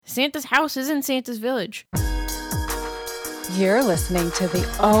Santa's house isn't Santa's village. You're listening to the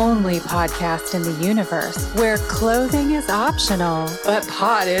only podcast in the universe where clothing is optional, but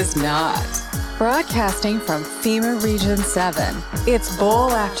pot is not. Broadcasting from FEMA Region 7, it's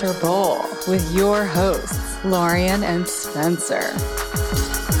Bowl After Bowl with your hosts, Lorian and Spencer.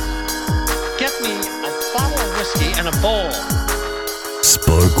 Get me a bottle of whiskey and a bowl.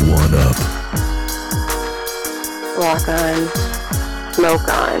 Spark one up. Rock on. Smoke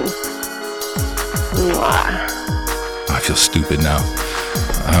on. Mwah. I feel stupid now.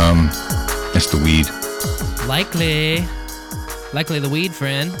 It's the weed. Likely the weed,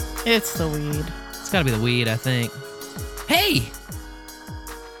 friend. It's the weed. It's gotta be the weed, I think. Hey!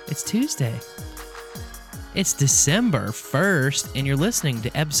 It's Tuesday. It's December 1st, and you're listening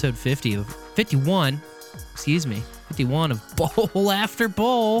to episode 51 of Bowl After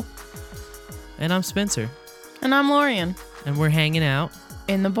Bowl. And I'm Spencer. And I'm Lorian. And we're hanging out,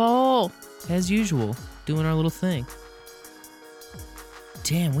 In the bowl. as usual, doing our little thing.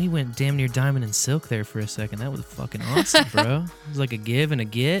 Damn, we went damn near diamond and silk there for a second. That was fucking awesome, bro. It was like a give and a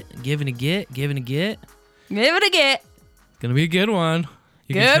get, give and a get, give and a get. Give it a get. Gonna be a good one.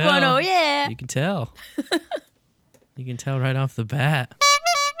 You can Good tell. one, oh yeah. You can tell. You can tell right off the bat.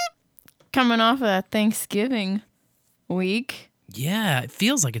 Coming off of that Thanksgiving week. Yeah, it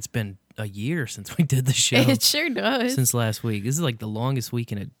feels like it's been a year since we did the show. It sure does. Since last week. This is like the longest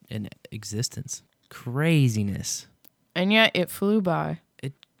week in existence. Craziness. And yet it flew by.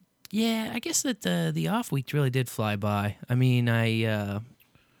 Yeah, I guess that the off week really did fly by. I mean, I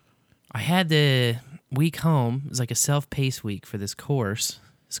had the week home. It was like a self-paced week for this course,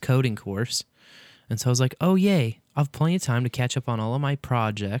 this coding course. And so I was like, oh, yay. I have plenty of time to catch up on all of my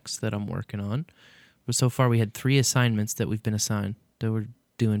projects that I'm working on. But so far, we had 3 assignments that we've been assigned that we're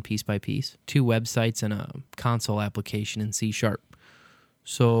doing piece by piece. 2 websites and a console application in C#.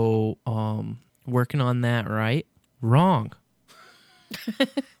 So, working on that, right? Wrong.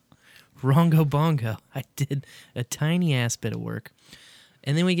 Wrongo bongo. I did a tiny ass bit of work.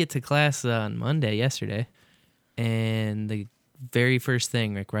 And then we get to class on Monday, yesterday, and the very first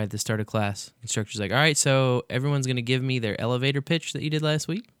thing, like right at the start of class, the instructor's like, all right, so everyone's going to give me their elevator pitch that you did last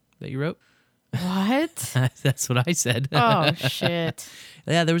week, that you wrote. What? That's what I said. Oh, shit.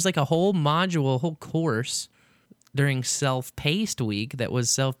 Yeah, there was like a whole module, a whole course during self-paced week that was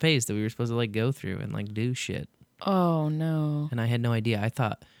self-paced that we were supposed to like go through and like do shit. Oh, no. And I had no idea. I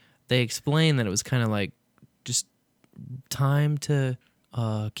thought they explained that it was kind of like just time to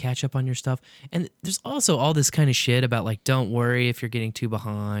catch up on your stuff. And there's also all this kind of shit about like, don't worry if you're getting too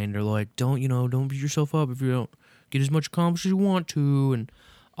behind, or like, don't beat yourself up if you don't get as much accomplished as you want to. And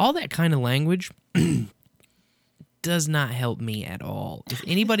all that kind of language does not help me at all. If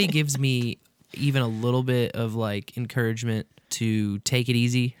anybody gives me even a little bit of like encouragement to take it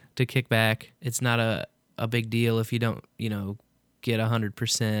easy, to kick back, it's not a big deal if you don't, get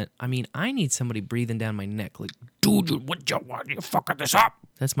 100%. I mean, I need somebody breathing down my neck like, dude, why you fucking this up?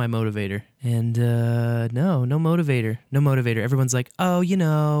 That's my motivator. And no motivator. No motivator. Everyone's like,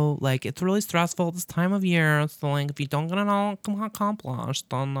 oh, like it's really stressful this time of year. So like if you don't get it all accomplished,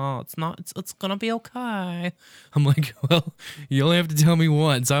 then it's gonna be okay. I'm like, well, you only have to tell me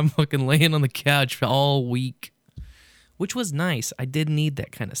once. I'm fucking laying on the couch all week. Which was nice. I did need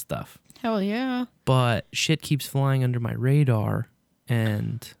that kind of stuff. Hell yeah. But shit keeps flying under my radar,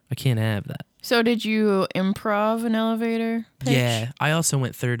 and I can't have that. So did you improv an elevator pitch? Yeah, I also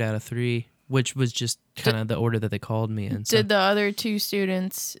went 3rd out of 3, which was just kind of the order that they called me in. So Did the other 2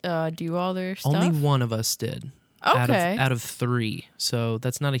 students do all their stuff? only one of us did. Okay. Out of 3. So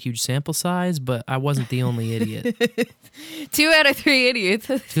that's not a huge sample size, but I wasn't the only idiot. 2 out of 3 idiots.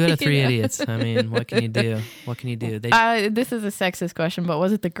 2 out of 3 idiots. I mean, what can you do? What can you do? This is a sexist question, but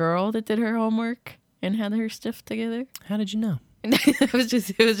was it the girl that did her homework and had her stuff together? How did you know? It was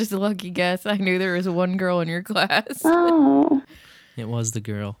just a lucky guess. I knew there was one girl in your class. Oh. It was the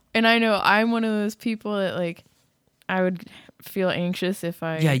girl. And I know I'm one of those people that like I would feel anxious if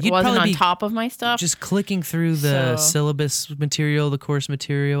I wasn't on top of my stuff. Just clicking through the syllabus material, the course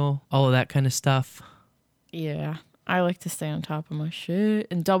material, all of that kind of stuff. Yeah. I like to stay on top of my shit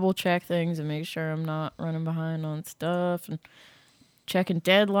and double check things and make sure I'm not running behind on stuff and checking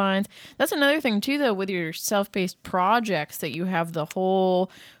deadlines. That's another thing too, though, with your self-paced projects, that you have the whole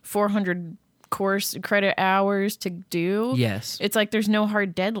 400 course credit hours to do. Yes. It's like there's no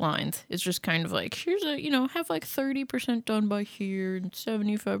hard deadlines. It's just kind of like, here's have like 30% done by here and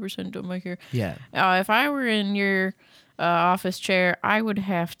 75% done by here. Yeah. If I were in your office chair, I would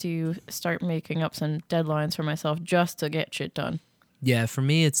have to start making up some deadlines for myself just to get shit done. Yeah, for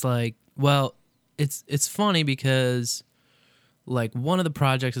me, it's like, well, it's funny because like one of the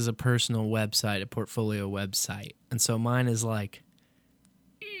projects is a personal website, a portfolio website. And so mine is like,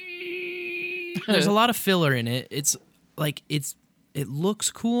 there's a lot of filler in it. It's like, it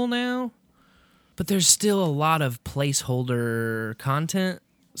looks cool now, but there's still a lot of placeholder content.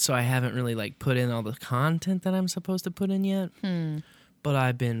 So I haven't really like put in all the content that I'm supposed to put in yet. But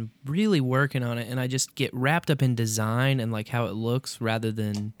I've been really working on it, and I just get wrapped up in design and like how it looks rather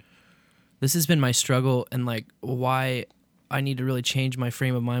than, this has been my struggle and like why I need to really change my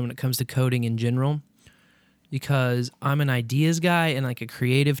frame of mind when it comes to coding in general, because I'm an ideas guy and like a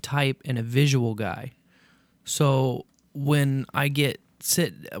creative type and a visual guy. So when I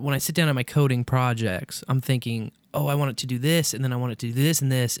sit down on my coding projects, I'm thinking, oh, I want it to do this, and then I want it to do this,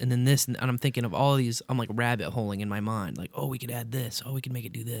 and then this, and I'm thinking of all of these. I'm like rabbit holing in my mind, like, oh, we could add this, oh, we could make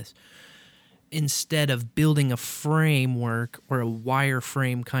it do this, instead of building a framework or a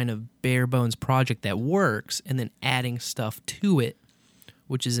wireframe kind of bare bones project that works, and then adding stuff to it,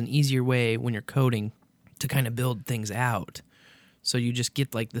 which is an easier way when you're coding to kind of build things out. So you just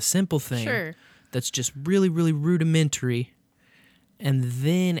get like the simple thing that's just really, really rudimentary, and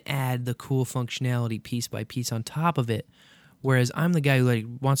then add the cool functionality piece by piece on top of it. Whereas I'm the guy who like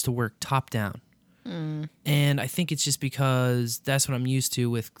wants to work top down. And I think it's just because that's what I'm used to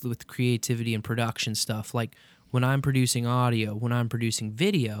with creativity and production stuff. Like when I'm producing audio, when I'm producing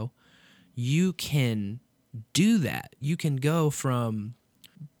video, you can do that. You can go from,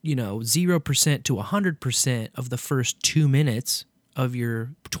 0% to 100% of the first 2 minutes of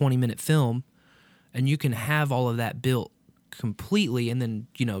your 20-minute film, and you can have all of that built completely, and then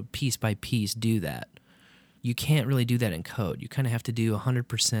piece by piece do that. You can't really do that in code. You kind of have to do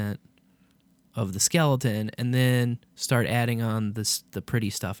 100% of the skeleton and then start adding on the pretty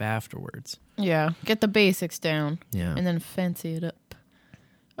stuff afterwards. Yeah, get the basics down. Yeah, and then fancy it up.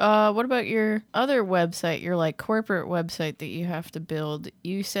 What about your other website, your like corporate website that you have to build?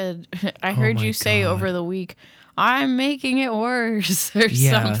 You said, I heard you say over the week, I'm making it worse, or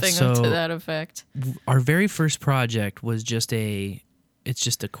something to that effect. Our very first project was just a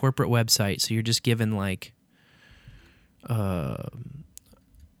corporate website. So you're just given like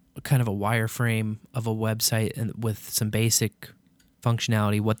kind of a wireframe of a website and with some basic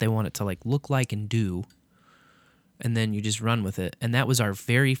functionality, what they want it to like look like and do. And then you just run with it. And that was our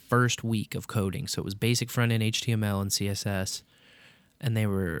very first week of coding. So it was basic front-end HTML and CSS. And they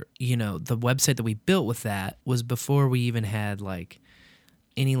were, the website that we built with that was before we even had like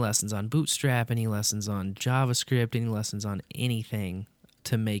any lessons on Bootstrap, any lessons on JavaScript, any lessons on anything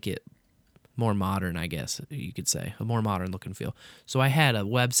to make it more modern, I guess you could say, a more modern look and feel. So I had a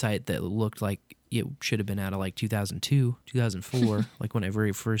website that looked like it should have been out of like 2002, 2004, like when I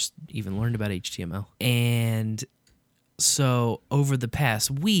very first even learned about HTML. And so over the past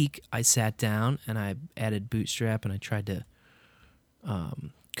week, I sat down and I added Bootstrap and I tried to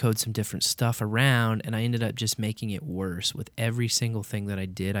code some different stuff around, and I ended up just making it worse. With every single thing that I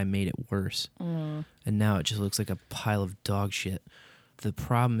did, I made it worse. And now it just looks like a pile of dog shit. The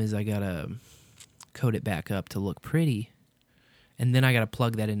problem is I gotta code it back up to look pretty, and then I gotta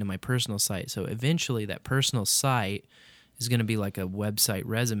plug that into my personal site. So eventually that personal site is gonna be like a website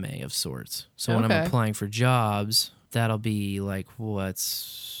resume of sorts. So when I'm applying for jobs, that'll be like one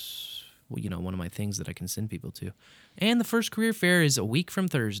of my things that I can send people to. And the first career fair is a week from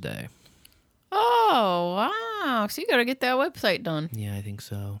Thursday. Oh, wow. So you got to get that website done. Yeah, I think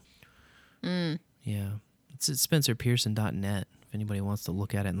so. Yeah. It's at spencerpearson.net. If anybody wants to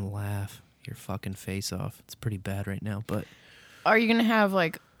look at it and laugh your fucking face off. It's pretty bad right now, but... Are you going to have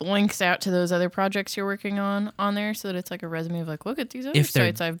like links out to those other projects you're working on there so that it's like a resume of like, look at these other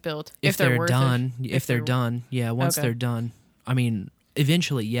sites I've built? If they're done. If they're done. Yeah, once they're done. I mean,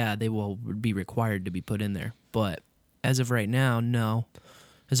 eventually, yeah, they will be required to be put in there. But as of right now, no.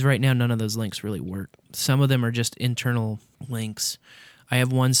 As of right now, none of those links really work. Some of them are just internal links. I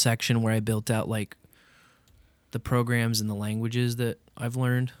have one section where I built out like the programs and the languages that I've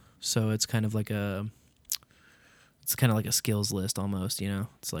learned. So it's kind of like a skills list almost,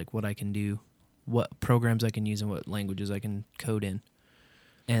 It's like what I can do, what programs I can use, and what languages I can code in.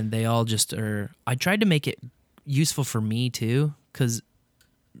 And they all just are... I tried to make it useful for me too, because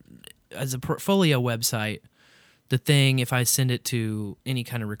as a portfolio website, the thing, if I send it to any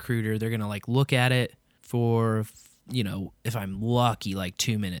kind of recruiter, they're going to like look at it for, if I'm lucky, like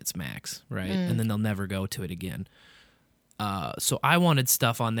 2 minutes max, right? And then they'll never go to it again. So I wanted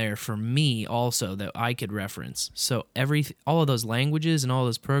stuff on there for me also that I could reference. So all of those languages and all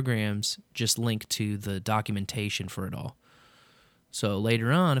those programs just link to the documentation for it all. So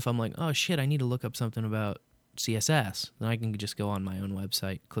later on, if I'm like, oh shit, I need to look up something about CSS, then I can just go on my own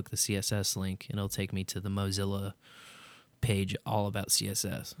website, click the CSS link, and it'll take me to the Mozilla page all about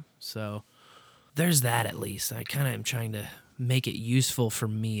CSS. So there's that at least. I kind of am trying to make it useful for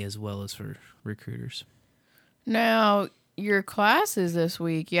me as well as for recruiters. Now, your classes this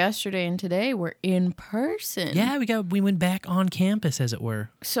week, yesterday and today, were in person. Yeah, we went back on campus, as it were.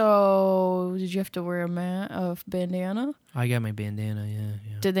 So, did you have to wear a bandana? I got my bandana,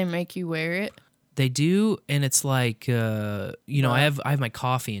 yeah. Did they make you wear it? They do, and it's like, I have my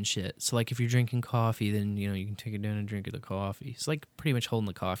coffee and shit. So, like, if you're drinking coffee, then, you can take it down and drink the coffee. It's like pretty much holding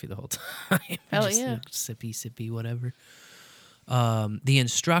the coffee the whole time. Hell Just, yeah. Sippy, whatever. The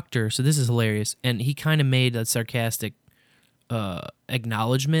instructor, so this is hilarious, and he kind of made a sarcastic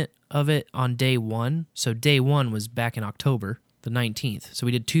acknowledgement of it on day one. So day one was back in October, the 19th. So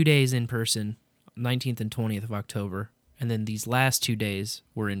we did 2 days in person, 19th and 20th of October. And then these last 2 days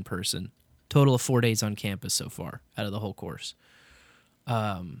were in person. Total of 4 days on campus so far out of the whole course.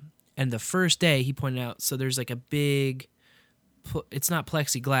 And the first day he pointed out, so there's like a big, it's not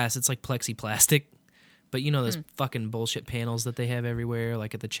plexiglass, it's like plexiplastic. But those fucking bullshit panels that they have everywhere,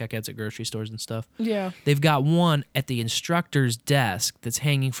 like at the checkouts at grocery stores and stuff. Yeah. They've got one at the instructor's desk that's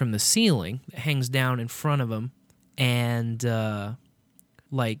hanging from the ceiling, that hangs down in front of him. And,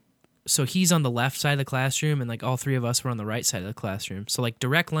 so he's on the left side of the classroom, and, all three of us were on the right side of the classroom. So,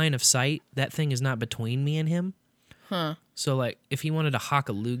 direct line of sight, that thing is not between me and him. Huh. So, if he wanted to hock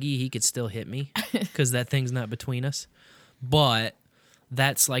a loogie, he could still hit me because that thing's not between us. But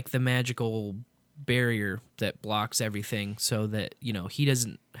that's, the magical barrier that blocks everything so that, he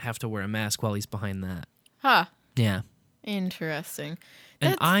doesn't have to wear a mask while he's behind that. Huh. Yeah. Interesting.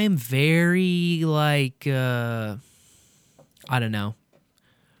 And I'm very, I don't know.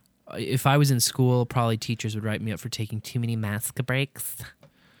 If I was in school, probably teachers would write me up for taking too many mask breaks.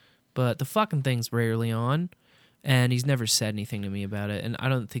 But the fucking thing's rarely on, and he's never said anything to me about it. And I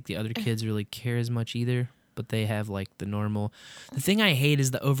don't think the other kids really care as much either, but they have, the normal. The thing I hate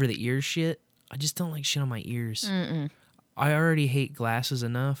is the over-the-ear shit. I just don't like shit on my ears. Mm-mm. I already hate glasses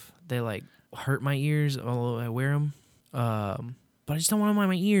enough. They, hurt my ears, although I wear them. But I just don't want them on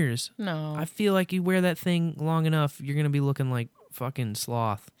my ears. No. I feel like you wear that thing long enough, you're going to be looking like fucking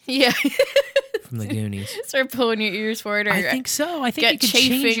Sloth Yeah. from the Goonies. Start pulling your ears forward. Or I think so. I think get you could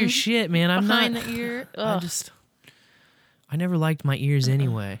change your chafing shit, man. I'm behind not. the ear. I never liked my ears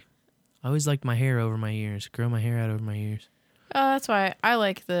anyway. I always liked my hair over my ears. Grow my hair out over my ears. That's why I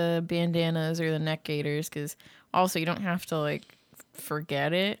like the bandanas or the neck gaiters, because also you don't have to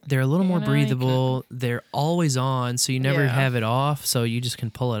forget it. They're a little more You breathable. They're always on, so you never Yeah. have it off, so you just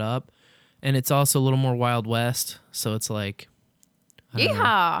can pull it up. And it's also a little more Wild West, so it's I don't know.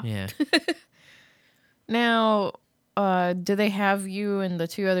 Yeehaw! Yeah. Now, do they have you and the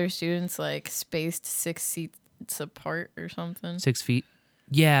two other students spaced 6 seats apart or something? 6 feet.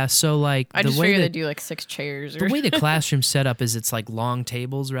 Yeah, so I the just way figured that they do 6 chairs. the Or way the classroom's set up is it's long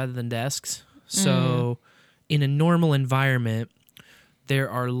tables rather than desks. So in a normal environment, there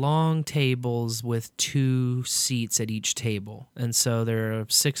are long tables with 2 seats at each table. And so there are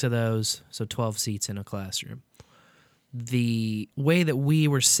 6 of those, so 12 seats in a classroom. The way that we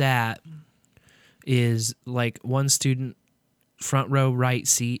were sat is one student front row right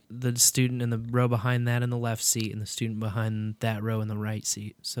seat, the student in the row behind that in the left seat, and the student behind that row in the right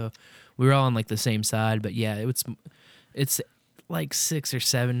seat. So we were all on the same side, but yeah, it's 6 or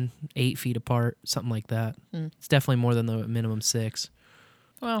 7, 8 feet apart, something like that. It's definitely more than the minimum 6.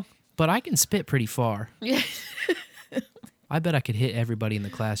 Well, but I can spit pretty far. yeah. I bet I could hit everybody in the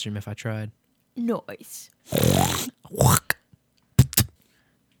classroom if I tried. Nice.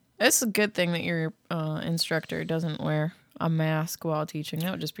 It's a good thing that your instructor doesn't wear a mask while teaching. That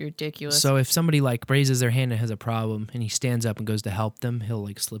would just be ridiculous. So if somebody raises their hand and has a problem and he stands up and goes to help them, he'll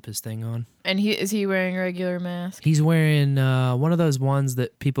slip his thing on. And is he wearing a regular mask? He's wearing one of those ones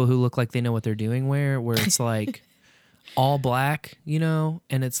that people who look like they know what they're doing wear, where it's all black, and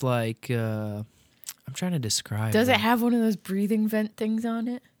it's I'm trying to describe. Does it have one of those breathing vent things on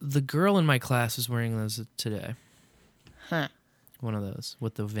it? The girl in my class was wearing those today. Huh. One of those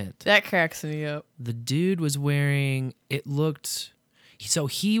with the vent. That cracks me up. The dude was wearing,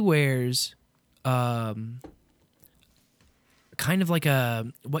 he wears kind of like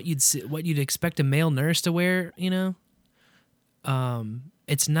what you'd expect a male nurse to wear,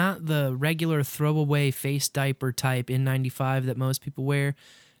 It's not the regular throwaway face diaper type N95 that most people wear.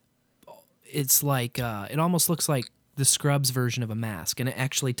 It's it almost looks like the Scrubs version of a mask, and it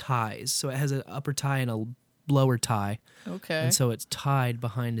actually ties. So it has an upper tie and a lower tie. Okay. And so it's tied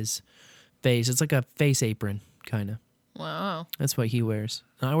behind his face. It's like a face apron, kind of. Wow. That's what he wears.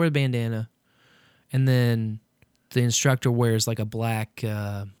 And I wear a bandana. And then the instructor wears a black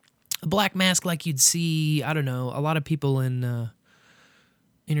a black mask like you'd see, I don't know, a lot of people in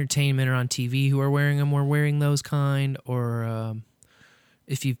entertainment or on TV who are wearing them were wearing those kind, or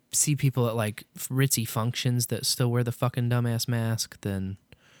if you see people at like ritzy functions that still wear the fucking dumbass mask, then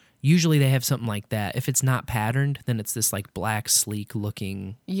usually they have something like that. If it's not patterned, then it's this like black, sleek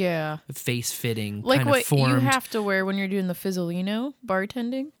looking, Yeah. face fitting Like kind what of formed. you have to wear when you're doing the Fizzolino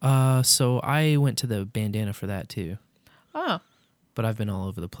bartending? So I went to the bandana for that too, Oh. but I've been all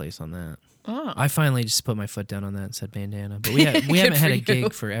over the place on that. Oh. I finally just put my foot down on that and said bandana, but we haven't had for a you.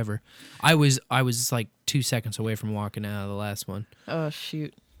 gig forever. I was like 2 seconds away from walking out of the last one Oh,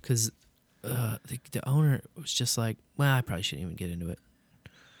 shoot. because the owner was just like, well, I probably shouldn't even get into it.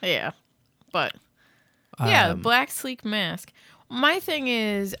 Yeah. But, yeah, the Um, black sleek mask. My thing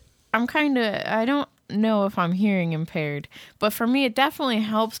is, I don't know if I'm hearing impaired, but for me, it definitely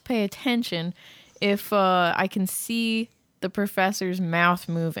helps pay attention if I can see the professor's mouth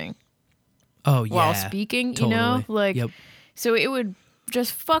moving Oh yeah, while speaking, you know? totally. Like, Yep. so it would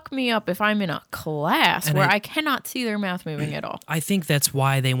just fuck me up if I'm in a class And where I- I cannot see their mouth moving at all. I think that's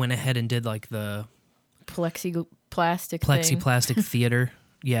why they went ahead and did like the Plexiplastic thing. plexiplastic theater.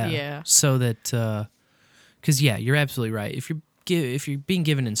 Yeah. Yeah. So that, because yeah, you're absolutely right. If you're being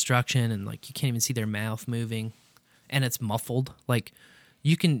given instruction and like you can't even see their mouth moving, and it's muffled, like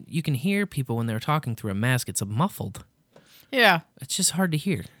you can hear people when they're talking through a mask. It's muffled. Yeah, It's just hard to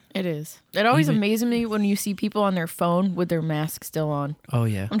hear. it is. It always Even- amazes me when you see people on their phone with their mask still on. Oh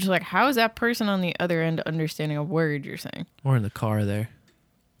yeah. I'm just like, how is that person on the other end understanding a word you're saying? Or in the car there.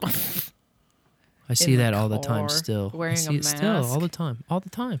 I see the that all the time car, still. wearing I see a it still all mask. the time. All the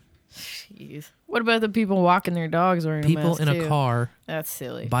time. Jeez. What about the people walking their dogs wearing People a mask in a too? car That's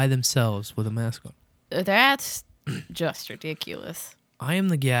silly. by themselves with a mask on. That's just ridiculous. I am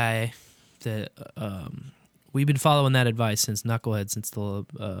the guy that we've been following that advice since Knucklehead, since the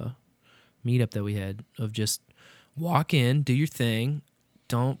meetup that we had, of just walk in, do your thing,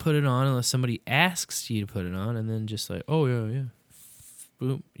 don't put it on unless somebody asks you to put it on, and then just like, oh yeah,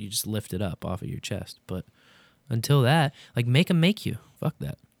 boom, you just lift it up off of your chest. But until that, like, make them make you. Fuck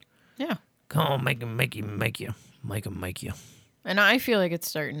that. Yeah. Come on, make them make you. Make them make you. And I feel like it's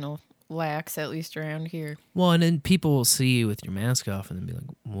starting to lax, at least around here. Well, and then people will see you with your mask off and then be like,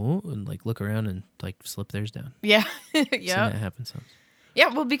 whoa, and like look around and like slip theirs down. Yeah. Seen Yeah. that happen sometimes. Yeah,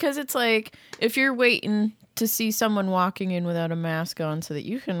 well, because it's like if you're waiting to see someone walking in without a mask on so that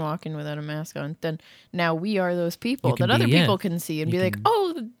you can walk in without a mask on, then now we are those people You can that other be- yeah. people can see and You be like, can-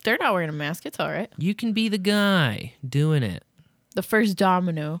 oh, they're not wearing a mask. It's all right. You can be the guy doing it. The first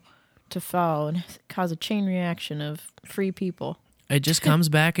domino to fall and cause a chain reaction of free people. It just comes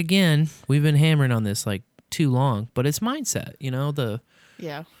back again. We've been hammering on this like too long, but it's mindset. You know, the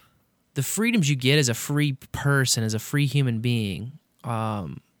Yeah. freedoms you get as a free person, as a free human being,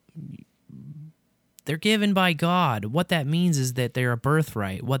 they're given by God. What that means is that they're a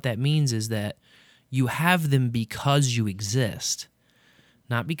birthright. What that means is that you have them because you exist,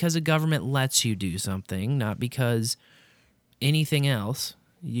 not because a government lets you do something, not because anything else.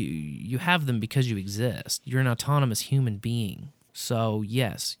 You have them because you exist. You're an autonomous human being. So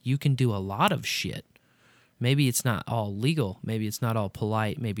yes, you can do a lot of shit. Maybe it's not all legal. Maybe it's not all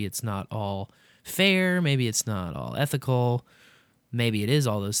polite. Maybe it's not all fair. Maybe it's not all ethical. Maybe it is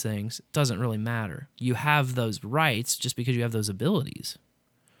all those things. It doesn't really matter. You have those rights just because you have those abilities.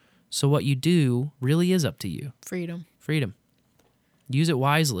 So what you do really is up to you. Freedom. Freedom. Use it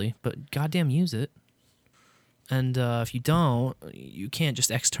wisely, but goddamn use it. And if you don't, you can't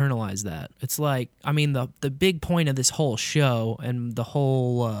just externalize that. It's like, I mean, the big point of this whole show and the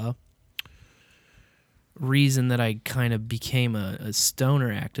whole reason that I kind of became a stoner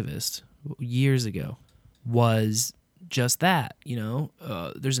activist years ago was just that, you know.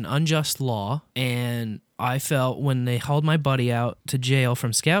 There's an unjust law, and I felt when they hauled my buddy out to jail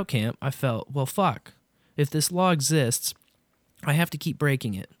from scout camp, I felt, well, fuck. If this law exists, I have to keep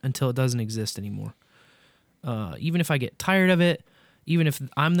breaking it until it doesn't exist anymore. Even if I get tired of it, even if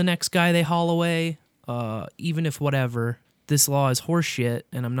I'm the next guy they haul away, even if whatever, this law is horseshit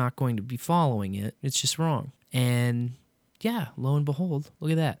and I'm not going to be following it. It's just wrong. And yeah, lo and behold, look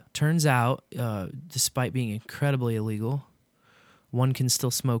at that. Turns out, despite being incredibly illegal, one can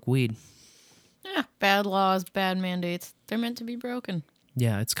still smoke weed. Yeah. Bad laws, bad mandates. They're meant to be broken.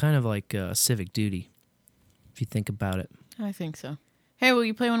 Yeah, it's kind of like a civic duty, if you think about it. I think so. Hey, will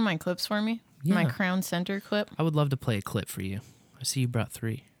you play one of my clips for me? My Yeah. Crown Center clip? I would love to play a clip for you. I see you brought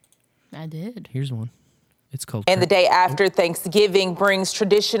 3. I did. Here's one. It's called. And the day after Thanksgiving brings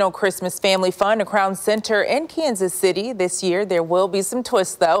traditional Christmas family fun to Crown Center in Kansas City. This year, there will be some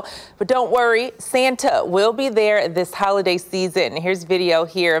twists, though. But don't worry, Santa will be there this holiday season. Here's video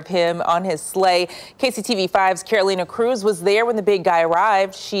here of him on his sleigh. KCTV5's Carolina Cruz was there when the big guy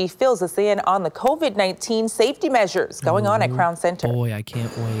arrived. She fills us in on the COVID-19 safety measures going on at Crown Center. Boy, I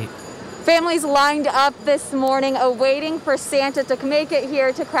can't wait. Families lined up this morning awaiting for Santa to make it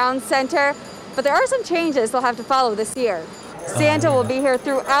here to Crown Center. But there are some changes they'll have to follow this year. Santa will be here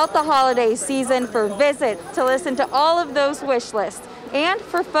throughout the holiday season for visits, to listen to all of those wish lists, and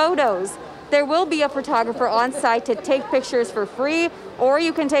for photos. There will be a photographer on site to take pictures for free, or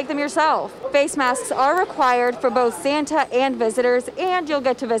you can take them yourself. Face masks are required for both Santa and visitors, and you'll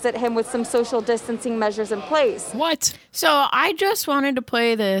get to visit him with some social distancing measures in place. What? So I just wanted to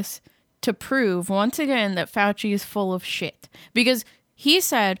play this to prove once again that Fauci is full of shit. Because he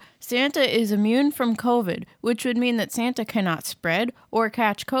said Santa is immune from COVID, which would mean that Santa cannot spread or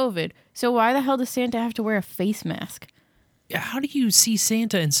catch COVID. So why the hell does Santa have to wear a face mask? How do you see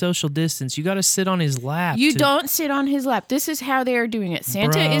Santa in social distance? You got to sit on his lap. You don't sit on his lap. This is how they are doing it.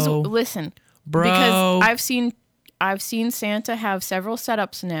 Santa is because I've seen Santa have several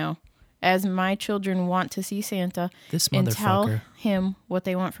setups now, as my children want to see Santa and tell him what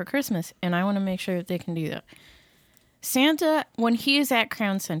they want for Christmas, and I want to make sure that they can do that. Santa, when he is at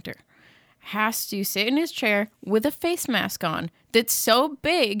Crown Center, has to sit in his chair with a face mask on that's so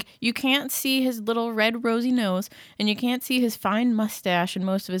big you can't see his little red rosy nose and you can't see his fine mustache and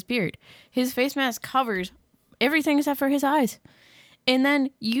most of his beard. His face mask covers everything except for his eyes. And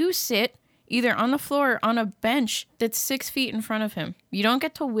then you sit either on the floor or on a bench that's 6 feet in front of him. You don't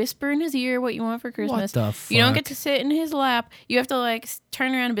get to whisper in his ear what you want for Christmas. What the fuck? You don't get to sit in his lap. You have to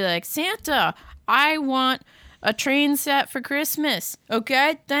turn around and be like, Santa, I want a train set for Christmas.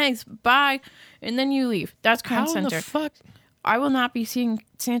 Okay, thanks. Bye. And then you leave. That's Crown Center. How the fuck? I will not be seeing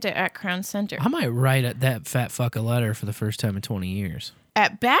Santa at Crown Center. I might write at that fat fuck a letter for the first time in 20 years.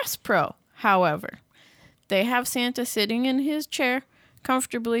 At Bass Pro, however, they have Santa sitting in his chair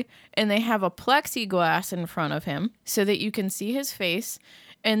comfortably, and they have a plexiglass in front of him so that you can see his face.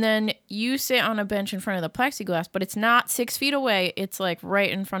 And then you sit on a bench in front of the plexiglass, but it's not 6 feet away. It's right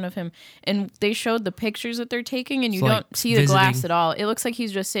in front of him. And they showed the pictures that they're taking, and you don't see the glass at all. It looks like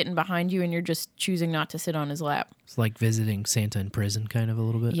he's just sitting behind you, and you're just choosing not to sit on his lap. It's like visiting Santa in prison, kind of a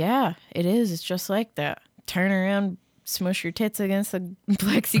little bit. Yeah, it is. It's just like that. Turn around, smush your tits against the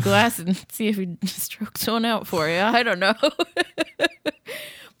plexiglass, and see if he strokes one out for you. I don't know.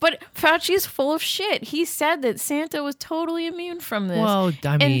 But Fauci is full of shit. He said that Santa was totally immune from this. Well,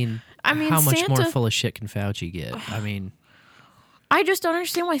 I mean, how much Santa, more full of shit can Fauci get? I mean, I just don't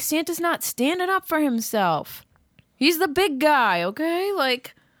understand why Santa's not standing up for himself. He's the big guy, okay?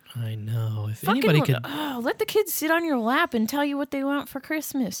 I know. If anybody could... let the kids sit on your lap and tell you what they want for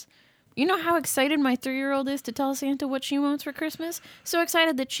Christmas. You know how excited my 3-year-old is to tell Santa what she wants for Christmas? So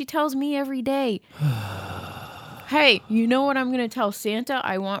excited that she tells me every day. Hey, you know what I'm going to tell Santa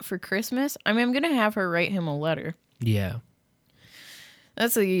I want for Christmas? I'm going to have her write him a letter. Yeah.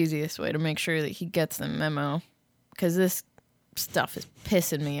 That's the easiest way to make sure that he gets the memo. Because this stuff is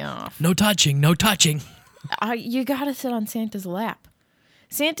pissing me off. No touching, no touching. You got to sit on Santa's lap.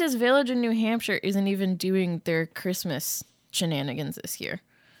 Santa's Village in New Hampshire isn't even doing their Christmas shenanigans this year.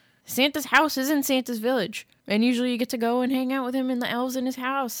 Santa's house is in Santa's Village. And usually you get to go and hang out with him and the elves in his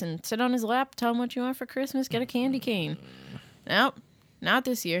house and sit on his lap, tell him what you want for Christmas, get a candy cane. Nope, not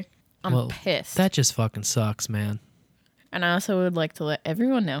this year. I'm pissed. That just fucking sucks, man. And I also would like to let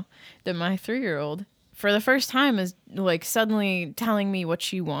everyone know that my 3-year-old, for the first time, is suddenly telling me what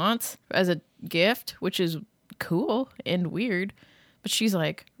she wants as a gift, which is cool and weird. But she's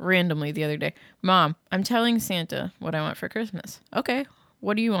randomly the other day, Mom, I'm telling Santa what I want for Christmas. Okay,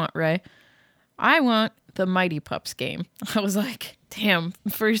 what do you want, Ray? I want the Mighty Pups game. I was like, damn,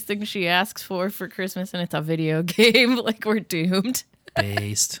 first thing she asks for Christmas, and it's a video game. We're doomed.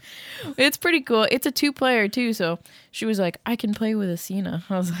 Based. It's pretty cool. It's a 2-player too, so she was like, I can play with Asina.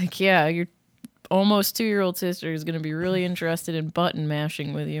 I was like, yeah, your almost 2-year-old sister is going to be really interested in button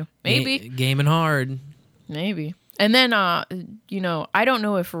mashing with you. Maybe. Gaming hard. Maybe. And then, I don't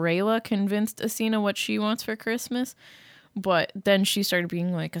know if Rayla convinced Asina what she wants for Christmas, but then she started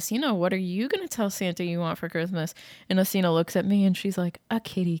being like, Asina, what are you going to tell Santa you want for Christmas? And Asina looks at me and she's like, a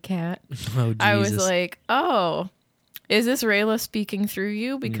kitty cat. Oh, Jesus. I was like, oh, is this Rayla speaking through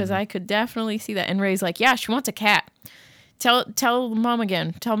you? Because I could definitely see that. And Ray's like, yeah, she wants a cat. Tell Mom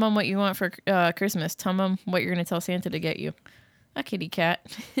again. Tell Mom what you want for Christmas. Tell Mom what you're going to tell Santa to get you. A kitty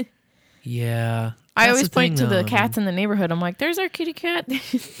cat. Yeah. I That's always the point thing, to the though, cats in the neighborhood. I'm like, there's our kitty cat.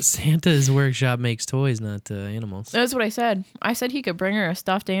 Santa's workshop makes toys, not animals. That's what I said. I said he could bring her a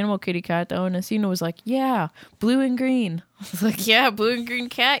stuffed animal kitty cat, though, and Asina was like, yeah, blue and green. I was like, yeah, blue and green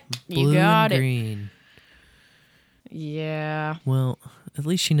cat. You Blue got and it. green. Yeah. Well, at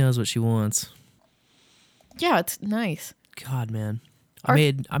least she knows what she wants. Yeah, it's nice. God, man. Our-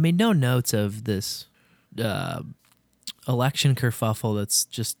 I made no notes of this election kerfuffle that's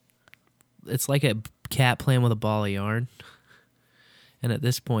just, it's like a cat playing with a ball of yarn. And at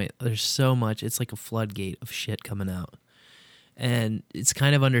this point, there's so much, it's like a floodgate of shit coming out. And it's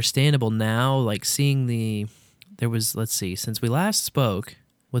kind of understandable now, like seeing there was, let's see, since we last spoke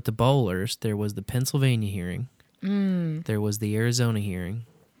with the bowlers, there was the Pennsylvania hearing. There was the Arizona hearing.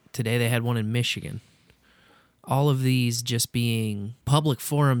 Today they had one in Michigan. All of these just being public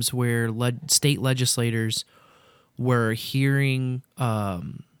forums where state legislators were hearing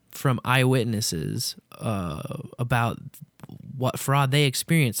from eyewitnesses about what fraud they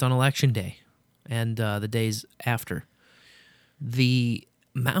experienced on Election Day and the days after. The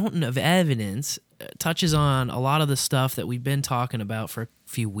mountain of evidence touches on a lot of the stuff that we've been talking about for a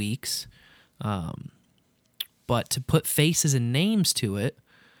few weeks. But to put faces and names to it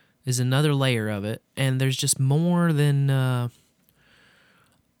is another layer of it, and there's just more than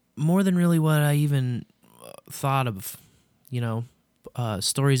really what I even thought of.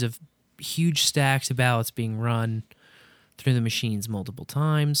 Stories of huge stacks of ballots being run through the machines multiple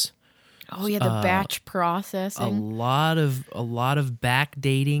times. Oh, yeah, the batch A processing. lot of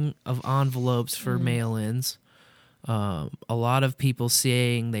backdating of envelopes for mail-ins. A lot of people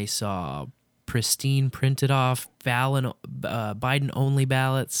saying they saw pristine printed off Biden only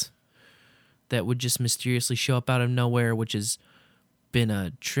ballots that would just mysteriously show up out of nowhere, which has been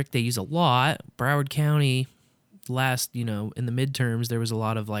a trick they use a lot. Broward County in the midterms, there was a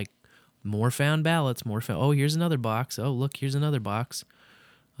lot of like more found ballots, oh, here's another box. Oh, look, here's another box.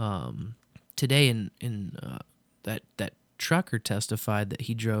 Today in that trucker testified that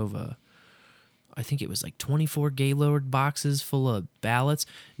he drove I think it was like 24 Gaylord boxes full of ballots.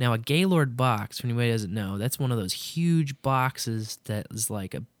 Now, a Gaylord box, for anybody who doesn't know, that's one of those huge boxes that is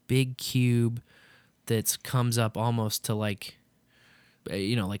like a big cube that comes up almost to like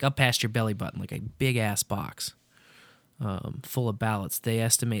up past your belly button, like a big-ass box full of ballots. They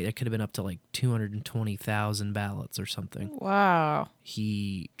estimate it could have been up to like 220,000 ballots or something. Wow.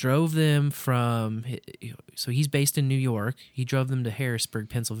 He drove them so he's based in New York. He drove them to Harrisburg,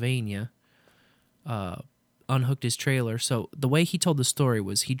 Pennsylvania. Unhooked his trailer. So the way he told the story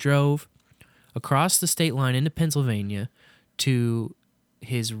was he drove across the state line into Pennsylvania to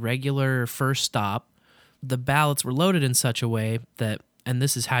his regular first stop. The ballots were loaded in such a way that, and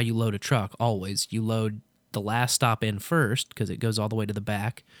this is how you load a truck always, you load the last stop in first because it goes all the way to the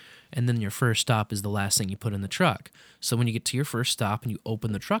back, and then your first stop is the last thing you put in the truck. So when you get to your first stop and you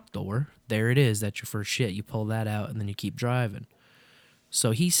open the truck door, there it is. That's your first shit. You pull that out and then you keep driving.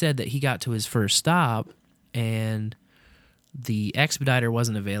 So he said that he got to his first stop and the expediter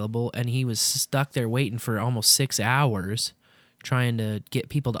wasn't available and he was stuck there waiting for almost 6 hours trying to get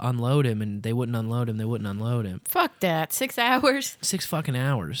people to unload him, and they wouldn't unload him. Fuck that. 6 hours. 6 fucking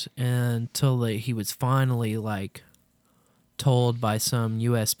hours until he was finally like told by some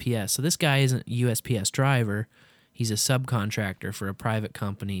USPS. So this guy isn't a USPS driver. He's a subcontractor for a private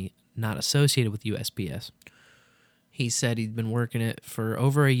company not associated with USPS. He said he'd been working it for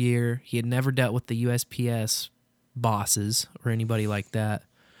over a year. He had never dealt with the USPS bosses or anybody like that.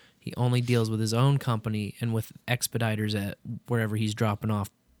 He only deals with his own company and with expediters at wherever he's dropping off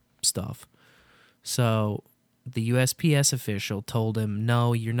stuff. So the USPS official told him,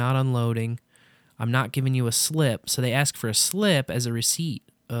 no, you're not unloading. I'm not giving you a slip. So they asked for a slip as a receipt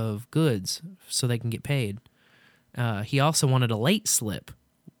of goods so they can get paid. He also wanted a late slip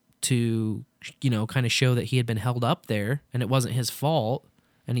to, kind of show that he had been held up there and it wasn't his fault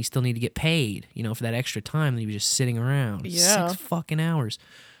and he still needed to get paid, for that extra time that he was just sitting around. Yeah. 6 fucking hours.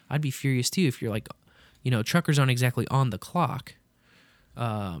 I'd be furious too if you're like, truckers aren't exactly on the clock,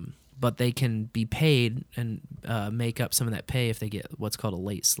 but they can be paid and make up some of that pay if they get what's called a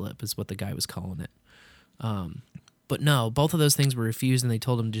late slip is what the guy was calling it. But no, both of those things were refused and they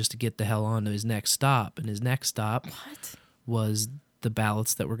told him just to get the hell on to his next stop. And his next stop was the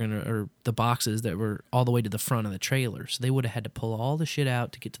ballots that were or the boxes that were all the way to the front of the trailer. So they would have had to pull all the shit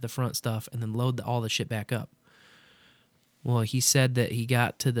out to get to the front stuff and then load all the shit back up. Well, he said that he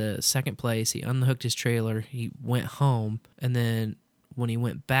got to the second place, he unhooked his trailer, he went home, and then when he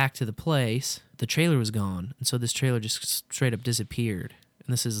went back to the place, the trailer was gone. And so this trailer just straight up disappeared.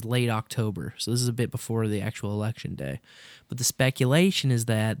 And this is late October, so this is a bit before the actual election day. But the speculation is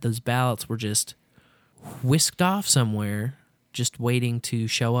that those ballots were just whisked off somewhere, just waiting to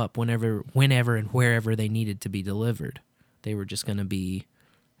show up whenever and wherever they needed to be delivered. They were just going to be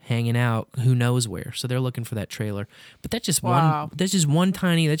hanging out who knows where. So they're looking for that trailer. But that's just that's just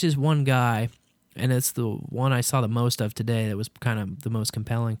one guy, and it's the one I saw the most of today that was kind of the most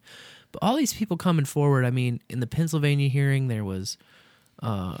compelling. But all these people coming forward, I mean, in the Pennsylvania hearing, there was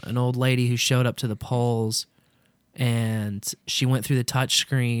an old lady who showed up to the polls, and she went through the touch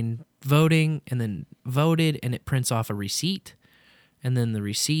screen voting and then voted, and it prints off a receipt. And then the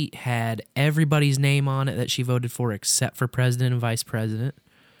receipt had everybody's name on it that she voted for except for president and vice president.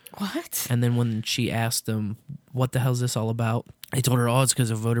 What? And then when she asked them, what the hell is this all about? They told her, oh, it's because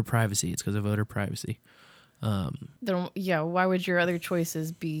of voter privacy. It's because of voter privacy. Then, yeah, why would your other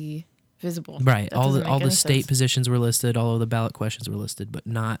choices be visible? Right. That All doesn't the make any state sense. positions were listed. All of the ballot questions were listed, but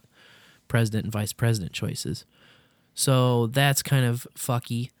not president and vice president choices. So that's kind of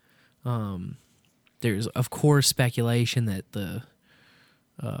fucky. There's, of course, speculation that the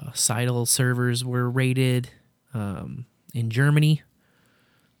Seidel servers were raided in Germany.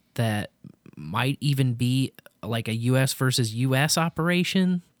 That might even be like a U.S. versus U.S.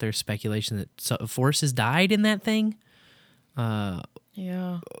 operation. There's speculation that forces died in that thing.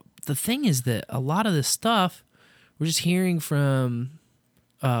 Yeah. The thing is that a lot of this stuff we're just hearing from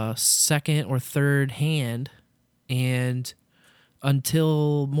second or third hand, and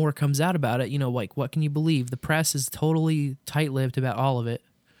until more comes out about it, you know, like, what can you believe? The press is totally tight-lipped about all of it.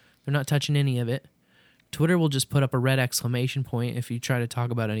 They're not touching any of it. Twitter will just put up a red exclamation point if you try to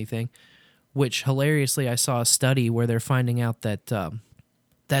talk about anything, which, hilariously, I saw a study where they're finding out that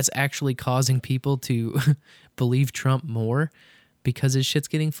that's actually causing people to believe Trump more because his shit's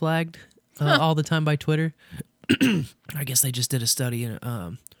getting flagged all the time by Twitter. I guess they just did a study, and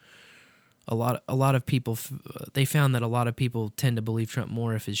a lot of people, they found that a lot of people tend to believe Trump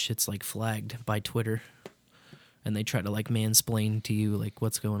more if his shit's like flagged by Twitter, and they try to like mansplain to you like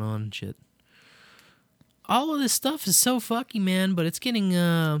what's going on and shit. All of this stuff is so fucky, man, but it's getting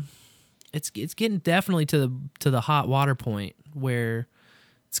it's getting definitely to the hot water point where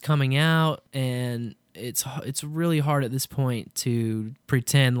it's coming out, and it's really hard at this point to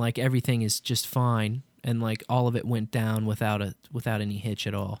pretend like everything is just fine and like all of it went down without any hitch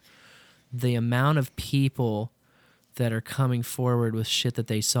at all. The amount of people that are coming forward with shit that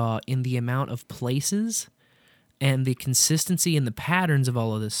they saw in the amount of places and the consistency and the patterns of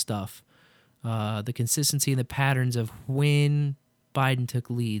all of this stuff, the consistency and the patterns of when Biden took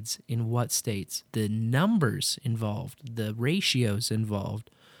leads in what states, the numbers involved, the ratios involved,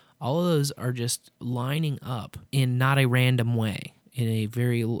 all of those are just lining up in not a random way, in a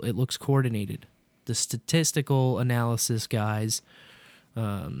very, it looks coordinated. The statistical analysis guys,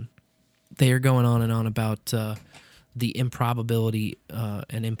 they are going on and on about the improbability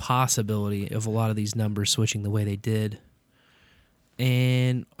and impossibility of a lot of these numbers switching the way they did.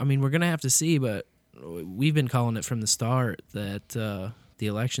 And, I mean, we're going to have to see, but we've been calling it from the start that the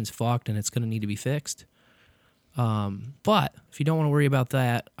election's fucked and it's going to need to be fixed. But if you don't want to worry about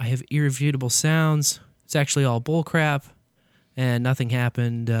that, I have irrefutable sounds. It's actually all bullcrap, and nothing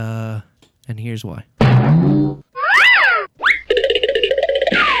happened, and here's why.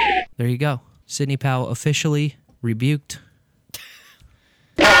 There you go. Sidney Powell officially rebuked.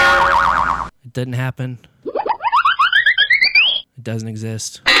 It didn't happen. It doesn't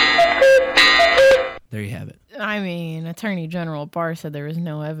exist. There you have it. I mean, Attorney General Barr said there was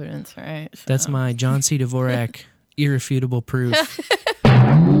no evidence, right? So. That's my John C. Dvorak irrefutable proof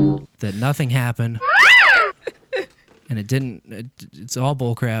that nothing happened, and it didn't. It's all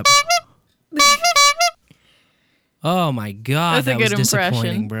bullcrap. Oh my God, That's a that was good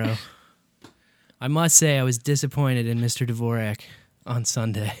disappointing, impression. bro. I must say, I was disappointed in Mr. Dvorak on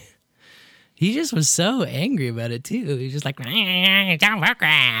Sunday. He just was so angry about it too. He was just like, "It's all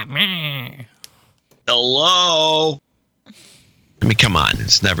bullcrap." Hello. I mean, come on.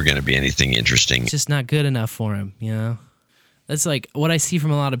 It's never going to be anything interesting. It's just not good enough for him, you know? That's like what I see from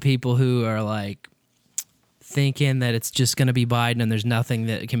a lot of people who are like thinking that it's just going to be Biden and there's nothing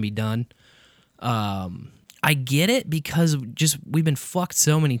that can be done. I get it because just we've been fucked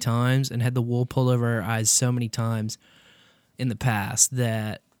so many times and had the wool pulled over our eyes so many times in the past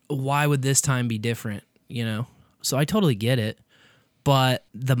that why would this time be different, you know? So I totally get it. But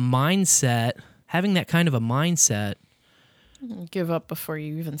the mindset, having that kind of a mindset, Give up before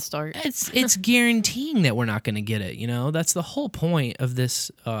you even start. it's guaranteeing that we're not going to get it, you know? That's the whole point of this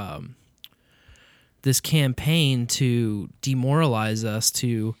this campaign, to demoralize us,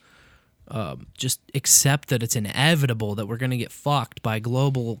 to just accept that it's inevitable that we're going to get fucked by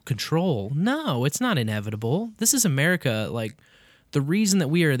global control. No, it's not inevitable. This is America. Like, the reason that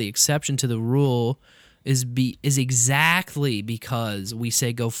we are the exception to the rule is exactly because we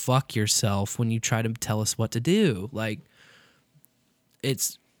say go fuck yourself when you try to tell us what to do. Like,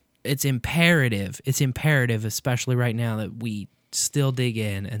 it's imperative. It's imperative, especially right now, that we still dig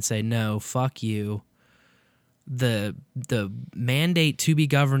in and say, no, fuck you. The mandate to be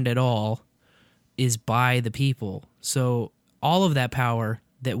governed at all is by the people. So all of that power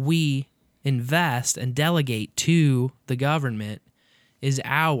that we invest and delegate to the government is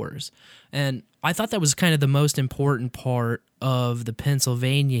ours. And I thought that was kind of the most important part of the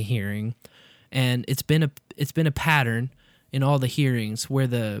Pennsylvania hearing. And it's been a pattern in all the hearings where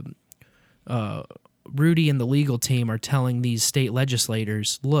the Rudy and the legal team are telling these state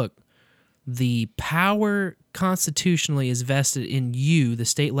legislators, look, the power constitutionally is vested in you, the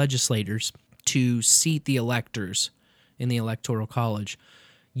state legislators, to seat the electors in the Electoral College.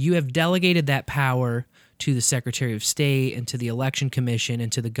 You have delegated that power to the Secretary of State and to the Election Commission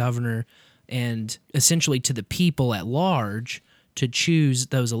and to the governor and essentially to the people at large to choose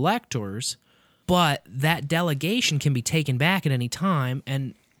those electors. But that delegation can be taken back at any time,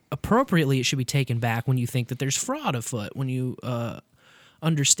 and appropriately it should be taken back when you think that there's fraud afoot, when you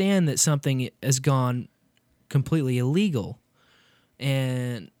understand that something has gone completely illegal.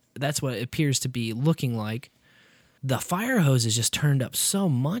 And that's what it appears to be looking like. The fire hose is just turned up so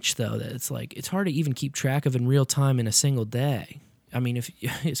much, though, that it's like it's hard to even keep track of in real time in a single day. I mean,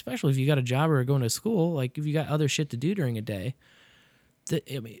 especially if you got a job or going to school, like if you got other shit to do during a day.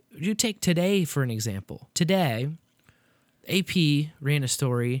 You take today for an example. Today, AP ran a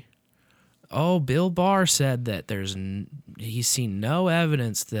story. Oh, Bill Barr said that he's seen no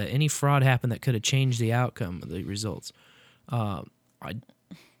evidence that any fraud happened that could have changed the outcome of the results.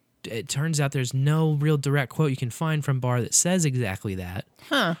 It turns out there's no real direct quote you can find from Barr that says exactly that.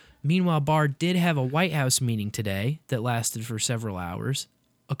 Huh. Meanwhile, Barr did have a White House meeting today that lasted for several hours,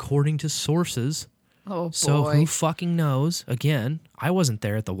 according to sources. Oh, boy. So who fucking knows? Again, I wasn't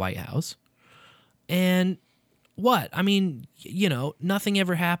there at the White House. And what? I mean, nothing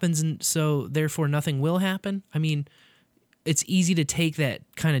ever happens, and so therefore nothing will happen. I mean, it's easy to take that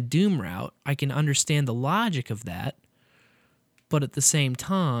kind of doom route. I can understand the logic of that. But at the same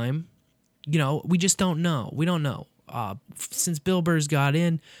time, we just don't know. We don't know. Since Bill Burr's got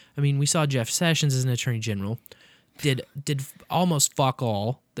in, I mean, we saw Jeff Sessions as an attorney general did almost fuck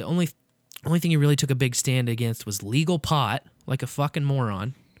all. The only thing he really took a big stand against was legal pot, like a fucking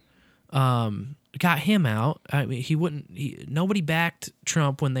moron. Got him out. I mean, nobody backed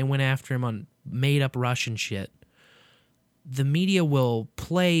Trump when they went after him on made up Russian shit. The media will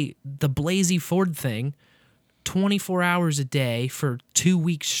play the Blasey Ford thing 24 hours a day for 2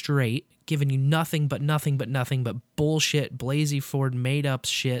 weeks straight, giving you nothing but bullshit Blasey Ford made up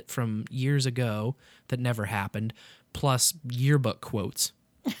shit from years ago that never happened, plus yearbook quotes.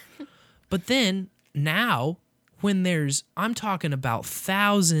 But then now, when I'm talking about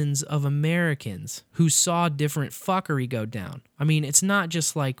thousands of Americans who saw different fuckery go down. I mean, it's not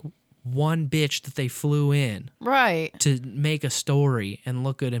just like one bitch that they flew in right to make a story and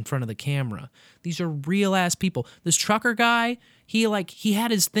look good in front of the camera. These are real ass people. This trucker guy, he had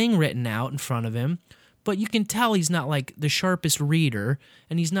his thing written out in front of him, but you can tell he's not like the sharpest reader,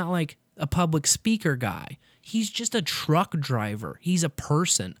 and he's not like a public speaker guy. He's just a truck driver. He's a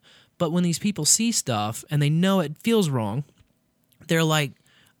person. But when these people see stuff and they know it feels wrong, they're like,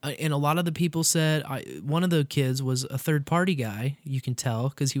 and a lot of the people said, one of the kids was a third-party guy, you can tell,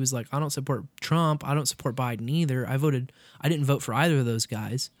 because he was like, I don't support Trump, I don't support Biden either. I didn't vote for either of those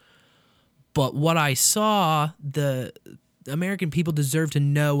guys. But what I saw, the American people deserve to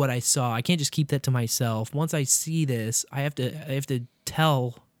know what I saw. I can't just keep that to myself. Once I see this, I have to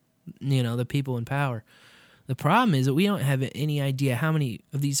tell, the people in power. The problem is that we don't have any idea how many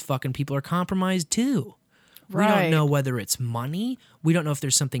of these fucking people are compromised too. Right. We don't know whether it's money. We don't know if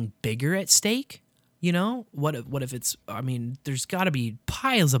there's something bigger at stake. What if it's, I mean, there's got to be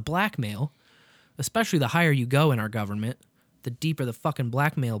piles of blackmail, especially the higher you go in our government, the deeper the fucking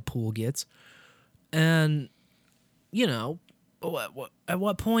blackmail pool gets. And, at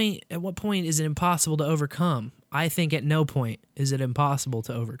what point is it impossible to overcome? I think at no point is it impossible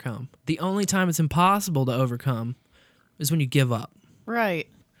to overcome. The only time it's impossible to overcome is when you give up. Right.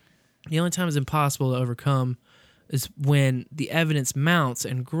 The only time it's impossible to overcome is when the evidence mounts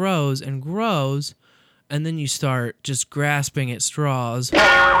and grows, and then you start just grasping at straws,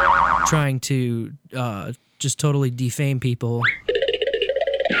 trying to just totally defame people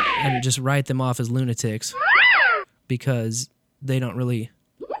and just write them off as lunatics because they don't really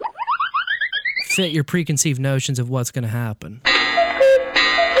fit your preconceived notions of what's going to happen.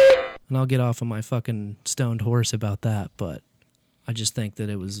 And I'll get off of my fucking stoned horse about that, but I just think that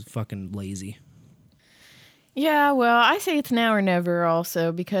it was fucking lazy. Yeah, well, I say it's now or never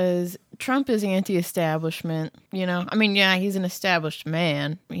also because Trump is anti-establishment, you know? I mean, yeah, he's an established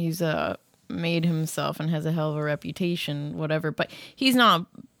man. He's made himself and has a hell of a reputation, whatever, but he's not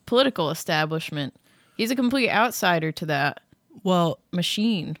political establishment. He's a complete outsider to that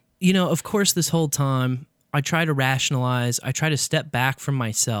machine. You know, of course, this whole time, I try to rationalize. I try to step back from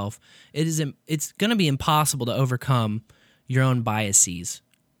myself. It's going to be impossible to overcome your own biases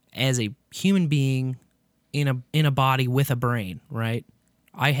as a human being in a body with a brain, right?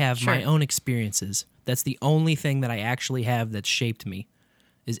 I have my own experiences. That's the only thing that I actually have that's shaped me,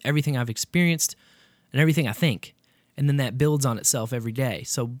 is everything I've experienced and everything I think. And then that builds on itself every day.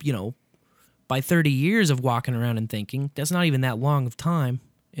 So, you know, by 30 years of walking around and thinking, that's not even that long of time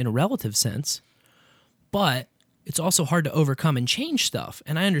in a relative sense. But it's also hard to overcome and change stuff.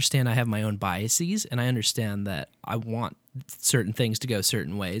 And I understand I have my own biases, and I understand that I want certain things to go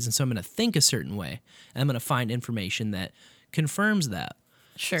certain ways. And so I'm going to think a certain way. And I'm going to find information that confirms that.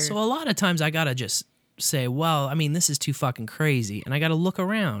 Sure. So a lot of times I got to just say, well, I mean, this is too fucking crazy. And I got to look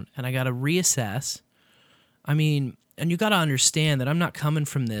around and I got to reassess. I mean, and you got to understand that I'm not coming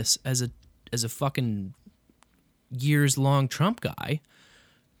from this as a fucking years-long Trump guy.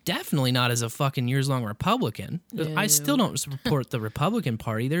 Definitely not as a fucking years-long Republican. No. I still don't support the Republican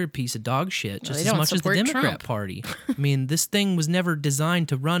Party. They're a piece of dog shit just they as don't much as the support Democrat Trump. Party. I mean, this thing was never designed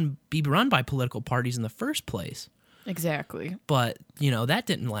to be run by political parties in the first place. Exactly. But, you know, that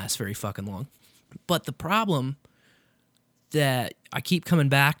didn't last very fucking long. But the problem that I keep coming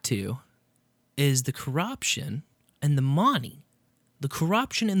back to is the corruption and the money. The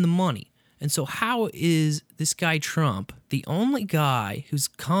corruption and the money. And so how is this guy Trump the only guy who's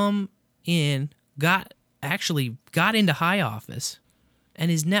come in, got into high office,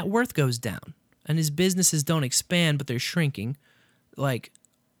 and his net worth goes down, and his businesses don't expand, but they're shrinking? Like,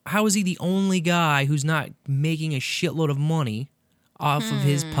 how is he the only guy who's not making a shitload of money off of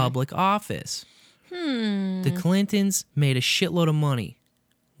his public office? The Clintons made a shitload of money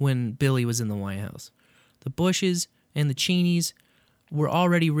when Billy was in the White House. The Bushes and the Cheneys were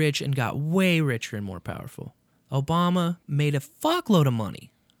already rich and got way richer and more powerful. Obama made a fuckload of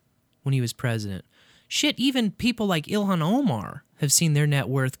money when he was president. Shit, even people like Ilhan Omar have seen their net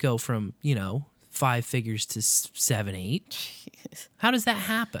worth go from, 5 figures to 7, 8. Jeez. How does that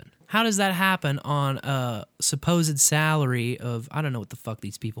happen? How does that happen on a supposed salary of, I don't know what the fuck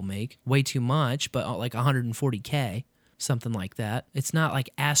these people make, way too much, but like $140K, something like that. It's not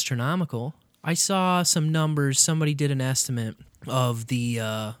like astronomical. I saw some numbers, somebody did an estimate of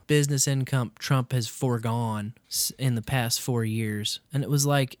the business income Trump has foregone in the past 4 years, and it was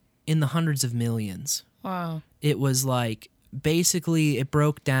like in the hundreds of millions. Wow. It was like, basically it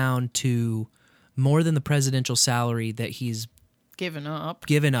broke down to more than the presidential salary that he's Given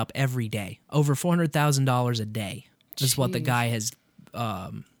up every day. Over $400,000 a day is what the Jeez. guy has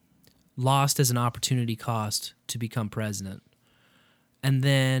lost as an opportunity cost to become president. And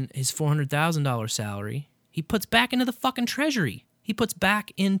then his $400,000 salary, he puts back into the fucking treasury. He puts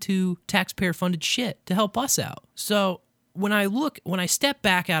back into taxpayer-funded shit to help us out. So when I step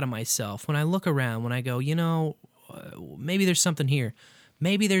back out of myself, when I look around, when I go, maybe there's something here.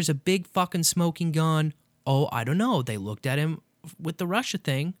 Maybe there's a big fucking smoking gun. Oh, I don't know. They looked at him with the Russia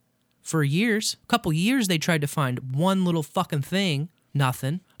thing for years. A couple years they tried to find one little fucking thing.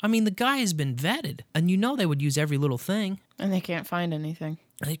 Nothing. I mean, the guy has been vetted, and they would use every little thing. and they can't find anything.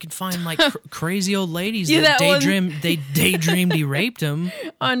 They could find like crazy old ladies Yeah, that that daydreamed he raped him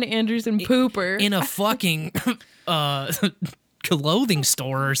On Anderson Pooper. in a fucking clothing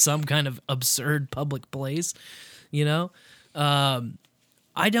store or some kind of absurd public place, I'm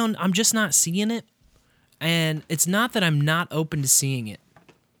just not seeing it. And it's not that I'm not open to seeing it.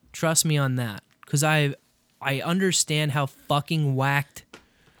 Trust me on that. Because I understand how fucking whacked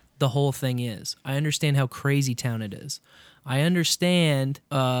the whole thing is. I understand how crazy town it is. I understand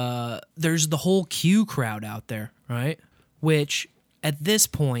there's the whole Q crowd out there, right? Which, at this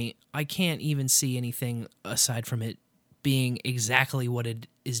point, I can't even see anything aside from it being exactly what it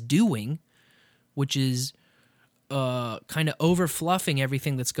is doing, which is kind of over-fluffing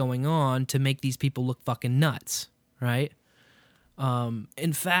everything that's going on to make these people look fucking nuts, right?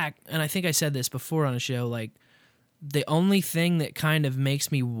 In fact, and I think I said this before on a show, like, the only thing that kind of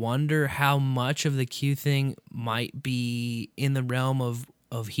makes me wonder how much of the Q thing might be in the realm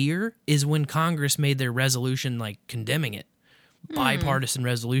of here is when Congress made their resolution, like, condemning it. Bipartisan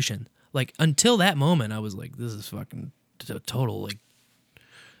resolution. Like, until that moment, I was like, this is fucking total, like,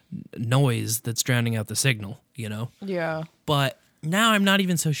 noise that's drowning out the signal, Yeah. But now I'm not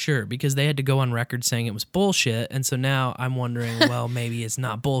even so sure because they had to go on record saying it was bullshit. And so now I'm wondering, well, maybe it's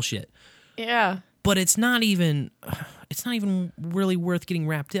not bullshit. Yeah. But it's not even really worth getting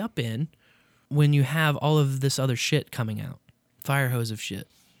wrapped up in when you have all of this other shit coming out. Fire hose of shit.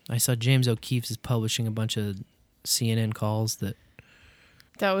 I saw James O'Keefe is publishing a bunch of CNN calls that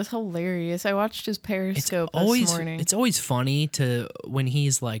was hilarious. I watched his Periscope this morning. It's always funny to when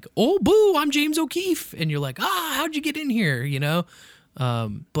he's like, "Oh, boo, I'm James O'Keefe," and you're like, how'd you get in here? You know.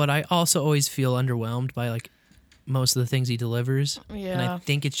 But I also always feel underwhelmed by like most of the things he delivers. Yeah. And I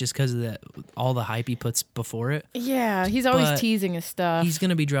think it's just because of that all the hype he puts before it. Yeah, he's always But teasing his stuff. He's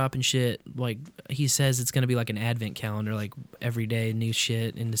gonna be dropping shit like he says it's gonna be like an advent calendar, like every day new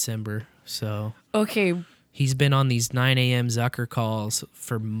shit in December. So okay. He's been on these 9 a.m. Zucker calls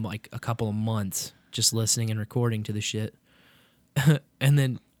for like a couple of months, just listening and recording to the shit. And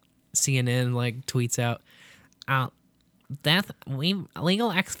then CNN like tweets out,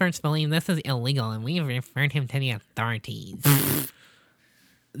 legal experts believe this is illegal, and we've referred him to the authorities.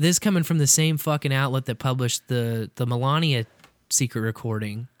 This coming from the same fucking outlet that published the Melania secret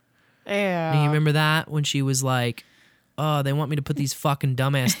recording. Yeah. Do you remember that when she was like, "Oh, they want me to put these fucking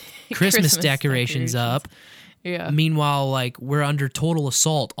dumbass Christmas decorations up." Yeah. Meanwhile, like we're under total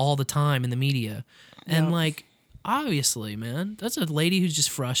assault all the time in the media, and like obviously, man, that's a lady who's just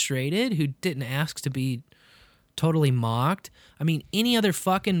frustrated, who didn't ask to be totally mocked. I mean, any other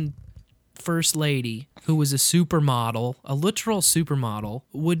fucking first lady who was a supermodel, a literal supermodel,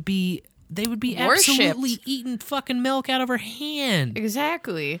 would be absolutely eating fucking milk out of her hand.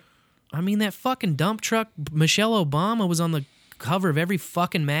 Exactly. I mean, that fucking dump truck Michelle Obama was on the cover of every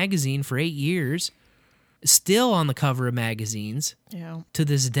fucking magazine for 8 years. Still on the cover of magazines. Yeah. To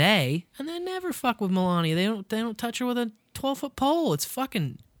this day. And they never fuck with Melania. They don't touch her with a 12-foot pole.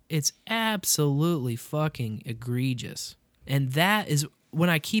 It's absolutely fucking egregious. And that is when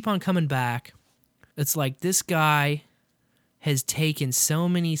I keep on coming back, it's like this guy has taken so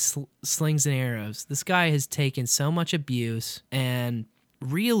many slings and arrows. This guy has taken so much abuse, and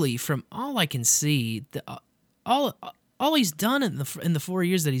really, from all I can see, all he's done in the 4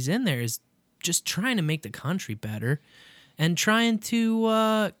 years that he's in there is just trying to make the country better and trying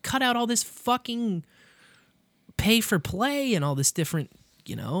to cut out all this fucking pay for play and all this different,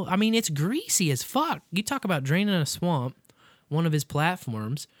 you know. I mean, it's greasy as fuck. You talk about draining a swamp, one of his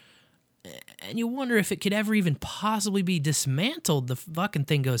platforms, and you wonder if it could ever even possibly be dismantled. The fucking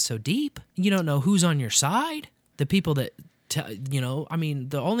thing goes so deep. You don't know who's on your side. The people that, I mean,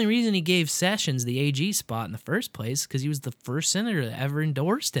 the only reason he gave Sessions the AG spot in the first place is because he was the first senator that ever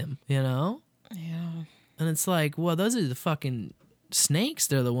endorsed him, you know? Yeah. And it's like, well, those are the fucking snakes.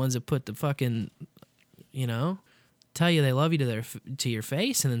 They're the ones that put the fucking, tell you they love you to your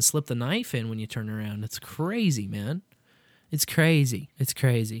face and then slip the knife in when you turn around. It's crazy, man. It's crazy. It's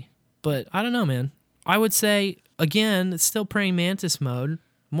crazy. But I don't know, man. I would say, again, it's still praying mantis mode.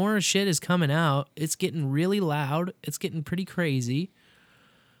 More shit is coming out. It's getting really loud. It's getting pretty crazy.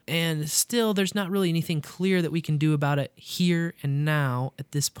 And still, there's not really anything clear that we can do about it here and now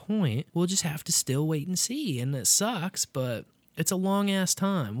at this point. We'll just have to still wait and see. And it sucks, but it's a long-ass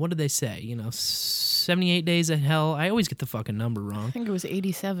time. What did they say? 78 days of hell. I always get the fucking number wrong. I think it was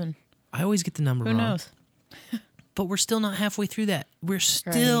 87. I always get the number wrong. Who knows? But we're still not halfway through that. We're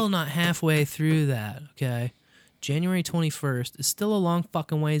still not halfway through that, okay? January 21st is still a long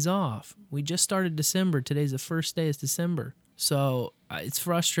fucking ways off. We just started December. Today's the first day of December. So it's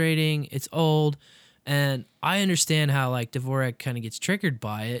frustrating. It's old. And I understand how, like, Dvorak kind of gets triggered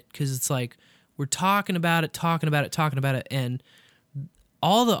by it because it's like we're talking about it. And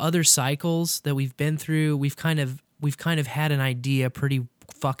all the other cycles that we've been through, we've kind of had an idea pretty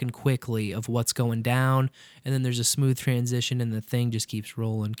fucking quickly of what's going down, and then there's a smooth transition and the thing just keeps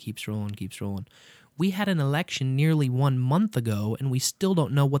rolling. We had an election nearly 1 month ago and we still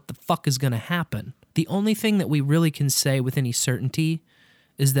don't know what the fuck is going to happen. The only thing that we really can say with any certainty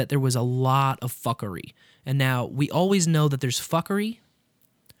is that there was a lot of fuckery. And now we always know that there's fuckery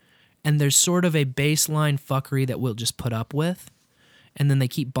and there's sort of a baseline fuckery that we'll just put up with. And then they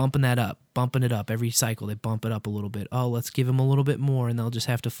keep bumping it up every cycle. They bump it up a little bit. Oh, let's give them a little bit more, and they'll just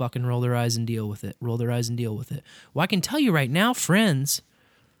have to fucking roll their eyes and deal with it. Well, I can tell you right now, friends,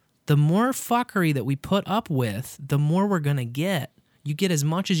 the more fuckery that we put up with, the more we're going to get. You get as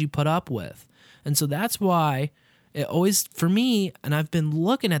much as you put up with. And so that's why it always, for me, and I've been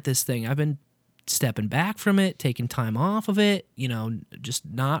looking at this thing, I've been stepping back from it, taking time off of it, just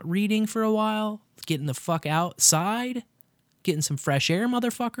not reading for a while, getting the fuck outside, getting some fresh air,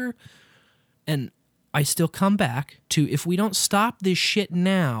 motherfucker. And I still come back to, if we don't stop this shit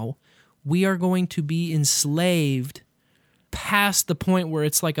now, we are going to be enslaved past the point where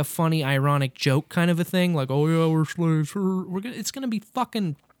it's like a funny, ironic joke kind of a thing. Like, oh yeah, we're slaves. It's going to be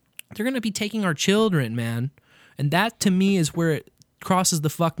fucking They're going to be taking our children, man. And that, to me, is where it crosses the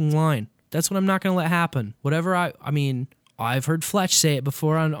fucking line. That's what I'm not going to let happen. Whatever I mean, I've heard Fletch say it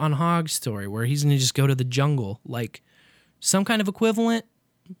before on Hog's story, where he's going to just go to the jungle. Like, some kind of equivalent.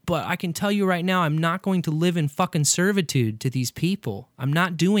 But I can tell you right now, I'm not going to live in fucking servitude to these people. I'm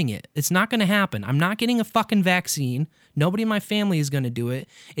not doing it. It's not going to happen. I'm not getting a fucking vaccine. Nobody in my family is going to do it.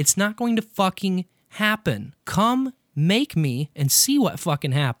 It's not going to fucking happen. Come make me and see what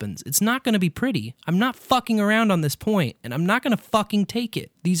fucking happens. It's not going to be pretty. I'm not fucking around on this point, and I'm not going to fucking take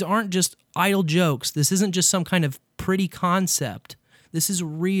it. These aren't just idle jokes. This isn't just some kind of pretty concept. This is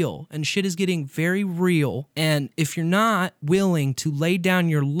real, and shit is getting very real. And if you're not willing to lay down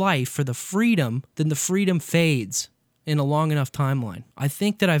your life for the freedom, then the freedom fades in a long enough timeline. I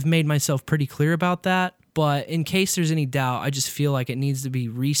think that I've made myself pretty clear about that, but in case there's any doubt, I just feel like it needs to be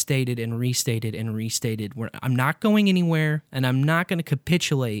restated and restated and restated. Where I'm not going anywhere, and I'm not going to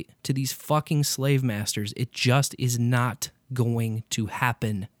capitulate to these fucking slave masters. It just is not going to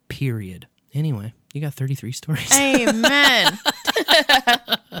happen, period. Anyway, you got 33 stories. Amen.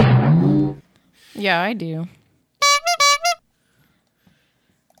 Yeah, I do.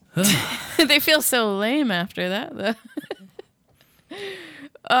 They feel so lame after that,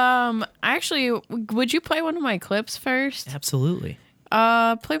 though. Actually, would you play one of my clips first? Absolutely.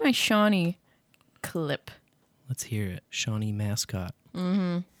 Play my Shawnee clip. Let's hear it. Shawnee mascot.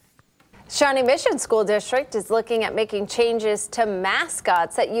 Mm-hmm. Shawnee Mission School District is looking at making changes to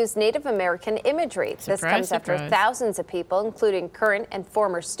mascots that use Native American imagery. This comes after thousands of people, including current and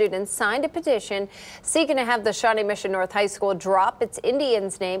former students, signed a petition seeking to have the Shawnee Mission North High School drop its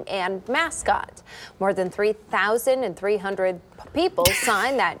Indians name and mascot. More than 3,300 people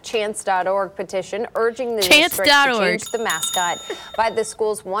signed that Chance.org petition urging the district to change the mascot by the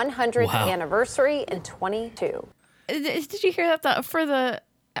school's 100th anniversary in 2022. Did you hear that for the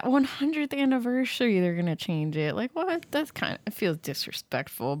 100th anniversary they're gonna change it? Like, what? That's kind of, it feels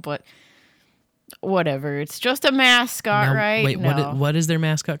disrespectful, but whatever. It's just a mascot, now, right? Wait, what is their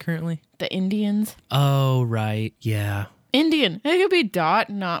mascot currently? The Indians. Oh, right. Yeah. Indian. It could be dot,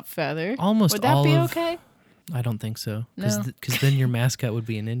 not feather. Almost would that all be of, okay? I don't think so. No. Because then your mascot would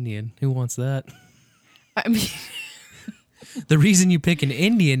be an Indian. Who wants that? I mean, the reason you pick an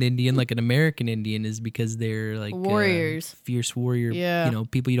Indian, like an American Indian, is because they're like warriors, fierce warrior. Yeah. You know,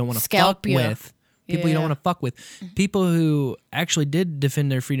 people you don't want to fuck with. People you don't want to fuck with. People who actually did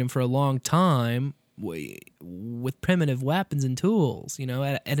defend their freedom for a long time with primitive weapons and tools. You know,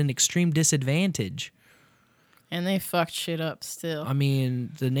 at an extreme disadvantage. And they fucked shit up still. I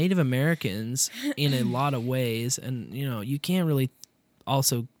mean, the Native Americans, in a lot of ways, and you know, you can't really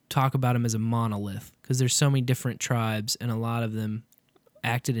also talk about them as a monolith because there's so many different tribes and a lot of them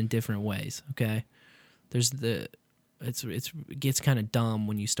acted in different ways. Okay, it gets kind of dumb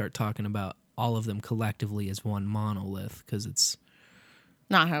when you start talking about all of them collectively as one monolith because it's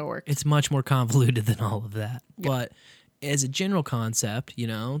not how it works. It's much more convoluted than all of that. Yeah. But as a general concept, you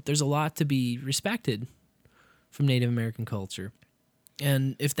know, there's a lot to be respected from Native American culture,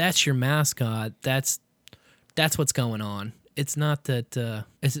 and if that's your mascot, that's what's going on. It's not that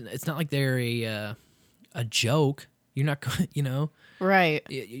it's not like they're a joke. You're not going, you know, right?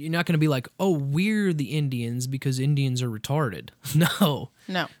 You're not going to be like, oh, we're the Indians because Indians are retarded. No,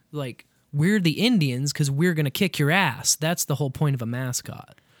 like we're the Indians because we're going to kick your ass. That's the whole point of a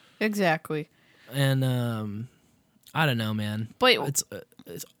mascot. Exactly. And I don't know, man. But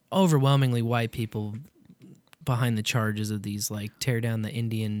it's overwhelmingly white people behind the charges of these, like, tear down the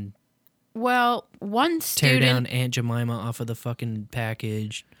Indian. Well, one student... Tear down Aunt Jemima off of the fucking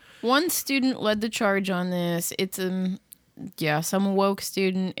package. One student led the charge on this. It's, some woke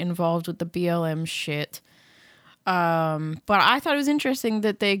student involved with the BLM shit. But I thought it was interesting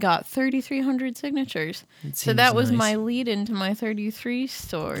that they got 3,300 signatures. So that was my lead into my 33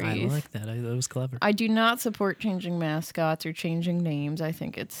 stories. I like that. That was clever. I do not support changing mascots or changing names. I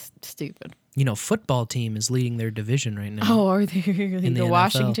think it's stupid. You know, football team is leading their division right now. Oh, are they really? The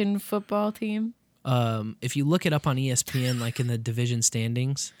Washington football team? If you look it up on ESPN, like in the division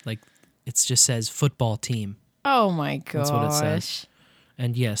standings, like it just says football team. Oh my gosh. That's what it says.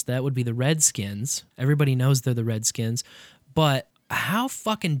 And yes, that would be the Redskins. Everybody knows they're the Redskins. But how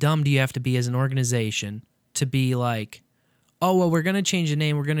fucking dumb do you have to be as an organization to be like, oh, well, we're going to change the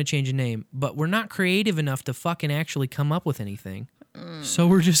name, but we're not creative enough to fucking actually come up with anything. So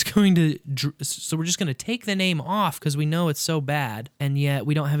we're just going to take the name off because we know it's so bad, and yet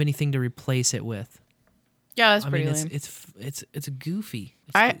we don't have anything to replace it with. Yeah, that's pretty lame. It's goofy.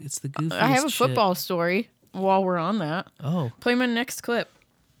 It's the goofiest I have a football story while we're on that. Oh. Play my next clip.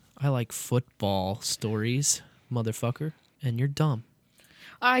 I like football stories, motherfucker, and you're dumb.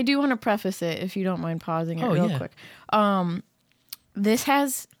 I do want to preface it, if you don't mind pausing it real quick. This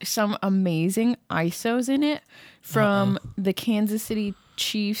has some amazing ISOs in it from the Kansas City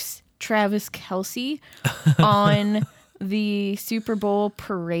Chiefs, Travis Kelce, on the Super Bowl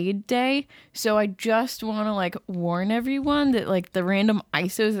parade day. So I just want to like warn everyone that like the random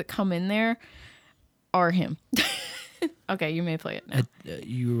ISOs that come in there are him. Okay, you may play it now.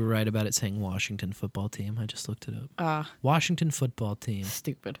 You were right about it saying Washington football team. I just looked it up. Washington football team.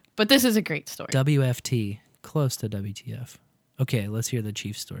 Stupid. But this is a great story. WFT, close to WTF. Okay, let's hear the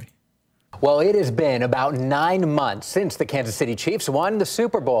Chiefs story. Well, it has been about 9 months since the Kansas City Chiefs won the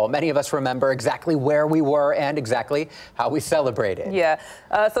Super Bowl. Many of us remember exactly where we were and exactly how we celebrated. Yeah.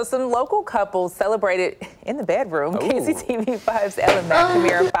 So some local couples celebrated in the bedroom. KCTV5's Ellen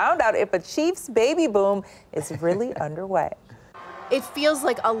McNamara found out if a Chiefs baby boom is really underway. It feels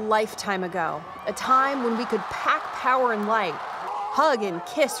like a lifetime ago, a time when we could pack power and light, hug and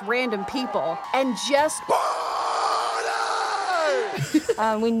kiss random people, and just...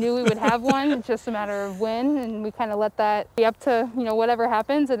 We knew we would have one. It's just a matter of when, and we kind of let that be up to, whatever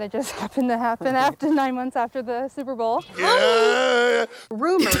happens, and it just happened to happen after 9 months after the Super Bowl. Yeah.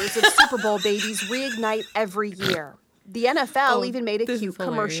 Rumors of Super Bowl babies reignite every year. The NFL even made a cute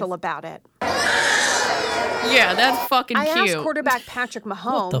commercial about it. Yeah, that's fucking cute. I asked quarterback Patrick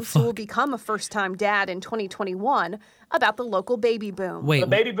Mahomes, who will become a first-time dad in 2021, about the local baby boom. The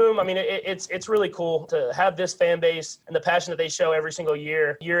baby boom, I mean, it's really cool to have this fan base and the passion that they show every single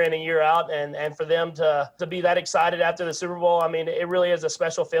year in and year out, and for them to be that excited after the Super Bowl. I mean, it really is a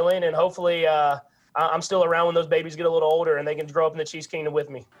special feeling, and hopefully I'm still around when those babies get a little older and they can grow up in the Chiefs Kingdom with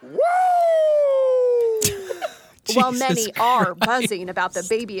me. Woo! While many are buzzing about the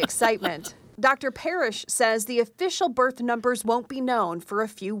baby excitement, Dr. Parrish says the official birth numbers won't be known for a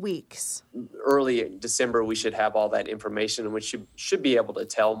few weeks. Early December, we should have all that information, and we should be able to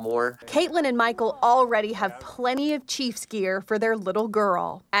tell more. Caitlin and Michael already have plenty of Chiefs gear for their little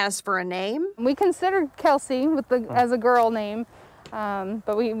girl. As for a name, we considered Kelsey as a girl name,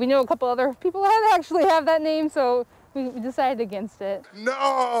 but we know a couple other people that actually have that name, so we decided against it.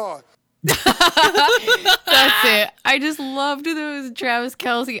 No! That's it. I just loved those Travis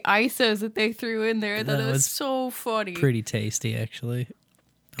Kelce ISOs that they threw in there. That was so funny. Pretty tasty, actually.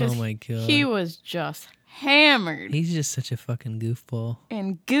 Oh my god. He was just hammered. He's just such a fucking goofball.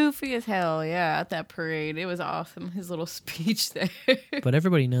 And goofy as hell, yeah, at that parade. It was awesome, his little speech there. But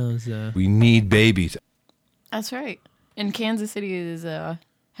everybody knows we need babies. That's right. And Kansas City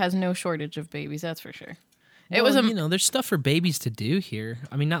has no shortage of babies, that's for sure. It was there's stuff for babies to do here.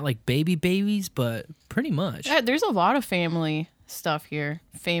 I mean, not like babies, but pretty much. Yeah, there's a lot of family stuff here.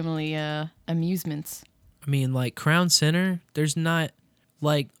 Family amusements. I mean, like Crown Center, there's not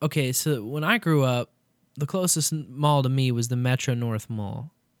like, okay, so when I grew up, the closest mall to me was the Metro North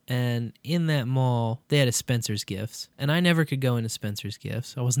Mall. And in that mall, they had a Spencer's Gifts. And I never could go into Spencer's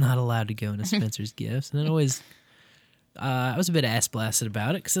Gifts. I was not allowed to go into Spencer's Gifts. And it always... I was a bit ass blasted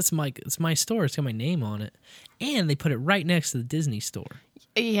about it because it's my store. It's got my name on it, and they put it right next to the Disney store.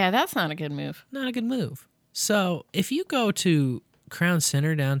 Yeah, that's not a good move. Not a good move. So if you go to Crown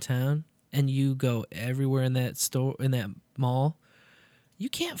Center downtown and you go everywhere in that store, in that mall, you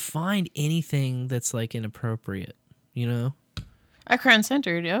can't find anything that's like inappropriate. You know, at Crown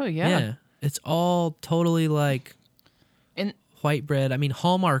Center, oh yeah, yeah, it's all totally like white bread. I mean,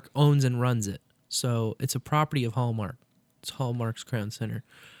 Hallmark owns and runs it. So it's a property of Hallmark. It's Hallmark's Crown Center.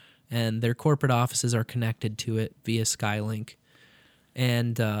 And their corporate offices are connected to it via Skylink.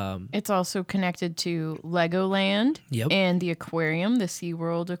 And it's also connected to Legoland and the aquarium, the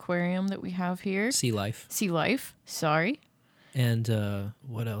SeaWorld aquarium that we have here. Sea Life. Sorry. And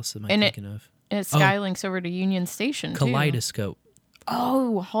what else am I thinking of? And it Skylinks over to Union Station, Kaleidoscope.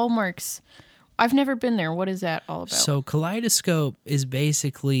 Oh, Hallmark's. I've never been there. What is that all about? So Kaleidoscope is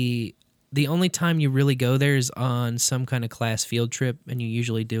basically... The only time you really go there is on some kind of class field trip, and you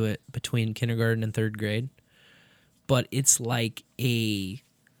usually do it between kindergarten and third grade. But it's like a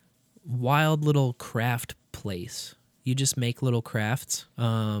wild little craft place. You just make little crafts.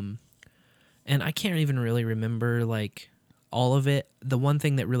 And I can't even really remember like all of it. The one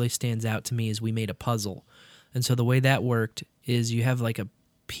thing that really stands out to me is we made a puzzle. And so the way that worked is you have like a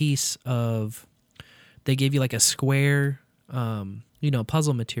piece of... They gave you like a square,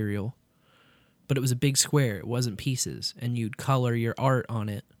 puzzle material. But it was a big square. It wasn't pieces. And you'd color your art on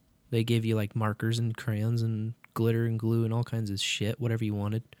it. They gave you like markers and crayons and glitter and glue and all kinds of shit, whatever you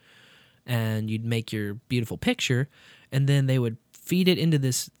wanted. And you'd make your beautiful picture. And then they would feed it into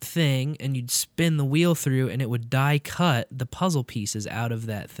this thing and you'd spin the wheel through and it would die cut the puzzle pieces out of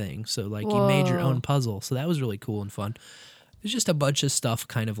that thing. So like you made your own puzzle. So that was really cool and fun. There's just a bunch of stuff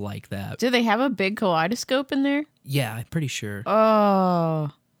kind of like that. Do they have a big kaleidoscope in there? Yeah, I'm pretty sure. Oh.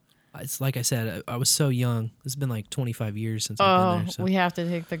 It's like I said, I was so young. It's been like 25 years since I've been there. So. We have to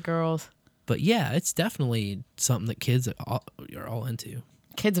take the girls. But yeah, it's definitely something that kids are all into.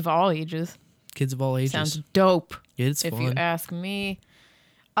 Kids of all ages. Kids of all ages. Sounds dope. It's if fun. you ask me.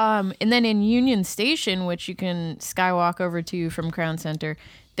 And then in Union Station, which you can skywalk over to from Crown Center,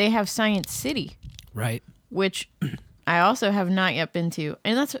 they have Science City. Right. Which I also have not yet been to.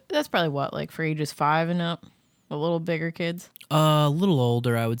 And that's probably what, like for ages 5 and up? A little bigger kids? A little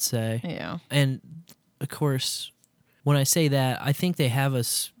older, I would say. Yeah. And of course, when I say that, I think they have a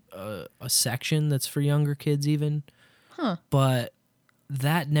section that's for younger kids even. Huh. But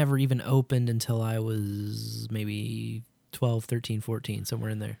that never even opened until I was maybe 12, 13, 14, somewhere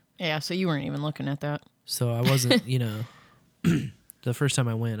in there. Yeah, so you weren't even looking at that. So I wasn't, the first time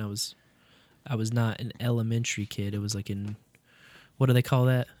I went, I was not an elementary kid. It was like in, what do they call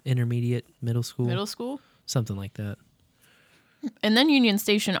that? Intermediate, middle school? Middle school? Something like that. And then Union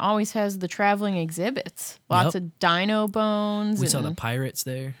Station always has the traveling exhibits. Lots of dino bones. We saw the pirates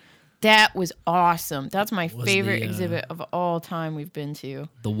there. That was awesome. That's my favorite exhibit of all time we've been to.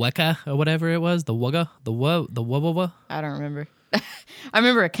 The Weka or whatever it was. The Wugga? The Wubba? I don't remember. I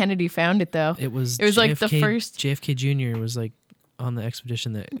remember Kennedy found it, though. It was JFK, like the first... JFK Jr. was like on the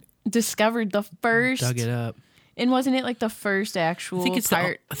expedition that... discovered the first... dug it up. And wasn't it like the first actual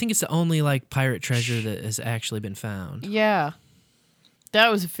pirate... I think it's the only like pirate treasure that has actually been found. Yeah.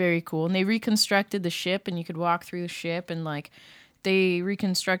 That was very cool. And they reconstructed the ship, and you could walk through the ship, and like... they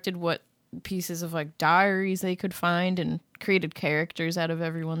reconstructed what pieces of like diaries they could find and created characters out of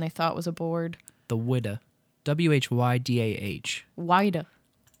everyone they thought was aboard. The Whydah. Whydah. Whydah.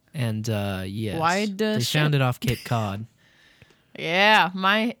 And yes. Whydah they found it off Cape Cod. Yeah,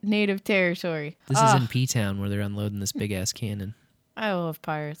 my native territory. This is in P-Town where they're unloading this big ass cannon. I love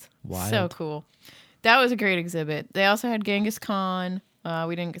pirates. Wild. So cool. That was a great exhibit. They also had Genghis Khan.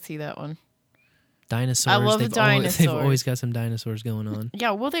 We didn't see that one. Dinosaurs. I love the dinosaurs. They've always got some dinosaurs going on.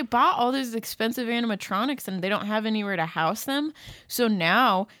 Yeah, well, they bought all those expensive animatronics and they don't have anywhere to house them. So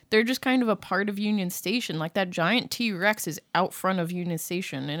now they're just kind of a part of Union Station. Like that giant T-Rex is out front of Union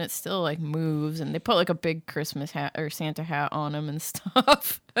Station and it still like moves. And they put like a big Christmas hat or Santa hat on them and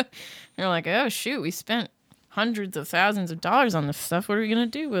stuff. They're like, oh, shoot, we spent hundreds of thousands of dollars on this stuff. What are we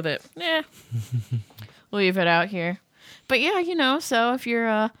going to do with it? Yeah, leave it out here. But yeah, so if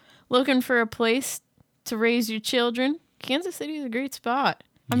you're... looking for a place to raise your children, Kansas City is a great spot.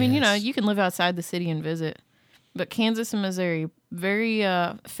 I mean, you can live outside the city and visit. But Kansas and Missouri, very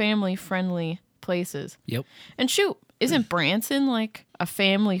family-friendly places. Yep. And shoot, isn't Branson like a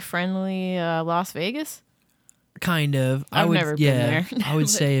family-friendly Las Vegas? Kind of. I've never been there. I would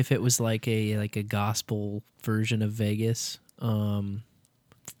say if it was like a gospel version of Vegas.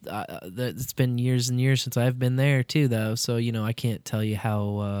 It's been years and years since I've been there too, though. So I can't tell you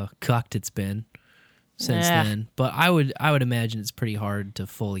how cucked it's been since then. But I would imagine it's pretty hard to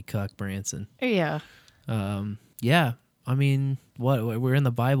fully cuck Branson. Yeah. Yeah. I mean, we're in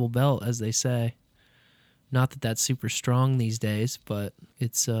the Bible Belt, as they say. Not that that's super strong these days, but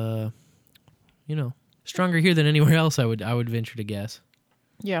it's stronger here than anywhere else. I would venture to guess.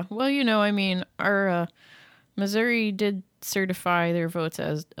 Yeah. Well, I mean, our Missouri did certify their votes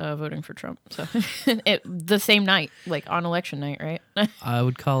as voting for Trump. So the same night, like on election night, right? I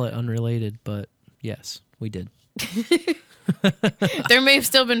would call it unrelated, but yes, we did. There may have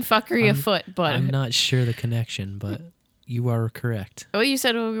still been fuckery afoot, but I'm not sure the connection, but you are correct. Oh, you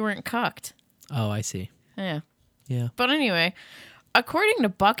said we weren't cucked. Oh, I see. Yeah. Yeah. But anyway, according to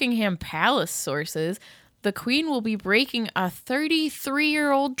Buckingham Palace sources, the Queen will be breaking a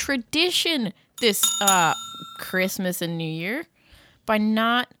 33-year-old tradition this Christmas and New Year by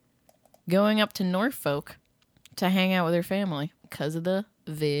not going up to Norfolk to hang out with her family because of the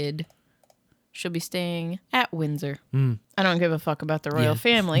vid. She'll be staying at Windsor. I don't give a fuck about the royal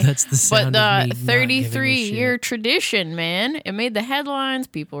family. That's the sound but of me the not giving a 33-year shit. tradition, man, it made the headlines.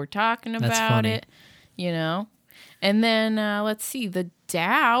 People were talking about it, And then let's see, the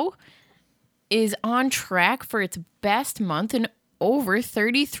Dow is on track for its best month in over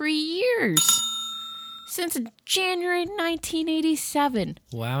 33 years. Since January 1987.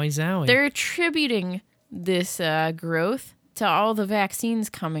 Wowie zowie. They're attributing this growth to all the vaccines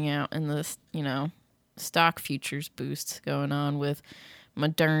coming out and the, stock futures boosts going on with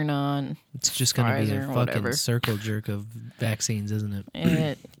Moderna and it's just going to be a fucking whatever. circle jerk of vaccines, isn't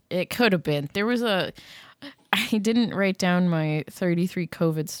it? It could have been. There was I didn't write down my 33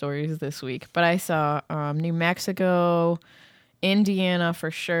 COVID stories this week, but I saw New Mexico, Indiana for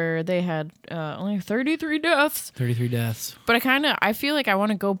sure. They had only 33 deaths. 33 deaths. But I feel like I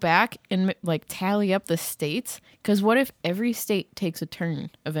want to go back and like tally up the states, because what if every state takes a turn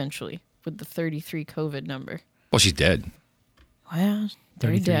eventually with the 33 COVID number? Well, she's dead. Well,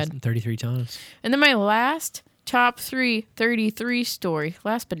 33 times. And then my last top 33 story,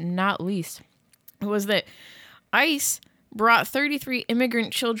 last but not least, was that ICE brought 33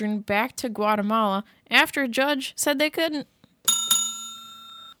 immigrant children back to Guatemala after a judge said they couldn't.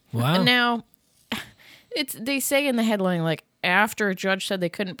 Wow. Now, they say in the headline, like, after a judge said they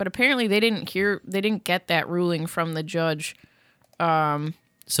couldn't, but apparently they didn't get that ruling from the judge.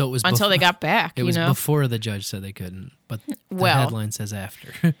 So it was until they got back. It was before the judge said they couldn't, but the headline says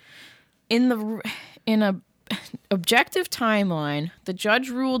after. in a objective timeline, the judge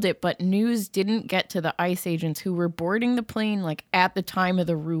ruled it, but news didn't get to the ICE agents who were boarding the plane like at the time of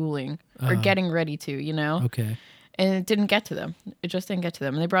the ruling or getting ready to, you know? Okay. And it didn't get to them. It just didn't get to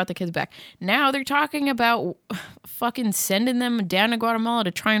them. And they brought the kids back. Now they're talking about fucking sending them down to Guatemala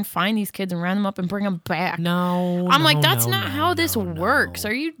to try and find these kids and round them up and bring them back. I'm like, that's not how this works.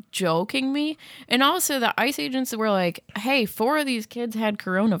 Are you joking me? And also the ICE agents were like, hey, 4 of these kids had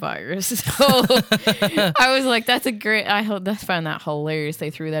coronavirus. So I was like, that's a great, I found that hilarious.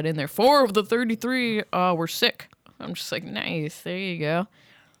 They threw that in there. 4 of the 33 were sick. I'm just like, nice. There you go.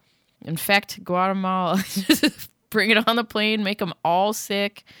 Infect Guatemala. Bring it on the plane, make them all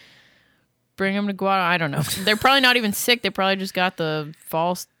sick, bring them to Guatemala. I don't know. They're probably not even sick. They probably just got the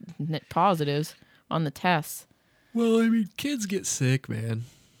false positives on the tests. Well, I mean, kids get sick, man.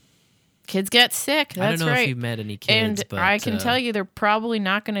 Kids get sick. That's right. I don't know if you've met any kids, and but I can tell you they're probably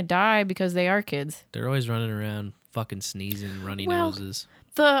not going to die because they are kids. They're always running around fucking sneezing, runny noses.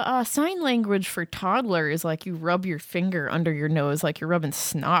 The sign language for toddler is like you rub your finger under your nose like you're rubbing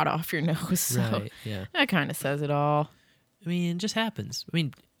snot off your nose. So right, yeah. That kind of says it all. I mean, it just happens. I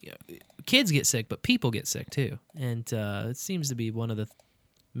mean, kids get sick, but people get sick too. And it seems to be one of the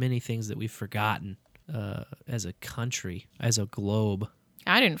many things that we've forgotten as a country, as a globe.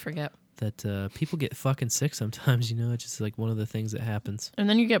 I didn't forget. That people get fucking sick sometimes, you know? It's just like one of the things that happens. And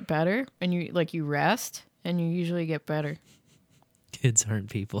then you get better, and you rest, and you usually get better. Kids aren't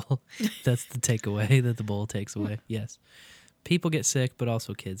people. That's the takeaway that the bowl takes away. Yes. People get sick, but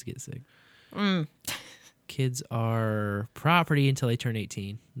also kids get sick. Kids are property until they turn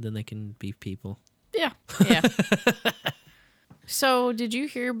 18. Then they can be people. Yeah. So, did you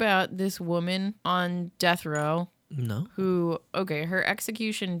hear about this woman on death row? No. Her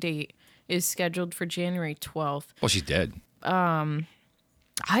execution date is scheduled for January 12th. Well, she's dead. I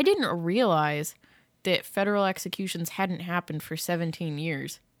didn't realize that federal executions hadn't happened for 17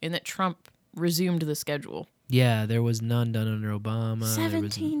 years and that Trump resumed the schedule. Yeah, there was none done under Obama.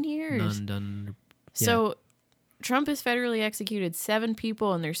 17 years. None done. Yeah. So Trump has federally executed 7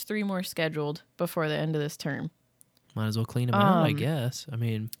 people, and there's 3 more scheduled before the end of this term. Might as well clean them out, I guess. I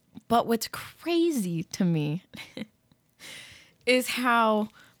mean. But what's crazy to me is how,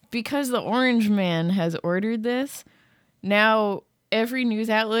 because the Orange Man has ordered this, now every news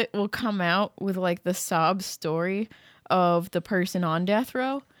outlet will come out with like the sob story of the person on death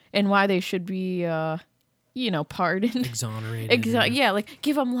row and why they should be, pardoned. Exonerated. Yeah, like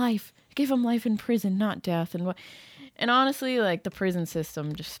give them life in prison, not death. And honestly, like the prison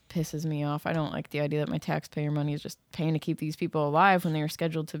system just pisses me off. I don't like the idea that my taxpayer money is just paying to keep these people alive when they are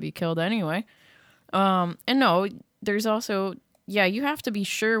scheduled to be killed anyway. And no, there's also, you have to be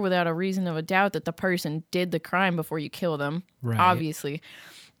sure without a reason of a doubt that the person did the crime before you kill them, right. Obviously.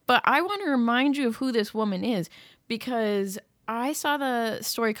 But I want to remind you of who this woman is, because I saw the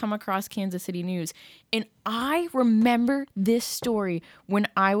story come across Kansas City News, and I remember this story when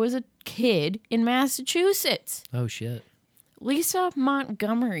I was a kid in Massachusetts. Oh, shit. Lisa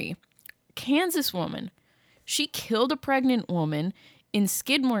Montgomery, Kansas woman. She killed a pregnant woman in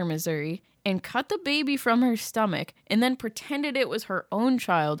Skidmore, Missouri, and cut the baby from her stomach and then pretended it was her own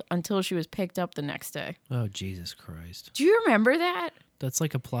child until she was picked up the next day. Oh, Jesus Christ. Do you remember that? That's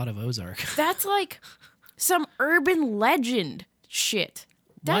like a plot of Ozark. That's like some urban legend shit.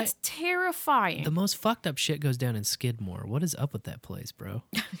 That's terrifying. The most fucked up shit goes down in Skidmore. What is up with that place, bro?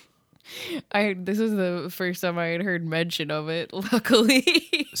 This is the first time I had heard mention of it, luckily.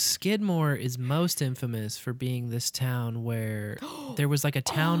 Skidmore is most infamous for being this town where there was like a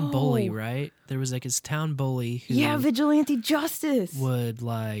town bully, right? There was like this town bully who vigilante justice would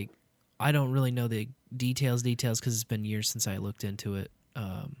like, I don't really know the details because it's been years since I looked into it.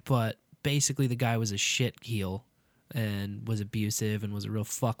 But basically the guy was a shit heel and was abusive and was a real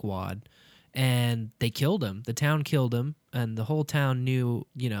fuckwad. And they killed him. The town killed him, and the whole town knew,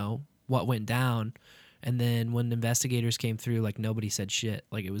 what went down. And then when investigators came through, like, nobody said shit.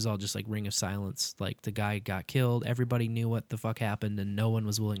 Like, it was all just like ring of silence. Like, the guy got killed. Everybody knew what the fuck happened, and no one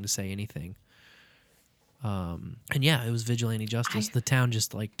was willing to say anything. And yeah, it was vigilante justice. The town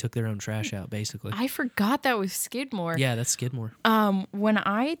just like took their own trash out, basically. I forgot that was Skidmore. Yeah, that's Skidmore. When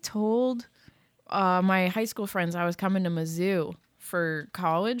I told my high school friends I was coming to Mizzou for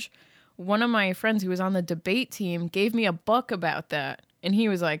college, one of my friends who was on the debate team gave me a book about that. And he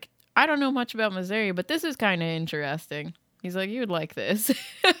was like, I don't know much about Missouri, but this is kind of interesting. He's like, you would like this.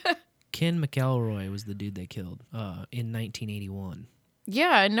 Ken McElroy was the dude they killed in 1981.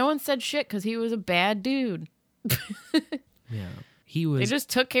 Yeah, and no one said shit because he was a bad dude. Yeah. They just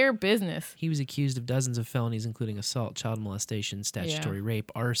took care of business. He was accused of dozens of felonies, including assault, child molestation, statutory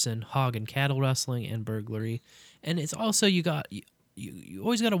rape, arson, hog and cattle rustling, and burglary. And it's also, you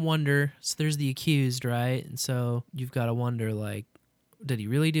always got to wonder, so there's the accused, right? And so you've got to wonder, like, did he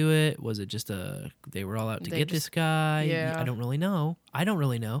really do it? Was it just they were all out to get this guy? Yeah. I don't really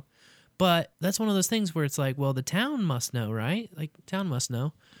know. But that's one of those things where it's like, well, the town must know, right? Like, the town must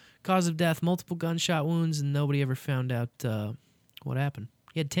know. Cause of death, multiple gunshot wounds, and nobody ever found out what happened.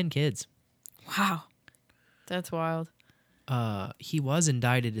 He had 10 kids. Wow. That's wild. He was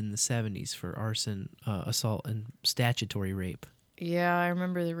indicted in the 70s for arson, assault, and statutory rape. Yeah, I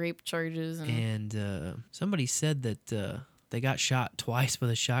remember the rape charges. And somebody said that they got shot twice with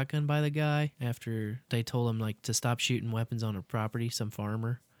a shotgun by the guy after they told him, like, to stop shooting weapons on a property, some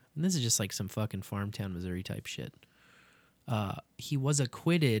farmer. And this is just like some fucking farm town, Missouri type shit. He was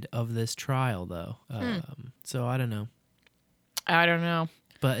acquitted of this trial, though. So I don't know.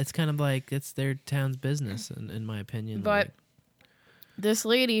 But it's kind of like it's their town's business, in my opinion. But this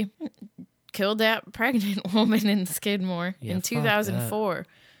lady killed that pregnant woman in Skidmore in 2004.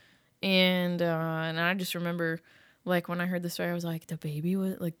 And I just remember, like, when I heard the story, I was like, the baby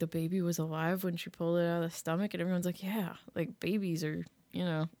was alive when she pulled it out of the stomach, and everyone's like, yeah, like, babies are,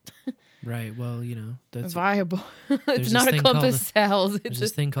 right. Well, that's viable. It's not a clump of cells. It's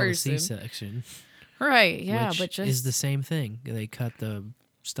this thing called a person. C-section. Right. Yeah, which but just is the same thing. They cut the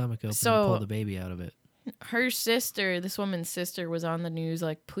stomach open and pull the baby out of it. Her sister, this woman's sister, was on the news,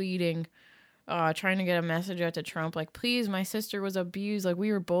 like, pleading, trying to get a message out to Trump, like, please, my sister was abused, like,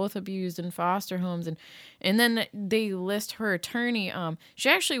 we were both abused in foster homes, and then they list her attorney. She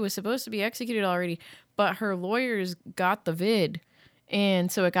actually was supposed to be executed already, but her lawyers got the vid,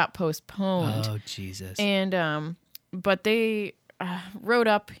 and so it got postponed. Oh, Jesus. And but they wrote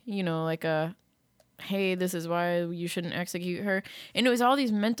up, like a, hey, this is why you shouldn't execute her. And it was all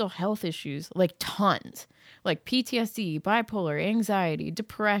these mental health issues, like tons, like PTSD, bipolar, anxiety,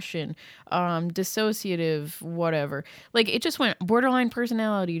 depression, dissociative, whatever. Like, it just went borderline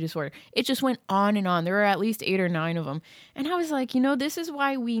personality disorder. It just went on and on. There were at least 8 or 9 of them. And I was like, this is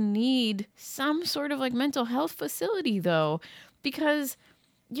why we need some sort of, like, mental health facility, though, because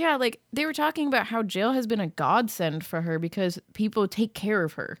yeah, like, they were talking about how jail has been a godsend for her because people take care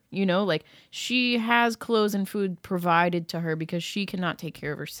of her, like, she has clothes and food provided to her because she cannot take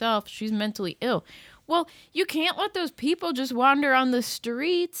care of herself. She's mentally ill. Well, you can't let those people just wander on the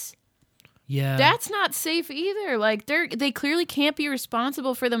streets. Yeah. That's not safe either. Like, they clearly can't be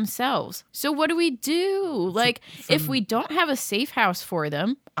responsible for themselves. So what do we do? Like, if we don't have a safe house for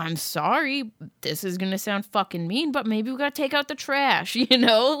them, I'm sorry, this is going to sound fucking mean, but maybe we got to take out the trash,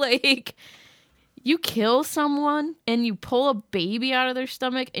 Like, you kill someone and you pull a baby out of their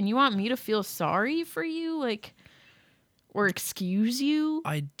stomach and you want me to feel sorry for you? Like, or excuse you?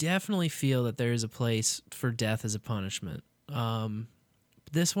 I definitely feel that there is a place for death as a punishment.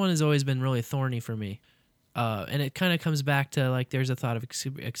 This one has always been really thorny for me. And it kind of comes back to, like, there's a thought of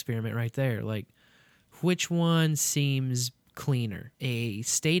experiment right there. Like, which one seems cleaner? A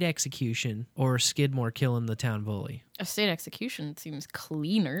state execution or Skidmore killing the town bully? A state execution seems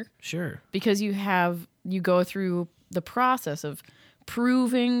cleaner. Sure. Because you go through the process of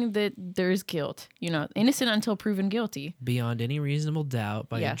proving that there's guilt. Innocent until proven guilty. Beyond any reasonable doubt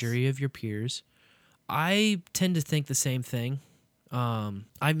by a jury of your peers. I tend to think the same thing. I'm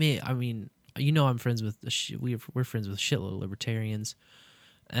friends with we're friends with a shitload of libertarians,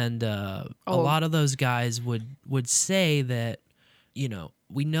 and a lot of those guys would say that,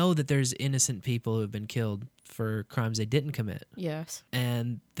 we know that there's innocent people who have been killed for crimes they didn't commit. Yes.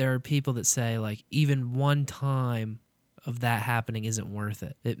 And there are people that say, like, even one time of that happening isn't worth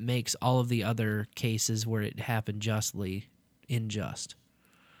it. It makes all of the other cases where it happened justly unjust.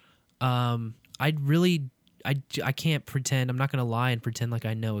 I can't pretend. I'm not going to lie and pretend like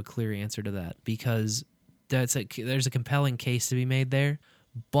I know a clear answer to that, because there's a compelling case to be made there.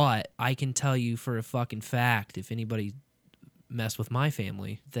 But I can tell you for a fucking fact, if anybody messed with my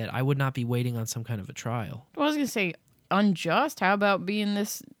family, that I would not be waiting on some kind of a trial. Well, I was going to say, unjust. How about being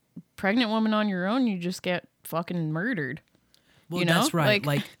this pregnant woman on your own? You just get fucking murdered. Well, you know? that's right.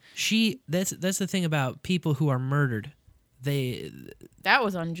 That's the thing about people who are murdered. That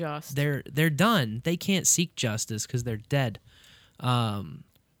was unjust. They're done. They can't seek justice because they're dead.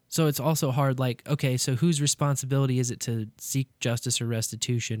 So it's also hard, like, okay, so whose responsibility is it to seek justice or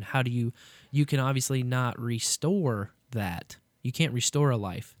restitution? How do you can obviously not restore that. You can't restore a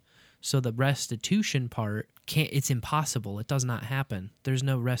life. So the restitution part, it's impossible. It does not happen. There's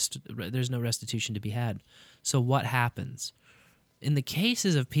no restitution to be had. So what happens? In the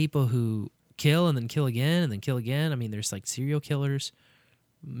cases of people who kill and then kill again and then kill again, I mean, there's like serial killers,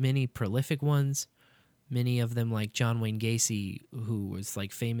 many prolific ones. Many of them, like John Wayne Gacy, who was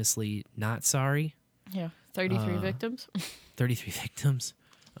like famously not sorry. Yeah, 33 victims. 33 victims.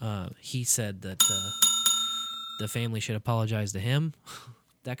 He said that the family should apologize to him.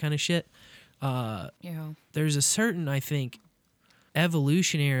 That kind of shit. Yeah. There's a certain, I think,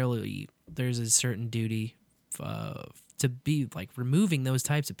 evolutionarily, there's a certain duty to be like removing those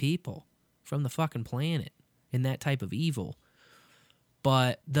types of people from the fucking planet in that type of evil.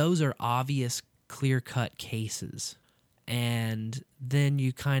 But those are obvious, clear-cut cases, and then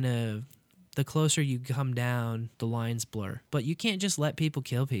you kind of, the closer you come down, the lines blur. But you can't just let people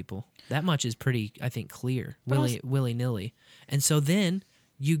kill people. That much is pretty, I think, clear, willy-nilly. And so then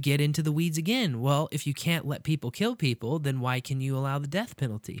you get into the weeds again. Well, if you can't let people kill people, then why can you allow the death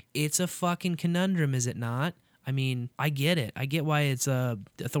penalty? It's a fucking conundrum, is it not? I mean, I get it. I get why it's a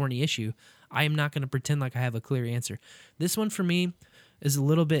thorny issue. I am not going to pretend like I have a clear answer. This one, for me, is a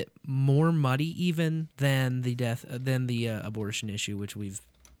little bit more muddy even than the abortion issue, which we've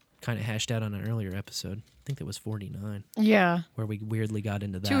kind of hashed out on an earlier episode. I think that was 49. Yeah. Where we weirdly got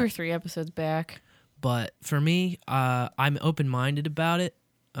into that. 2 or 3 episodes back. But for me, I'm open-minded about it.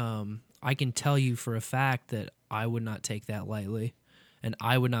 I can tell you for a fact that I would not take that lightly, and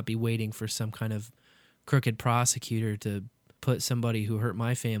I would not be waiting for some kind of crooked prosecutor to put somebody who hurt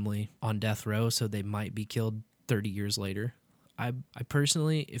my family on death row so they might be killed 30 years later. I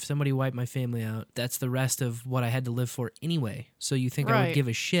personally, if somebody wiped my family out, that's the rest of what I had to live for anyway. So you think I would give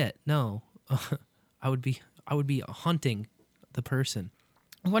a shit? No. I would be hunting the person.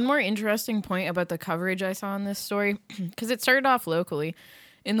 One more interesting point about the coverage I saw in this story, because it started off locally.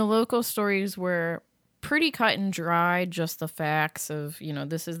 In the local stories were pretty cut and dry, just the facts of,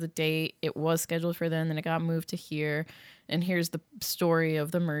 this is the date, it was scheduled for then it got moved to here, and here's the story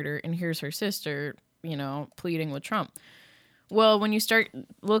of the murder, and here's her sister, pleading with Trump. Well, when you start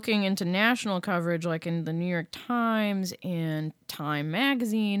looking into national coverage, like in the New York Times and Time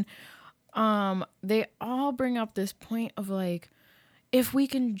Magazine, they all bring up this point of like, if we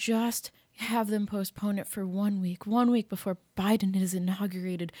can just have them postpone it for 1 week before Biden is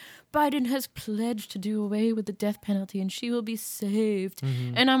inaugurated, Biden has pledged to do away with the death penalty and she will be saved.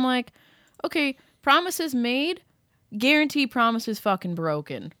 Mm-hmm. And I'm like, okay, promises made, guarantee promises fucking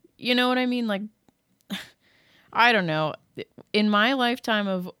broken. You know what I mean? Like, I don't know. In my lifetime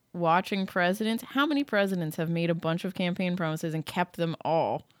of watching presidents, how many presidents have made a bunch of campaign promises and kept them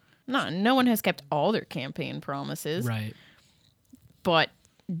all? No one has kept all their campaign promises. Right. But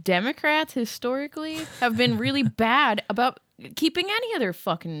Democrats historically have been really bad about keeping any of their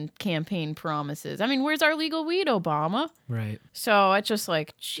fucking campaign promises. I mean, where's our legal weed, Obama? Right. So it's just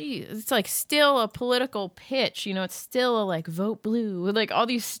like, geez, it's like still a political pitch. It's still a like vote blue with like all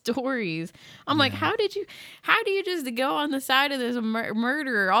these stories. I'm like, how do you just go on the side of this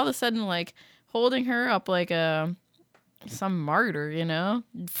murderer all of a sudden like holding her up like some martyr,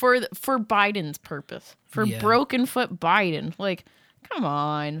 for Biden's purpose, for broken foot Biden. Like, come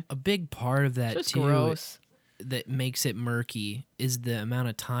on. A big part of that just too. Gross. That makes it murky is the amount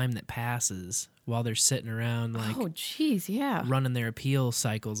of time that passes while they're sitting around like running their appeal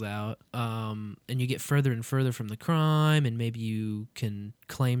cycles out, and you get further and further from the crime, and maybe you can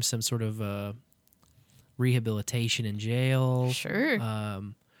claim some sort of rehabilitation in jail. Sure.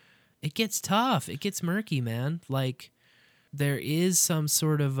 It gets tough. It gets murky, man. Like, there is some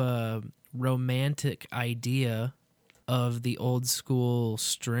sort of a romantic idea of the old school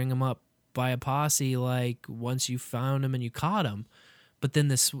string them up by a posse, like once you found him and you caught him. But then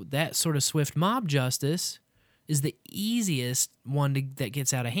that sort of swift mob justice is the easiest one that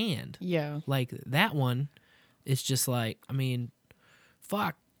gets out of hand. Yeah. Like that one, it's just like, I mean,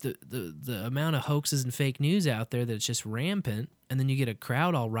 fuck, the amount of hoaxes and fake news out there that's just rampant, and then you get a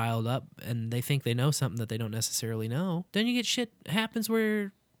crowd all riled up and they think they know something that they don't necessarily know. Then you get shit happens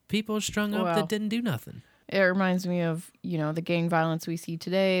where people are strung up that didn't do nothing. It reminds me of, the gang violence we see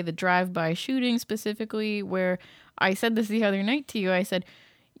today, the drive-by shooting specifically, where I said this the other night to you. I said,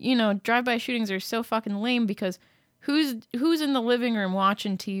 you know, drive-by shootings are so fucking lame because who's in the living room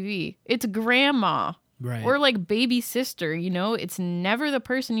watching TV? It's grandma. Right. Or like baby sister, you know? It's never the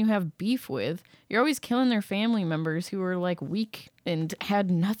person you have beef with. You're always killing their family members who are like weak and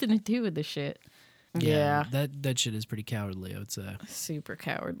had nothing to do with the shit. Yeah. That shit is pretty cowardly, I would say. Super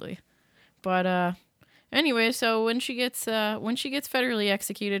cowardly. But anyway, so when she gets federally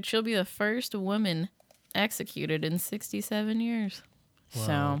executed, she'll be the first woman executed in 67 years. Wow,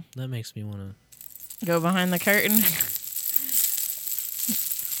 So that makes me want to go behind the curtain.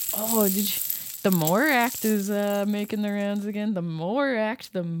 Oh, the Moore Act is making the rounds again. The Moore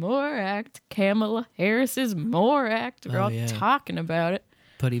Act. Kamala Harris's Moore Act. We're all talking about it.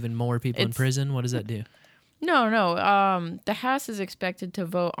 put even more people in prison. What does that do? No. The House is expected to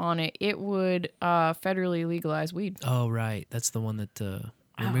vote on it. It would federally legalize weed. Oh, right. That's the one that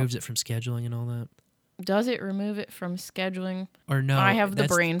removes it from scheduling and all that. Does it remove it from scheduling? Or no? I have the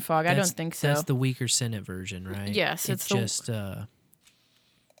brain fog. I don't think so. That's the weaker Senate version, right? Yes. It's just...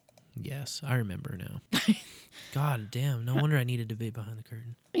 yes, I remember now. God damn. No wonder I needed to be behind the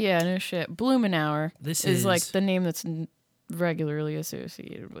curtain. Yeah, no shit. Blumenauer This is like the name that's regularly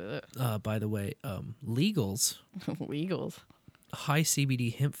associated with it. By the way, Legals. Legals. High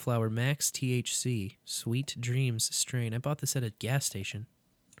CBD hemp flower, max THC, Sweet Dreams strain. I bought this at a gas station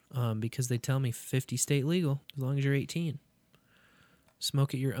because they tell me 50 state legal as long as you're 18.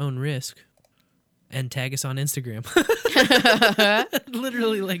 Smoke at your own risk. And tag us on Instagram.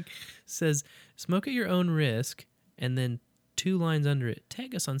 Literally, like, says, smoke at your own risk, and then 2 lines under it,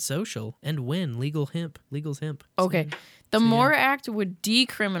 tag us on social, and win Legals Hemp. Okay. The Moore Act would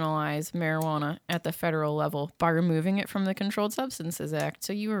decriminalize marijuana at the federal level by removing it from the Controlled Substances Act.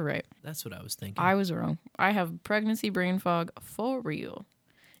 So you were right. That's what I was thinking. I was wrong. I have pregnancy brain fog for real.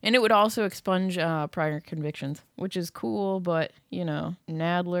 And it would also expunge prior convictions, which is cool, but, you know,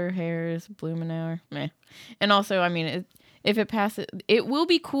 Nadler, Harris, Blumenauer, meh. And also, I mean, if it passes, it will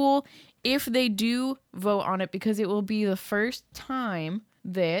be cool if they do vote on it because it will be the first time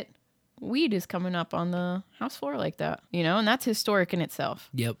that weed is coming up on the House floor like that, you know? And that's historic in itself.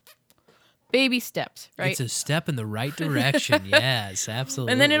 Yep. Baby steps, right? It's a step in the right direction. Yes,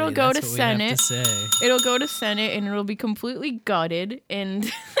 absolutely. And then it'll go That's to what Senate. We have to say. It'll go to Senate and it'll be completely gutted.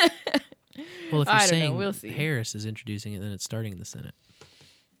 And well, if you're saying we'll see. Harris is introducing it, then it's starting in the Senate.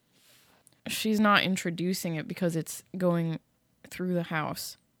 She's not introducing it because it's going through the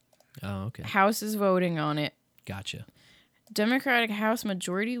House. Oh, okay. House is voting on it. Gotcha. Democratic House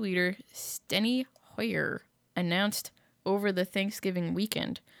Majority Leader Steny Hoyer announced over the Thanksgiving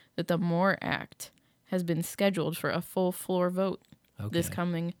weekend that the Moore Act has been scheduled for a full floor vote this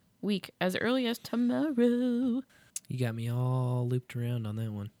coming week, as early as tomorrow. You got me all looped around on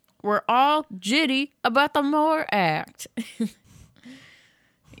that one. We're all jitty about the Moore Act.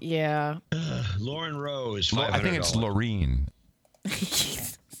 Yeah. Lauren Rowe is $500. I think it's Laureen.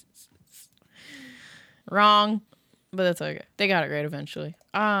 Wrong, but that's okay. They got it right eventually.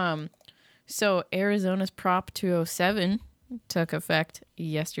 So Arizona's Prop 207 took effect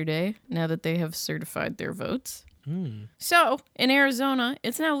yesterday, now that they have certified their votes. So, in Arizona,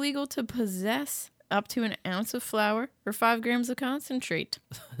 it's now legal to possess up to an ounce of flour or 5 grams of concentrate.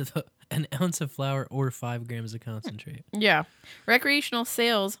 An ounce of flour or 5 grams of concentrate. Yeah. Recreational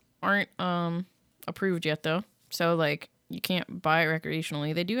sales aren't approved yet, though. So, like, you can't buy it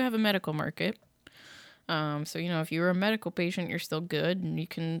recreationally. They do have a medical market. So, you know, if you're a medical patient, you're still good. And you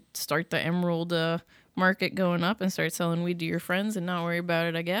can start the Emerald market going up and start selling weed to your friends and not worry about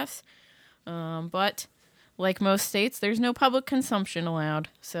it, I guess. But like most states, there's no public consumption allowed.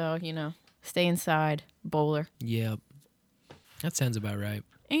 So, you know, stay inside, bowler. Yep. That sounds about right.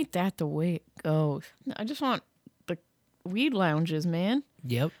 Ain't that the way it goes? I just want the weed lounges, man.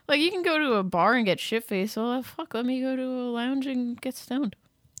 Yep. Like, you can go to a bar and get shit-faced. Well, fuck, let me go to a lounge and get stoned.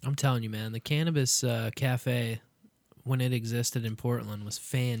 I'm telling you, man, the Cannabis Cafe, when it existed in Portland, was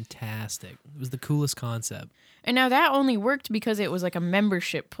fantastic. It was the coolest concept. And now that only worked because it was like a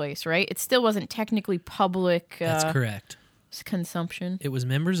membership place, right? It still wasn't technically public. That's correct. Consumption. It was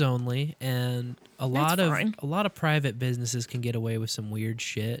members only, and a lot of private businesses can get away with some weird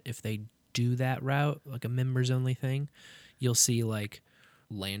shit if they do that route, like a members only thing. You'll see like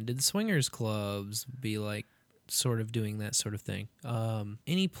Landed Swingers Clubs be like sort of doing that sort of thing.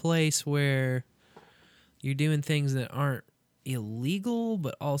 Any place where you're doing things that aren't illegal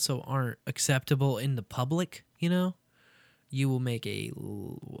but also aren't acceptable in the public, you know, you will make a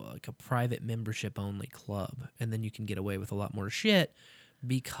private membership only club, and then you can get away with a lot more shit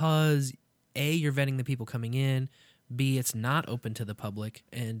because A, you're vetting the people coming in, B, it's not open to the public,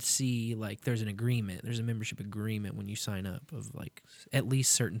 and C, like there's a membership agreement when you sign up of like at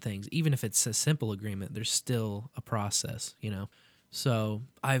least certain things. Even if it's a simple agreement, there's still a process, you know? So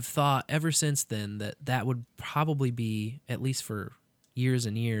I've thought ever since then that would probably be, at least for years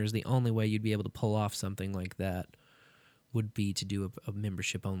and years, the only way you'd be able to pull off something like that would be to do a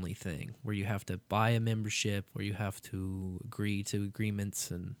membership only thing where you have to buy a membership, where you have to agree to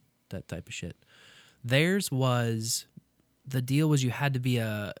agreements and that type of shit. Theirs was, the deal was you had to be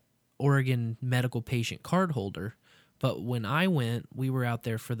a Oregon medical patient card holder. But when I went, we were out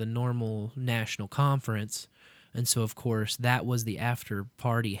there for the normal national conference. And so, of course, that was the after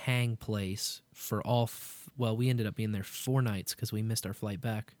party hang place for all. Well, we ended up being there 4 nights because we missed our flight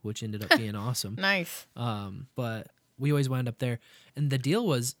back, which ended up being awesome. Nice. But we always wound up there. And the deal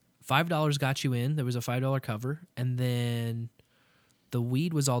was $5 got you in. There was a $5 cover. And then the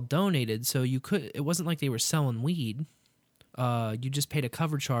weed was all donated. So it wasn't like they were selling weed. You just paid a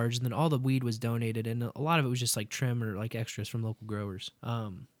cover charge, and then all the weed was donated. And a lot of it was just like trim or like extras from local growers.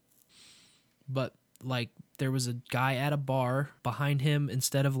 But like there was a guy at a bar behind him.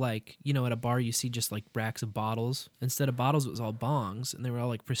 Instead of like, you know, at a bar you see just like racks of bottles. Instead of bottles, it was all bongs, and they were all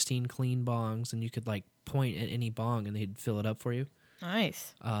like pristine, clean bongs, and you could like point at any bong and they'd fill it up for you.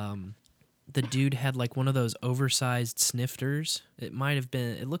 Nice. The dude had like one of those oversized snifters. It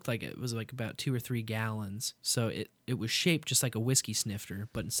looked like it was like about 2 or 3 gallons. So it was shaped just like a whiskey snifter,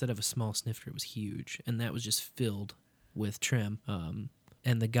 but instead of a small snifter, it was huge, and that was just filled with trim.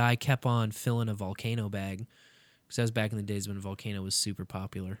 And the guy kept on filling a Volcano bag, because that was back in the days when Volcano was super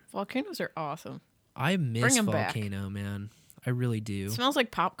popular. Volcanoes are awesome. I miss Volcano, man. I really do. It smells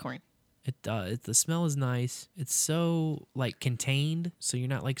like popcorn. It does. The smell is nice. It's so like contained, so you're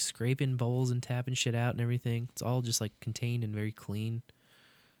not like scraping bowls and tapping shit out and everything. It's all just like contained and very clean.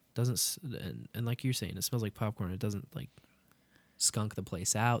 Doesn't and like you're saying, it smells like popcorn. It doesn't like skunk the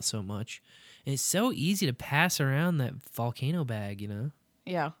place out so much. And it's so easy to pass around that Volcano bag, you know?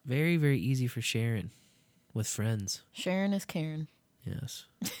 Yeah. Very, very easy for sharing with friends. Sharing is caring. Yes.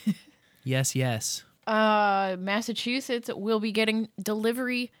 Yes. Massachusetts will be getting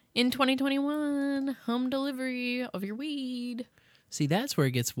delivery in 2021. Home delivery of your weed. See, that's where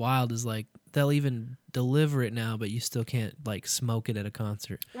it gets wild, is like they'll even deliver it now, but you still can't like smoke it at a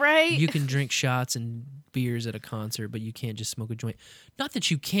concert. Right. You can drink shots and beers at a concert, but you can't just smoke a joint. Not that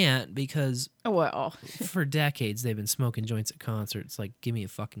you can't, because for decades they've been smoking joints at concerts. Like, give me a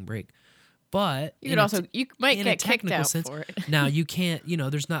fucking break. But you might get kicked out for it. Now you can't, you know,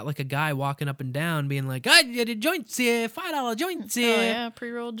 there's not like a guy walking up and down being like, I did a joints here, $5 joints here. Oh yeah,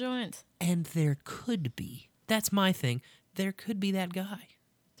 pre-rolled joints. And there could be. That's my thing. There could be that guy.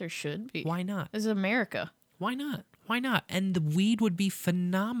 There should be. Why not? This is America. Why not? Why not? And the weed would be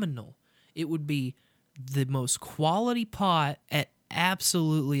phenomenal. It would be the most quality pot at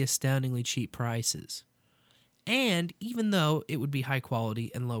absolutely astoundingly cheap prices. And even though it would be high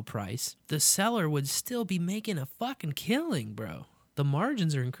quality and low price, the seller would still be making a fucking killing, bro. The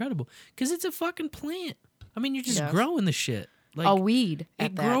margins are incredible because it's a fucking plant. I mean, you're just growing the shit. Like, a weed.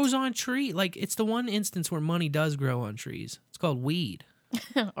 It grows on tree. Like, it's the one instance where money does grow on trees. It's called weed.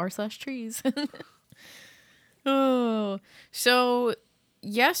 r/trees. Oh, so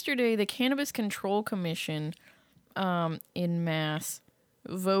yesterday the Cannabis Control Commission in Mass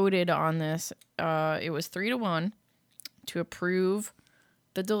voted on this. It was 3-1 to approve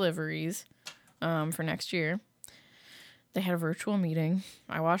the deliveries for next year. They had a virtual meeting.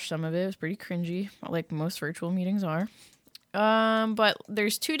 I watched some of it. It was pretty cringy, like most virtual meetings are. But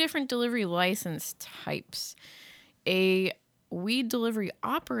there's 2 different delivery license types. A weed delivery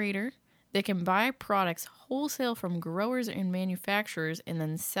operator that can buy products wholesale from growers and manufacturers and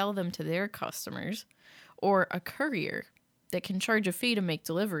then sell them to their customers, or a courier that can charge a fee to make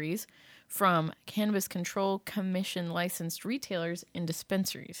deliveries from Cannabis Control Commission licensed retailers and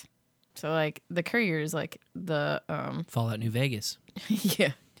dispensaries. So like the courier is like the Fallout New Vegas.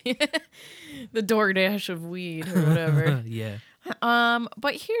 Yeah. The DoorDash of weed or whatever. Yeah.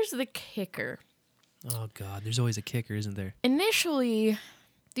 But here's the kicker. Oh God, there's always a kicker, isn't there? Initially,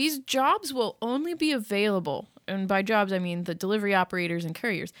 these jobs will only be available, and by jobs I mean the delivery operators and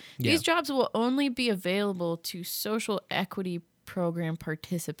couriers. Yeah. These jobs will only be available to social equity program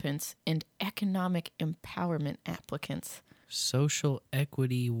participants and economic empowerment applicants. Social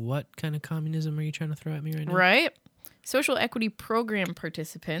equity, what kind of communism are you trying to throw at me right now? Right? Social equity program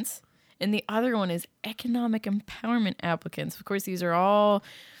participants, and the other one is economic empowerment applicants. Of course, these are all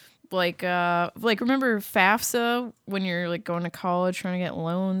like remember FAFSA when you're like going to college trying to get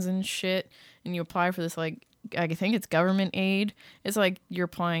loans and shit, and you apply for this, like, I think it's government aid. It's like you're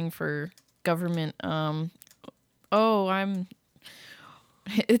applying for government oh,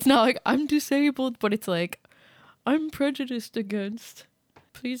 it's not like I'm disabled, but it's like I'm prejudiced against.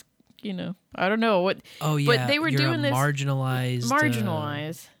 Please, I don't know what. Oh yeah, but they were doing this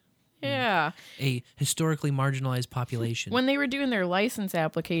marginalized. Yeah. A historically marginalized population. When they were doing their license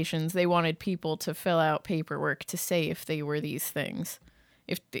applications, they wanted people to fill out paperwork to say if they were these things.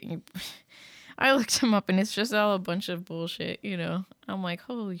 I looked them up and it's just all a bunch of bullshit, I'm like,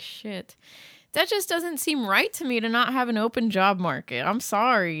 holy shit. That just doesn't seem right to me to not have an open job market. I'm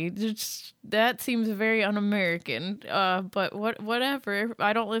sorry. That seems very un-American. But whatever.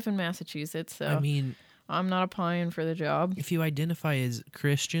 I don't live in Massachusetts, so... I'm not applying for the job. If you identify as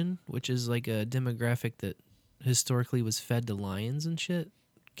Christian, which is like a demographic that historically was fed to lions and shit,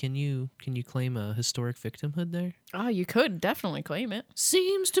 can you claim a historic victimhood there? Oh, you could definitely claim it.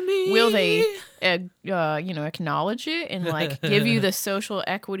 Seems to me. Will they, acknowledge it and like give you the social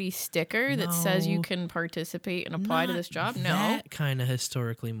equity sticker that says you can participate and apply to this job? No, that kind of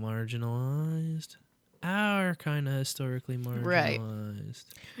historically marginalized. Our kind of historically marginalized. Right.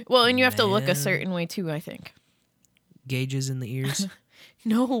 Well, and you have to look a certain way too, I think. Gauges in the ears?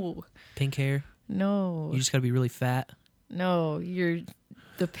 No. Pink hair? No. You just got to be really fat? No,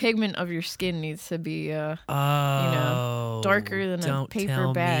 the pigment of your skin needs to be, darker than a paper bag.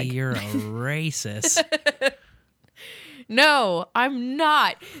 Don't tell me you're a racist. No, I'm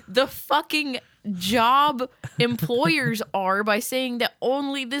not. The fucking job employers are by saying that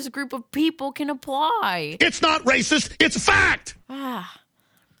only this group of people can apply. It's not racist. It's a fact.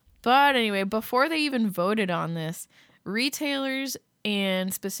 But anyway, before they even voted on this, retailers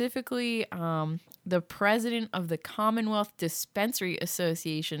and specifically the president of the Commonwealth Dispensary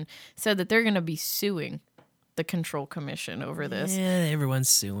Association said that they're going to be suing the Control Commission over this. Yeah, everyone's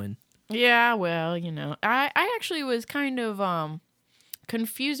suing. Yeah, well, I actually was kind of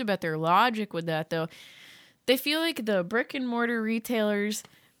confused about their logic with that, though. They feel like the brick and mortar retailers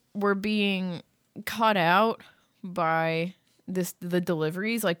were being caught out by the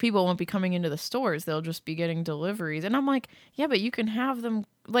deliveries. Like, people won't be coming into the stores. They'll just be getting deliveries. And I'm like, yeah, but you can have them.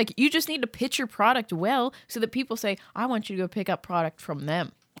 Like, you just need to pitch your product well so that people say, I want you to go pick up product from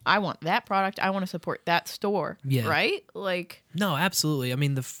them. I want that product. I want to support that store. Yeah. Right? Like, no, absolutely. I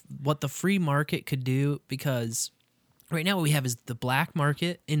mean, what the free market could do, because right now what we have is the black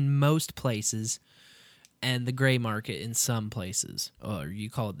market in most places and the gray market in some places. Or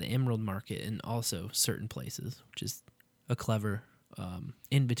you call it the emerald market in also certain places, which is a clever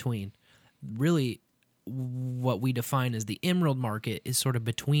in between. Really, what we define as the emerald market is sort of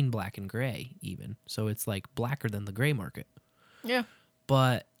between black and gray even. So it's like blacker than the gray market. Yeah.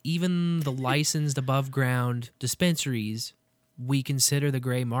 But even the licensed above ground dispensaries, we consider the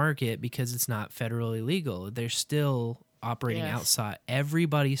gray market because it's not federally legal. They're still operating outside.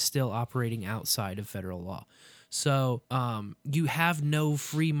 Everybody's still operating outside of federal law. So you have no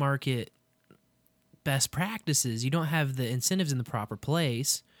free market best practices. You don't have the incentives in the proper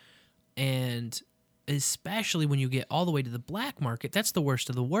place. And especially when you get all the way to the black market, that's the worst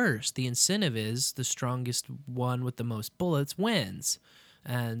of the worst. The incentive is the strongest one with the most bullets wins.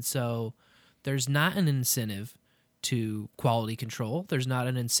 And so there's not an incentive to quality control. There's not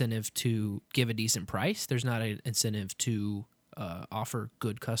an incentive to give a decent price. There's not an incentive to offer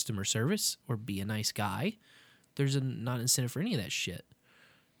good customer service or be a nice guy. There's not an incentive for any of that shit.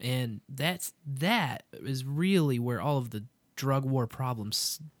 And that is really where all of the drug war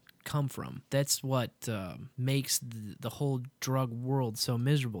problems come from. That's what makes the whole drug world so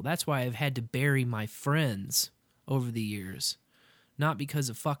miserable. That's why I've had to bury my friends over the years. Not because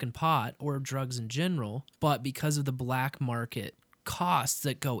of fucking pot or drugs in general, but because of the black market costs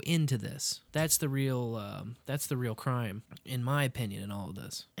that go into this. That's the real crime, in my opinion, in all of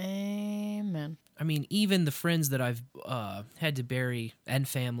this. Amen. I mean, even the friends that I've had to bury and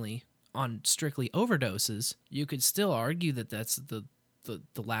family on strictly overdoses, you could still argue that that's the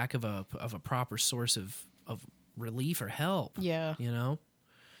lack of a proper source of relief or help. Yeah.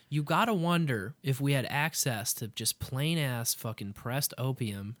 You gotta wonder if we had access to just plain ass fucking pressed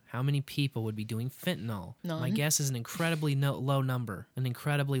opium, how many people would be doing fentanyl? None. My guess is an incredibly low number. An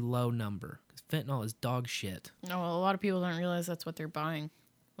incredibly low number. Fentanyl is dog shit. No, a lot of people don't realize that's what they're buying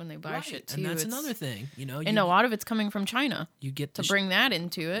when they buy shit too. And that's another thing, and a lot of it's coming from China. You get to bring that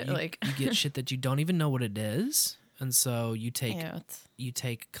into it, you get shit that you don't even know what it is, and so you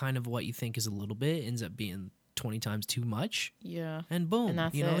take kind of what you think is a little bit, ends up being 20 times too much. Yeah. And boom. And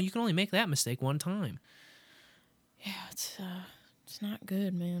that's you can only make that mistake one time. Yeah, it's not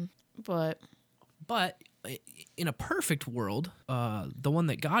good, man. But in a perfect world, the one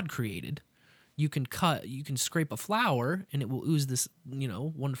that God created, you can scrape a flower and it will ooze this,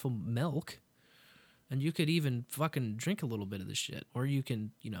 wonderful milk. And you could even fucking drink a little bit of this shit. Or you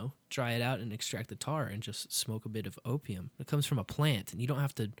can, dry it out and extract the tar and just smoke a bit of opium. It comes from a plant, and you don't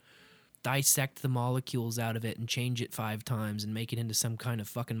have to dissect the molecules out of it and change it 5 times and make it into some kind of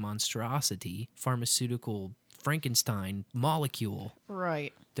fucking monstrosity, pharmaceutical Frankenstein molecule.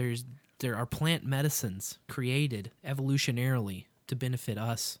 Right. There are plant medicines created evolutionarily to benefit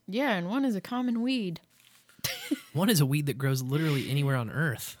us. Yeah, and one is a common weed. One is a weed that grows literally anywhere on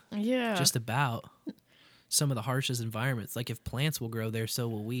Earth. Yeah. Just about. Some of the harshest environments. Like, if plants will grow there, so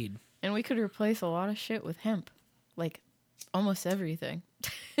will weed. And we could replace a lot of shit with hemp. Like, almost everything.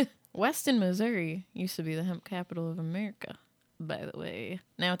 Weston, Missouri used to be the hemp capital of America, by the way.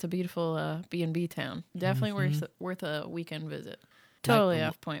 Now it's a beautiful B&B town. Definitely worth a weekend visit. Totally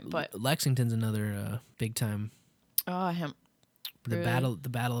off point, but Lexington's another big time. Oh, hemp. The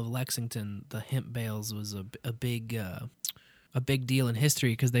Battle of Lexington, the hemp bales was a big deal in history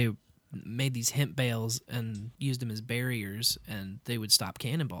because they made these hemp bales and used them as barriers, and they would stop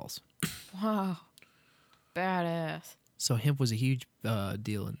cannonballs. Wow, badass. So hemp was a huge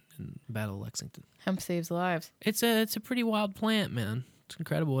deal in Battle of Lexington. Hemp saves lives. It's a pretty wild plant, man. It's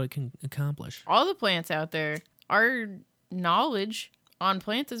incredible what it can accomplish. All the plants out there, our knowledge on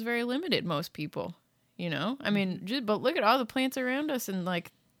plants is very limited. Most people. I mean, but look at all the plants around us, and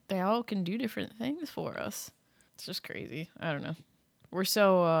like they all can do different things for us. It's just crazy. I don't know. We're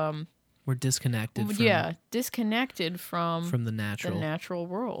so we're disconnected. Disconnected from the natural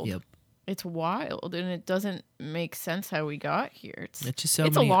world. Yep. It's wild, and it doesn't make sense how we got here. It's just so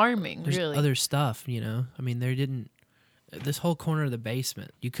it's alarming. There's really, other stuff. I mean, there didn't. This whole corner of the basement,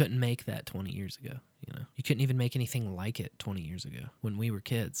 you couldn't make that 20 years ago. You couldn't even make anything like it 20 years ago when we were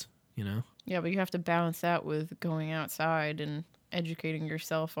kids. Yeah, but you have to balance that with going outside and educating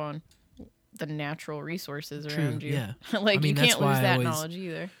yourself on the natural resources around you. Yeah. Like, you can't lose that knowledge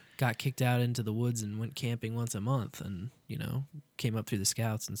either. Got kicked out into the woods and went camping once a month and, came up through the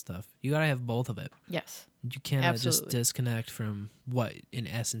scouts and stuff. You got to have both of it. Yes. You cannot just disconnect from what, in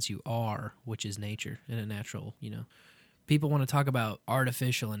essence, you are, which is nature and a natural, People want to talk about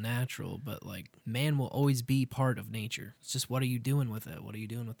artificial and natural, but like man will always be part of nature. It's just, what are you doing with it? What are you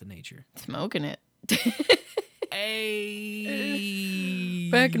doing with the nature? Smoking it. Hey.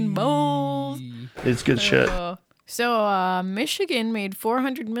 Back in bowls. It's good shit. So Michigan made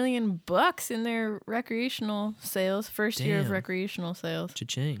 $400 million in their recreational sales. First year of recreational sales.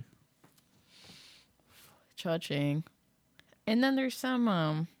 Cha-ching. Cha-ching. And then there's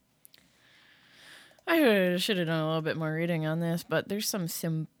some I should have done a little bit more reading on this, but there's some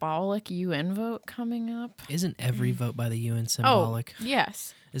symbolic UN vote coming up. Isn't every vote by the UN symbolic? Oh,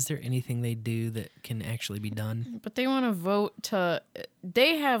 yes. Is there anything they do that can actually be done? But they want to vote to.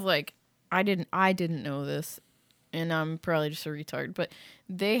 They have like, I didn't know this, and I'm probably just a retard, but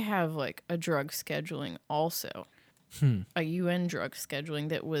they have like a drug scheduling also. A UN drug scheduling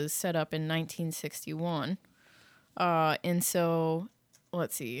that was set up in 1961. And so,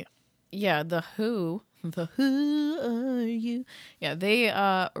 let's see. Yeah, the Who are you? Yeah, they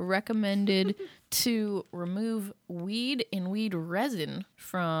recommended to remove weed and weed resin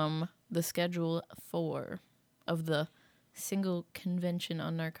from the Schedule 4 of the Single Convention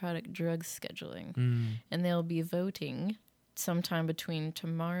on Narcotic Drugs Scheduling. And they'll be voting sometime between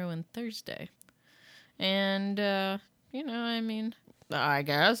tomorrow and Thursday. And, I mean, I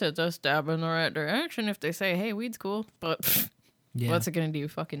guess it's a step in the right direction if they say, hey, weed's cool, but what's it going to do?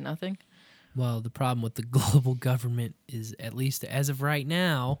 Fucking nothing. Well, the problem with the global government is, at least as of right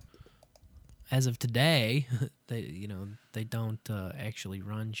now, as of today, they don't actually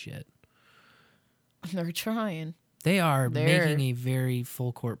run shit. They're trying. They are making a very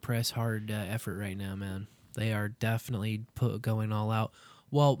full court press hard effort right now, man. They are definitely going all out.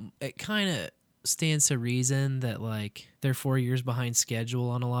 Well, it kind of stands to reason that like they're 4 years behind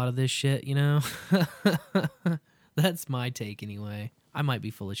schedule on a lot of this shit, That's my take anyway. I might be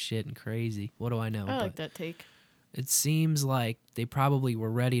full of shit and crazy. What do I know? I like that take. It seems like they probably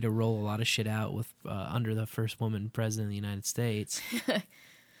were ready to roll a lot of shit out with under the first woman president of the United States.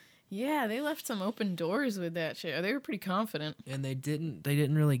 Yeah, they left some open doors with that shit. They were pretty confident. And they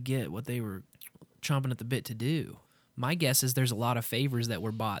didn't really get what they were chomping at the bit to do. My guess is there's a lot of favors that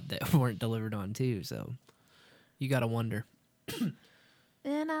were bought that weren't delivered on too, so you got to wonder.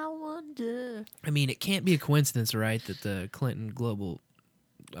 And I wonder. I mean, it can't be a coincidence, right, that the Clinton Global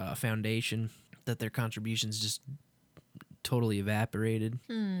Foundation, that their contributions just totally evaporated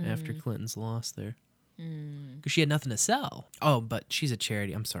after Clinton's loss there. Because she had nothing to sell. Oh, but she's a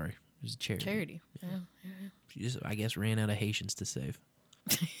charity. I'm sorry. She's a charity. Charity. Yeah. She just, I guess, ran out of Haitians to save.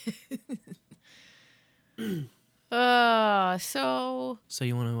 So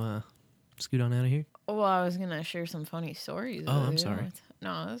you want to scoot on out of here? Well, I was gonna share some funny stories. Oh, I'm sorry.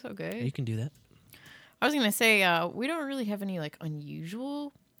 No, that's okay. You can do that. I was gonna say we don't really have any like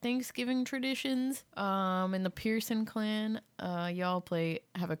unusual Thanksgiving traditions. In the Pearson clan, y'all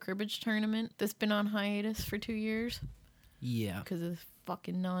have a cribbage tournament that's been on hiatus for 2 years. Yeah. Because of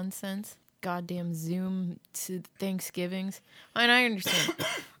fucking nonsense. Goddamn Zoom to Thanksgivings. And I understand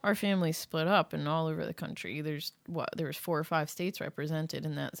our family's split up and all over the country. There was 4 or 5 states represented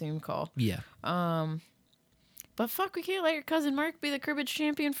in that Zoom call. Yeah. But fuck, we can't let your cousin Mark be the cribbage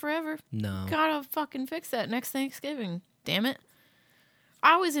champion forever. No. Gotta fucking fix that next Thanksgiving. Damn it.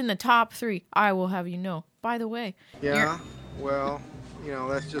 I was in the top 3. I will have you know. By the way. Yeah, well,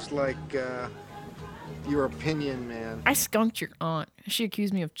 that's just like your opinion, man. I skunked your aunt. She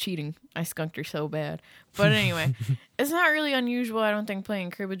accused me of cheating. I skunked her so bad. But anyway, it's not really unusual, I don't think,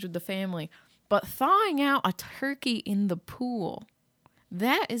 playing cribbage with the family. But thawing out a turkey in the pool,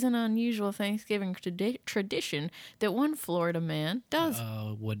 that is an unusual Thanksgiving tradition that one Florida man does.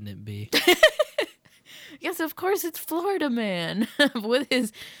 Oh, wouldn't it be? Yes, of course it's Florida man with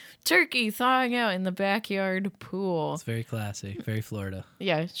his turkey thawing out in the backyard pool. It's very classy, very Florida.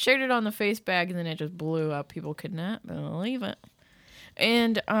 Yeah, shared it on the face bag and then it just blew up. People could not believe it.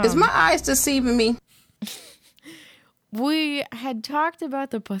 And is my eyes deceiving me? We had talked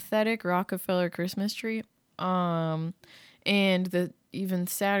about the pathetic Rockefeller Christmas tree, and the even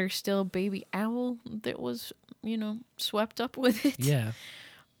sadder still baby owl that was, swept up with it. Yeah.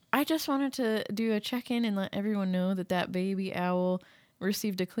 I just wanted to do a check-in and let everyone know that baby owl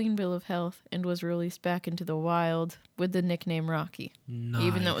received a clean bill of health and was released back into the wild with the nickname Rocky. Nice.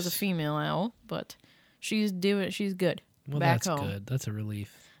 Even though it was a female owl, but she's good. Well, back that's home. good. That's a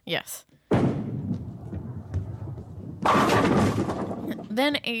relief. Yes.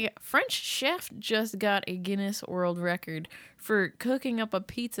 Then a French chef just got a Guinness World Record for cooking up a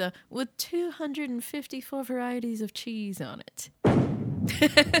pizza with 254 varieties of cheese on it.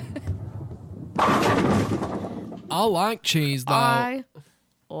 I like cheese, though. I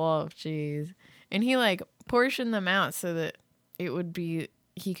love cheese. And he portioned them out so that it would be,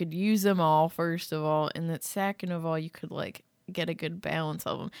 he could use them all, first of all, and that second of all, you could get a good balance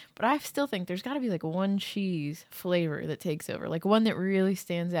of them. But I still think there's got to be one cheese flavor that takes over, one that really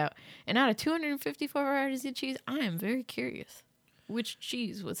stands out. And out of 254 varieties of cheese, I am very curious which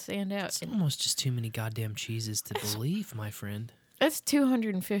cheese would stand out. It's almost just too many goddamn cheeses to believe, my friend. That's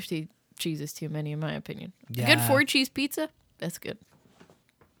 250 cheeses too many, in my opinion. Yeah. A good 4-cheese pizza, that's good.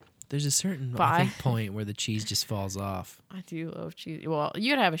 There's a certain I think, point where the cheese just falls off. I do love cheese. Well,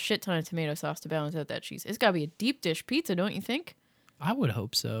 you gotta have a shit ton of tomato sauce to balance out that cheese. It's gotta be a deep dish pizza, don't you think? I would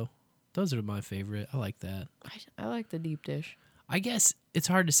hope so. Those are my favorite. I like that. I like the deep dish. I guess it's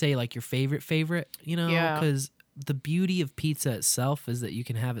hard to say your favorite, Yeah. Because the beauty of pizza itself is that you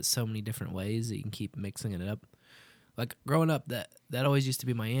can have it so many different ways that you can keep mixing it up. Growing up, that always used to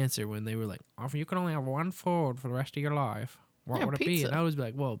be my answer when they were like, "Oh, you can only have one food for the rest of your life. What would it be?" And I was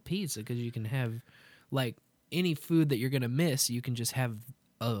like, "Well, pizza, because you can have any food that you're gonna miss, you can just have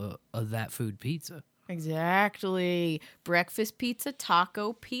a that food pizza." Exactly. Breakfast pizza,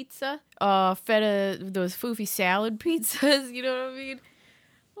 taco pizza, feta, those foofy salad pizzas. You know what I mean?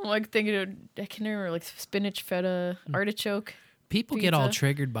 I'm thinking of, I can remember spinach feta artichoke. People pizza. get all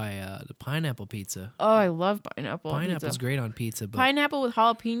triggered by the pineapple pizza. Oh, I love pineapple. Pineapple's great on pizza, but pineapple with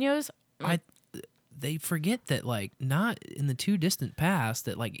jalapenos. They forget that not in the too distant past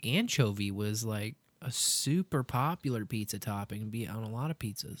that anchovy was a super popular pizza topping and be on a lot of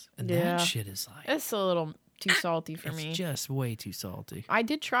pizzas, and that shit is it's a little too salty for me. It's just way too salty. I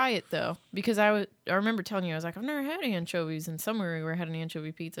did try it though, because I remember telling you, I was like, I've never had anchovies, and somewhere we were had an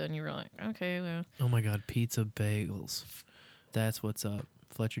anchovy pizza, and you were like, okay, well. Oh my god, pizza bagels. That's what's up.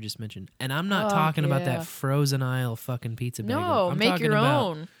 Fletcher just mentioned. And I'm not talking about that frozen aisle fucking pizza bagel. No, I'm make your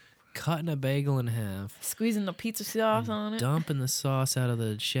own. Cutting a bagel in half. Squeezing the pizza sauce on it. Dumping the sauce out of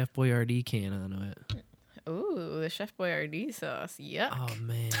the Chef Boyardee can onto it. Ooh, the Chef Boyardee sauce. Yuck. Oh,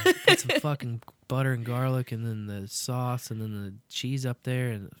 man. Put some fucking butter and garlic and then the sauce and then the cheese up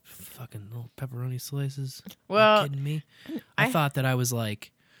there and fucking little pepperoni slices. Well, are you kidding me? I thought that I was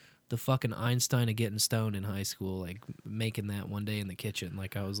the fucking Einstein of getting stoned in high school, making that one day in the kitchen.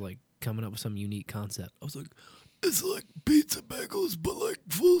 I was coming up with some unique concept. I was like, it's like pizza bagels, but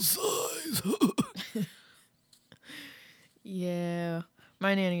full size. Yeah.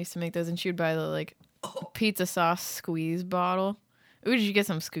 My nanny used to make those, and she would buy the pizza sauce squeeze bottle. Ooh, did you get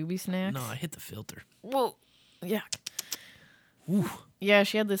some Scooby snacks? No, I hit the filter. Whoa. Yeah. Ooh. Yeah,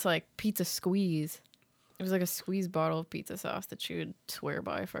 she had this pizza squeeze. It was a squeeze bottle of pizza sauce that she would swear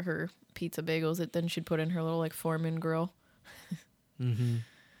by for her pizza bagels that then she'd put in her little Foreman grill. Mm-hmm.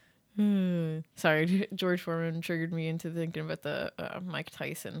 Sorry, George Foreman triggered me into thinking about the Mike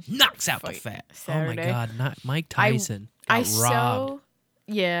Tyson. Knocks out the fat. Saturday. Oh my God, not Mike Tyson. Got robbed.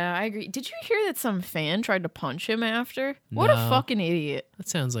 Yeah, I agree. Did you hear that some fan tried to punch him after? What a No. fucking idiot. That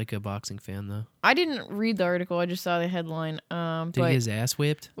sounds like a boxing fan, though. I didn't read the article. I just saw the headline. Did But, he get his ass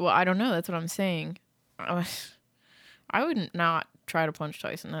whipped? well, I don't know. That's what I'm saying. I wouldn't not try to punch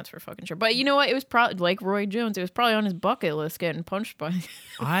Tyson. That's for fucking sure. But you know what? It was probably like Roy Jones. It was probably on his bucket list getting punched by.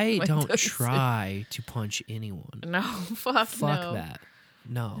 I Mike don't Tyson. try to punch anyone. No, fuck no. that.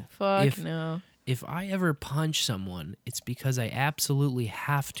 No. Fuck no. If I ever punch someone, it's because I absolutely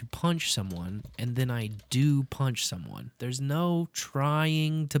have to punch someone, and then I do punch someone. There's no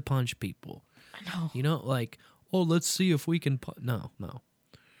trying to punch people. No. You know, like, oh, let's see if we can No.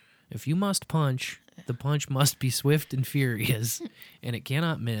 If you must punch, the punch must be swift and furious, and it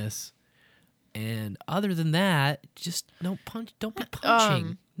cannot miss. And other than that, just no punch. Don't be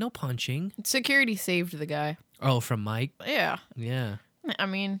punching. No punching. Security saved the guy. Oh, from Mike? Yeah. Yeah. I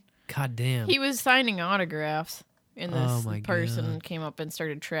mean, God damn. he was signing autographs, and Oh this my person God. came up and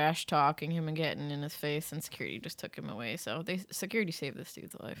started trash talking him and getting in his face, and security just took him away. So security saved this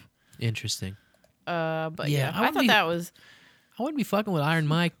dude's life. Interesting. But Yeah, yeah, I I would thought be- that was. I wouldn't be fucking with Iron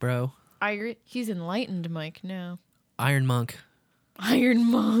Mike, bro. I agree. He's enlightened, Mike. Now, Iron Monk.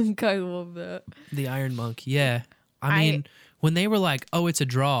 Iron Monk. I love that. The Iron Monk. Yeah. I mean, when they were like, oh, it's a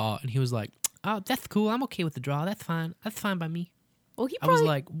draw, and he was like, oh, that's cool. I'm okay with the draw. That's fine. That's fine by me. Well, he I was probably.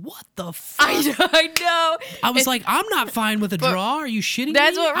 like, what the fuck? I know. I was And- like, I'm not fine with a But draw. Are you shitting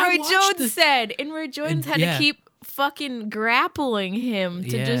That's me? what I Roy watched Jones the- said, and Roy Jones And- had yeah. to keep fucking grappling him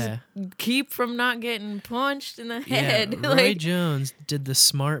to Yeah. just keep from not getting punched in the Yeah, head. Roy Like, Jones did the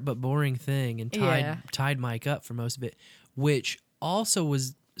smart but boring thing and Yeah. tied Mike up for most of it, which also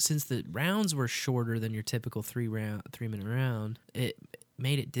was, since the rounds were shorter than your typical 3-minute round, it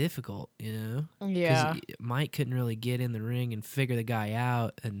made it difficult, you know? 'Cause Yeah. Mike couldn't really get in the ring and figure the guy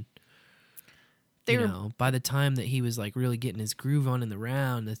out, and They you were- know, by the time that he was like really getting his groove on in the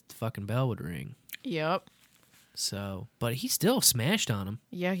round, the fucking bell would ring. Yep. So, but he still smashed on him.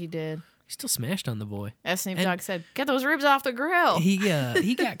 Yeah, he did. He still smashed on the boy. As Snoop And- Dogg said, get those ribs off the grill. He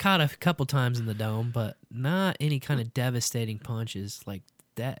got caught a couple times in the dome, but not any kind of devastating punches like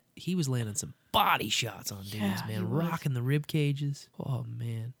that. He was landing some body shots on dudes, Yeah, he man, was. rocking the rib cages. Oh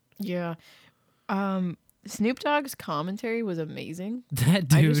man, Yeah. Snoop Dogg's commentary was amazing. that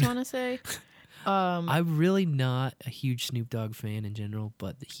dude. I just want to say. I'm really not a huge Snoop Dogg fan in general,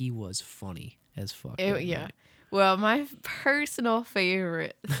 but he was funny as fuck. that Yeah. night. Well, my personal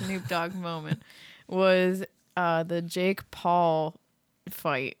favorite Snoop Dogg moment was the Jake Paul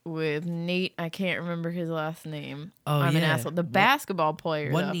fight with Nate. I can't remember his last name. Oh, I'm an yeah. asshole. The basketball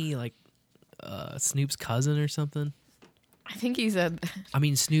player. Wasn't though. he like Snoop's cousin or something? I think he said I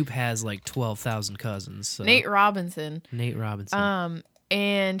mean, Snoop has like 12,000 cousins. So. Nate Robinson. Nate Robinson.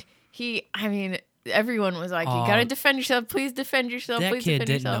 And he, I mean, everyone was like, "You Aw. gotta defend yourself. Please defend yourself. that Please kid defend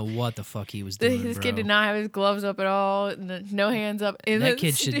didn't yourself." know what the fuck he was doing. This bro. kid did not have his gloves up at all. No hands up. And That then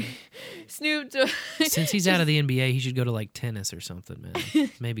kid should- Snoop. Since he's out of the NBA, he should go to like tennis or something, man.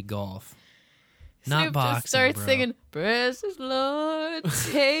 Maybe golf. Not Snoop boxing, just starts bro. singing, "Precious Lord,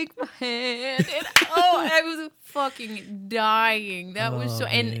 take my hand." And I was fucking dying. That was so. Oh,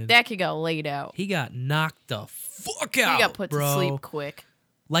 man. And that kid got laid out. He got knocked the fuck out. He got put bro. to sleep quick.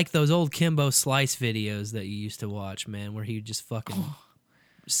 Like those old Kimbo Slice videos that you used to watch, man, where he would just fucking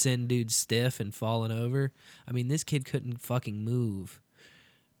send dudes stiff and falling over. I mean, this kid couldn't fucking move.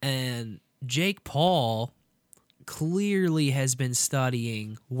 And Jake Paul clearly has been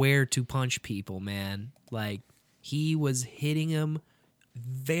studying where to punch people, man. Like, he was hitting him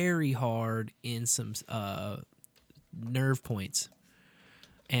very hard in some nerve points.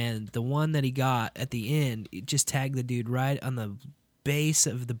 And the one that he got at the end, it just tagged the dude right on the base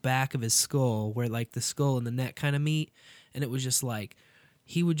of the back of his skull, where like the skull and the neck kind of meet. And it was just like,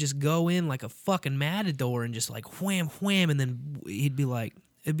 he would just go in like a fucking matador and just like wham, wham. And then it'd be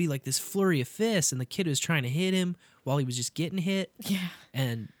like this flurry of fists. And the kid was trying to hit him while he was just getting hit. Yeah.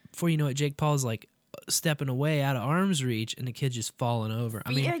 And before you know it, Jake Paul's like stepping away out of arm's reach, and the kid's just falling over.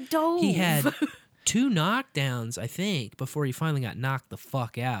 I mean, Yeah, dove. he had 2 knockdowns, I think, before he finally got knocked the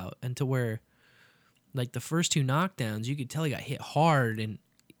fuck out. And to where, like, the first 2 knockdowns, you could tell he got hit hard, and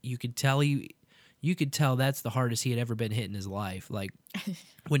you could tell that's the hardest he had ever been hit in his life. Like,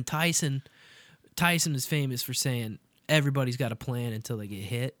 when Tyson is famous for saying everybody's got a plan until they get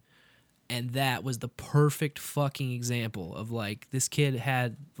hit. And that was the perfect fucking example of, like, this kid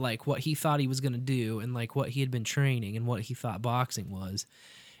had, like, what he thought he was going to do and, like, what he had been training and what he thought boxing was.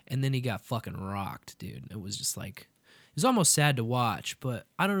 And then he got fucking rocked, dude. It was just, like, It's almost sad to watch, but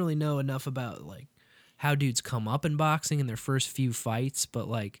I don't really know enough about like how dudes come up in boxing in their first few fights, but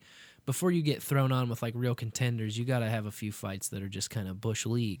like before you get thrown on with like real contenders, you got to have a few fights that are just kind of bush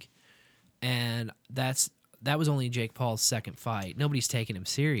league. And that was only Jake Paul's second fight. Nobody's taking him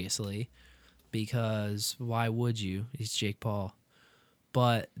seriously because why would you? He's Jake Paul.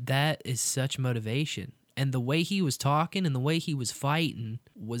 But that is such motivation. And the way he was talking and the way he was fighting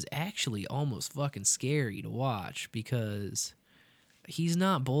was actually almost fucking scary to watch because he's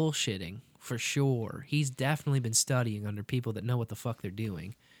not bullshitting for sure. He's definitely been studying under people that know what the fuck they're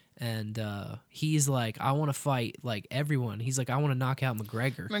doing. And he's like, I want to fight like everyone. He's like, I want to knock out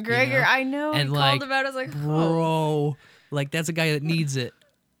McGregor. McGregor, you know? I know. And he like, called about it. I was like, bro, like that's a guy that needs it.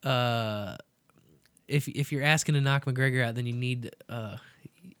 If you're asking to knock McGregor out, then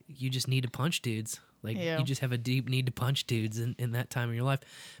you just need to punch dudes. Like you just have a deep need to punch dudes in that time of your life.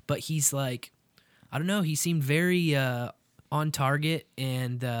 But he's like, I don't know. He seemed very on target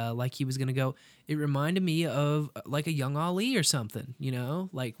and like he was gonna go. It reminded me of like a young Ali or something, you know,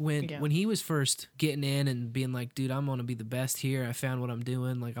 like when he was first getting in and being like, dude, I'm gonna be the best here. I found what I'm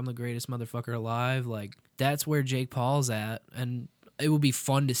doing. Like I'm the greatest motherfucker alive. Like that's where Jake Paul's at, and it would be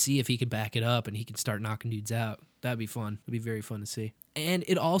fun to see if he could back it up and he can start knocking dudes out. That'd be fun. It'd be very fun to see. And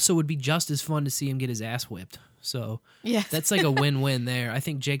it also would be just as fun to see him get his ass whipped. So that's like a win-win there. I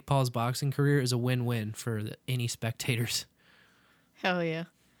think Jake Paul's boxing career is a win-win for any spectators. Hell yeah.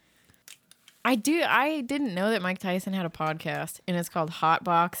 I didn't know that Mike Tyson had a podcast, and it's called Hot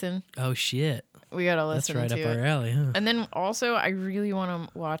Boxing. Oh, shit. We got to listen to it. That's right up our alley, huh? And then also, I really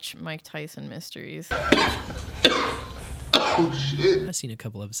want to watch Mike Tyson Mysteries. Oh, shit. I've seen a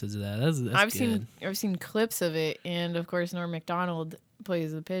couple episodes of that. That's good. I've seen clips of it, and of course, Norm Macdonald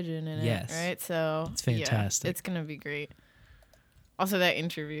plays the pigeon in it, right? So it's fantastic. Yeah, it's going to be great. Also, that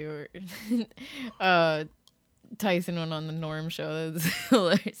interview, Tyson went on the Norm show. That was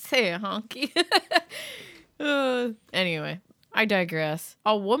hilarious. Say it, honky. Anyway, I digress.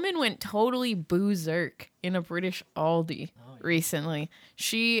 A woman went totally boozerk in a British Aldi recently.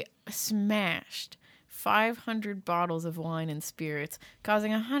 She smashed 500 bottles of wine and spirits,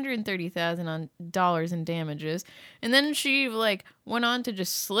 causing $130,000 in damages. And then she went on to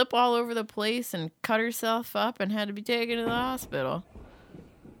just slip all over the place and cut herself up and had to be taken to the hospital.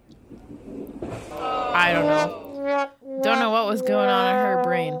 I don't know. Don't know what was going on in her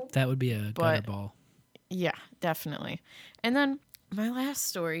brain. That would be a gutter ball. Yeah, definitely. And then my last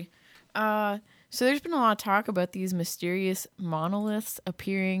story. So there's been a lot of talk about these mysterious monoliths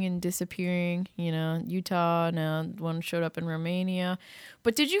appearing and disappearing. You know, Utah, now one showed up in Romania.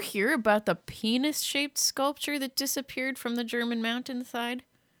 But did you hear about the penis-shaped sculpture that disappeared from the German mountainside?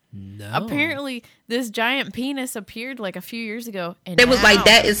 No. Apparently, this giant penis appeared like a few years ago. And it was like,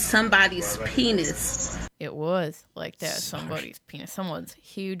 that is somebody's penis. It was like that, somebody's penis. Someone's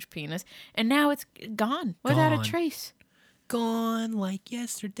huge penis. And now it's gone without a trace. Gone like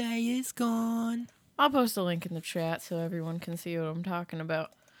yesterday is gone. I'll post a link in the chat so everyone can see what I'm talking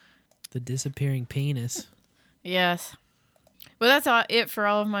about. The disappearing penis. Yes. Well, that's it for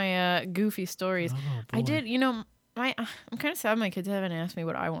all of my goofy stories. Oh, I did, I'm kind of sad my kids haven't asked me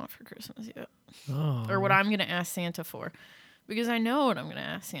what I want for Christmas yet. Oh. Or what I'm going to ask Santa for. Because I know what I'm going to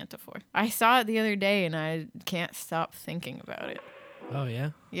ask Santa for. I saw it the other day and I can't stop thinking about it. Oh,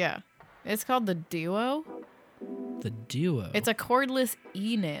 yeah? Yeah. It's called the Duo. The Duo? It's a cordless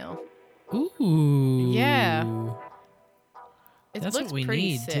e-nail. Ooh. Yeah. That's what we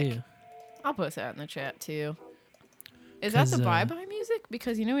need, sick. too. I'll post that in the chat, too. Is that the bye-bye music?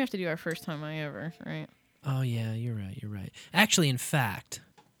 Because we have to do our first time I ever, right? Oh, yeah, you're right. Actually, in fact,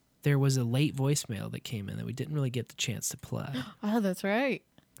 there was a late voicemail that came in that we didn't really get the chance to play. Oh, that's right.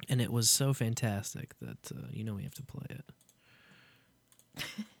 And it was so fantastic that, we have to play it.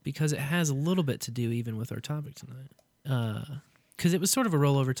 Because it has a little bit to do even with our topic tonight. Because it was sort of a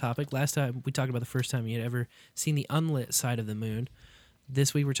rollover topic. Last time we talked about the first time you had ever seen the unlit side of the moon.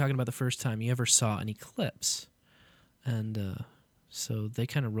 This week we're talking about the first time you ever saw an eclipse. And so they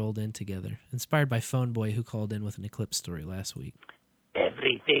kind of rolled in together. Inspired by Phone Boy, who called in with an eclipse story last week.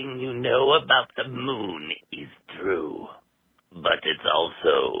 Everything you know about the moon is true, but it's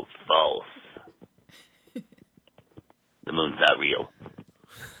also false. The moon's not real.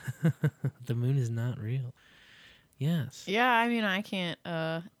 The moon is not real. Yes. Yeah, I mean, I can't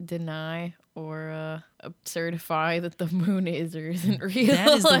deny or certify that the moon is or isn't real. That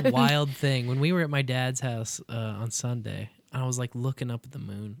is the wild thing. When we were at my dad's house on Sunday, I was looking up at the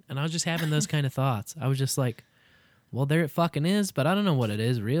moon, and I was just having those kind of thoughts. I was just like, well, there it fucking is, but I don't know what it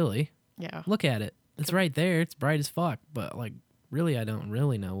is really. Yeah. Look at it. It's right there. It's bright as fuck, but really, I don't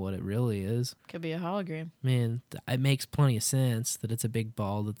really know what it really is. Could be a hologram. Man, it makes plenty of sense that it's a big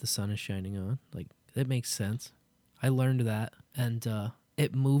ball that the sun is shining on. Like, it makes sense. I learned that, and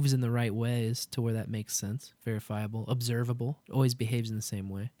it moves in the right ways to where that makes sense. Verifiable, observable, always behaves in the same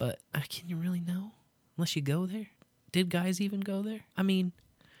way. But can you really know unless you go there? Did guys even go there? I mean,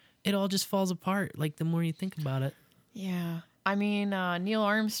 it all just falls apart, like, the more you think about it. Yeah. I mean, Neil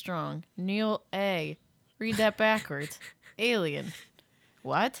Armstrong. Neil A. Read that backwards. Alien.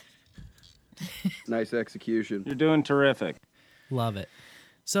 What? Nice execution. You're doing terrific. Love it.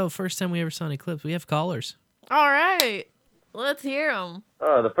 So, first time we ever saw an eclipse, we have callers. All right. Let's hear them.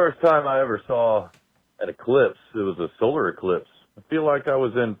 The first time I ever saw an eclipse, it was a solar eclipse. I feel like I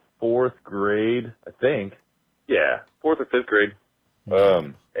was in 4th grade, I think. Yeah, 4th or 5th grade.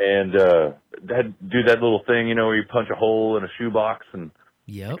 And had do that little thing, you know, where you punch a hole in a shoebox and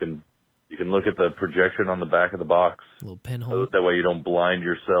you can look at the projection on the back of the box. A little pinhole. That way you don't blind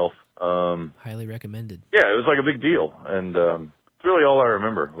yourself. Highly recommended. Yeah, it was like a big deal. And it's really all I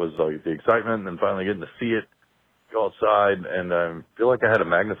remember was like the excitement and then finally getting to see it, go outside. And I feel like I had a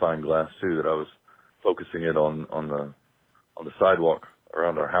magnifying glass, too, that I was focusing it on the sidewalk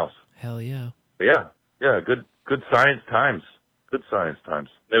around our house. Hell yeah. But yeah, good science times. Good science times.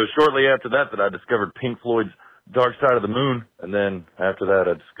 It was shortly after that I discovered Pink Floyd's Dark Side of the Moon, and then after that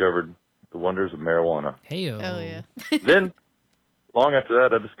I discovered the wonders of marijuana. Hey-o. Hell yeah. Then, long after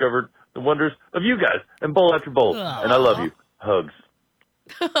that, I discovered the wonders of you guys, and bowl after bowl. Aww. And I love you. Hugs.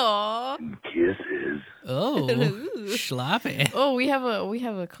 Aww. And kisses. Oh, sloppy. Oh, we have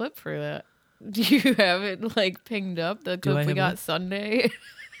a clip for that. Do you have it like pinged up? The clip we got Sunday.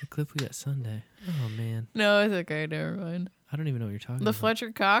 The clip we got Sunday. Oh man. No, it's okay. Never mind. I don't even know what you're talking The about.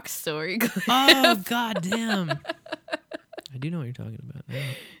 Fletcher Cox story. Oh god damn. I do know what you're talking about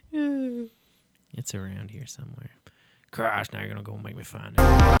now. It's around here somewhere. Gosh, now you're gonna go make me find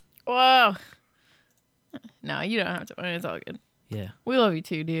it. Whoa. No, you don't have to. It's all good. Yeah. We love you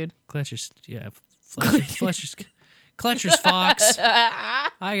too, dude. Clutcher's Fox.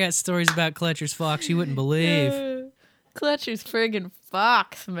 I got stories about Clutcher's Fox you wouldn't believe. Clutcher's friggin'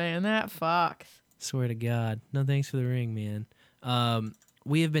 Fox, man. That Fox. Swear to God. No thanks for the ring, man.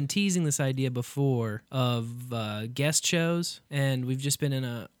 We have been teasing this idea before of guest shows, and we've just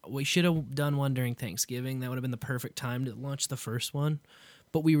been we should have done one during Thanksgiving. That would have been the perfect time to launch the first one,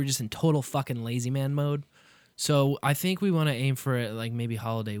 but we were just in total fucking lazy man mode. So I think we want to aim for it like maybe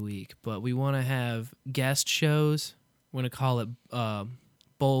holiday week, but we want to have guest shows. We're going to call it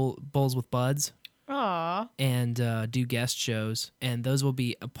Bowls with Buds. Aww. And do guest shows, and those will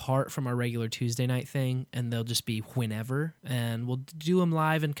be apart from our regular Tuesday night thing, and they'll just be whenever, and we'll do them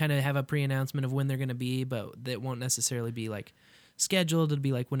live and kind of have a pre-announcement of when they're going to be, but that won't necessarily be like scheduled. It'll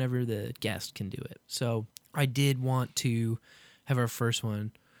be like whenever the guest can do it. So I did want to have our first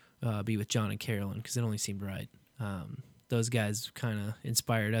one be with John and Carolyn because it only seemed right. Those guys kind of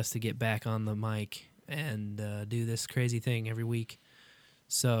inspired us to get back on the mic and do this crazy thing every week.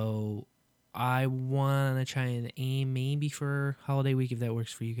 So I want to try and aim maybe for holiday week if that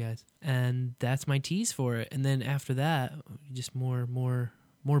works for you guys. And that's my tease for it. And then after that, just more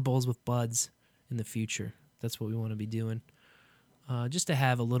Bowls with Buds in the future. That's what we want to be doing. Just to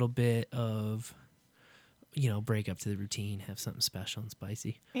have a little bit of, break up to the routine, have something special and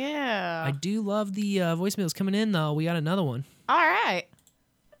spicy. Yeah. I do love the voicemails coming in, though. We got another one. All right.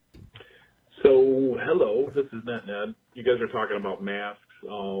 So, hello, this is Ned. You guys are talking about masks.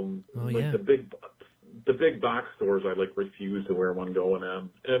 Yeah. The big box stores, I refuse to wear one going in,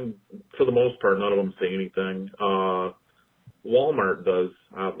 and for the most part, none of them say anything. Walmart does,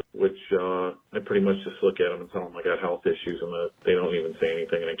 which I pretty much just look at them and tell them I got health issues, and that they don't even say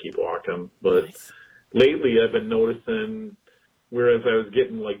anything, and I keep walking. But lately, I've been noticing, whereas I was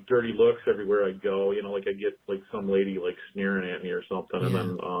getting dirty looks everywhere I go, I get some lady sneering at me or something, and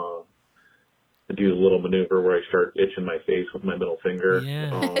then I do a little maneuver where I start itching my face with my middle finger. Yeah.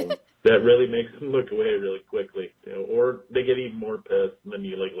 That really makes them look away really quickly. Or they get even more pissed, and then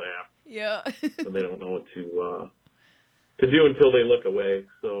you laugh. Yeah. And they don't know what to do until they look away.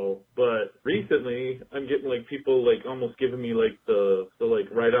 So, but recently I'm getting people almost giving me the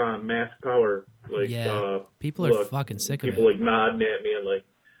right on mask power. People are fucking sick of it. People nodding at me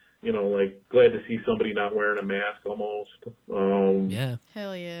and glad to see somebody not wearing a mask almost. Yeah.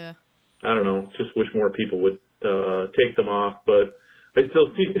 Hell yeah. I don't know. Just wish more people would take them off, but I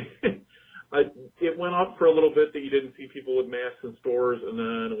still see it went up for a little bit that you didn't see people with masks in stores, and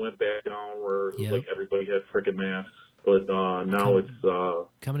then it went back down where it was everybody had freaking masks. But now it's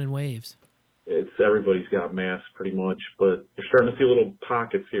coming in waves. It's everybody's got masks pretty much, but you're starting to see little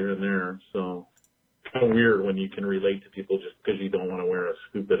pockets here and there. So kind of weird when you can relate to people just because you don't want to wear a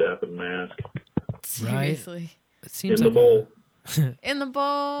stupid effing mask. Seriously. It seems in the bowl. In the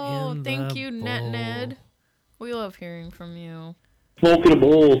bowl. In Thank the you, bowl. Ned. We love hearing from you. Smoke in a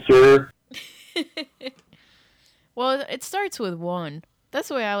bowl, sir. Well, it starts with one. That's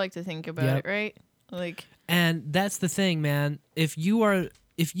the way I like to think about Yep. it, right? Like, And that's the thing, man. If you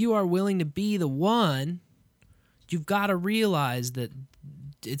are willing to be the one, you've got to realize that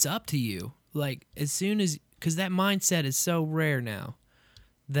it's up to you. Like, as soon as, because that mindset is so rare now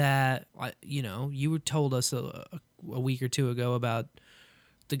that, you told us a week or two ago about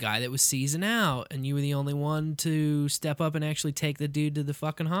the guy that was seizing out, and you were the only one to step up and actually take the dude to the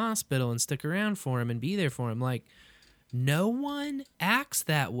fucking hospital and stick around for him and be there for him. Like, no one acts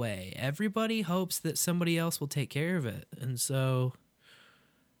that way. Everybody hopes that somebody else will take care of it. And so,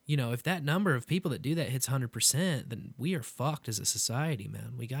 if that number of people that do that hits 100%, then we are fucked as a society,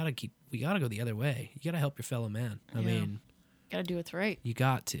 man. We gotta go the other way. You gotta help your fellow man. I mean, gotta do what's right. you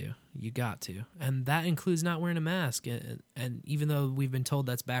got to. And that includes not wearing a mask. And even though we've been told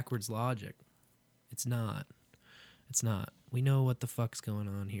that's backwards logic, it's not. It's not. We know what the fuck's going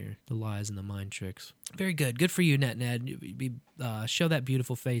on here. The lies and the mind tricks. Very good. Good for you, Ned. Show that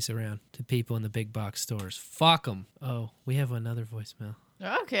beautiful face around to people in the big box stores. Fuck them. Oh, we have another voicemail.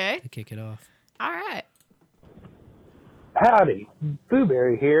 Okay. To kick it off. All right. Howdy.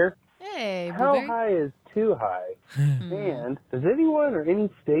 Booberry here. Hey, How Blueberry. high is too high? And does anyone or any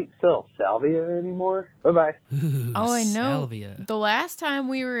state sell salvia anymore? Bye-bye. Oh, I know. Salvia. The last time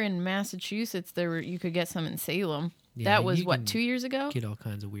we were in Massachusetts, you could get some in Salem. Yeah, that was you what, can 2 years ago? Get all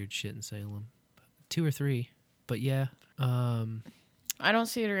kinds of weird shit in Salem. 2 or 3. But yeah. I don't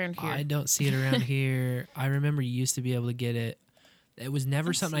see it around here. I don't see it around here. I remember you used to be able to get it. It was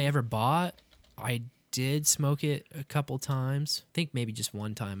never something I ever bought. I did smoke it a couple times. I think maybe just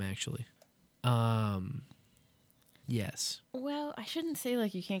one time, actually. Yes. Well, I shouldn't say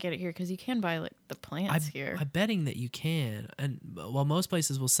like you can't get it here because you can buy like the plants here. I'm betting that you can. And well, most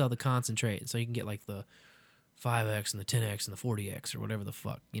places will sell the concentrate. So you can get like the 5X and the 10X and the 40X or whatever the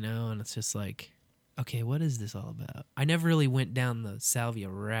fuck, And it's just like, okay, what is this all about? I never really went down the salvia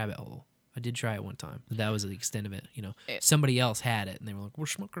rabbit hole. I did try it one time, but that was the extent of it. Somebody else had it, and they were like, "We're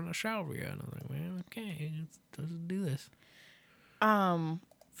smoking a salvia," and I was like, "Well, okay, let's do this."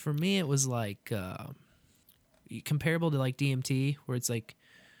 For me, it was like comparable to like DMT, where it's like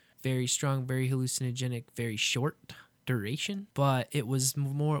very strong, very hallucinogenic, very short duration. But it was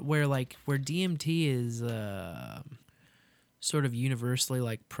more where DMT is sort of universally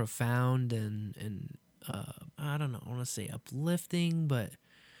like profound and I don't know, I want to say uplifting, but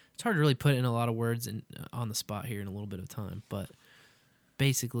it's hard to really put in a lot of words on the spot here in a little bit of time. But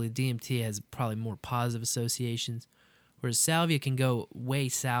basically, DMT has probably more positive associations, whereas salvia can go way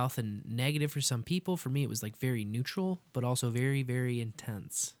south and negative for some people. For me, it was like very neutral, but also very, very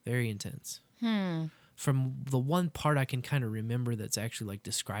intense. Very intense. From the one part I can kind of remember that's actually like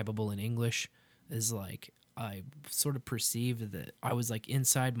describable in English is like I sort of perceived that I was like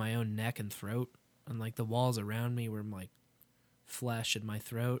inside my own neck and throat, and like the walls around me were like flesh in my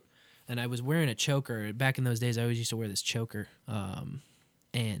throat, and I was wearing a choker. Back in those days, I always used to wear this choker,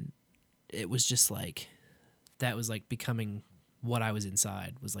 and it was just like that was like becoming what I was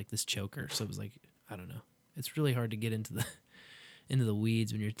inside, was like this choker. So it was like, I don't know. It's really hard to get into the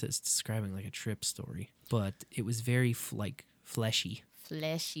weeds when you're describing like a trip story, but it was very fleshy.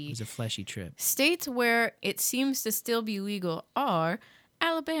 It was a fleshy trip. States where it seems to still be legal are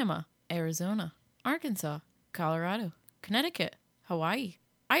Alabama, Arizona, Arkansas, Colorado, Connecticut, Hawaii,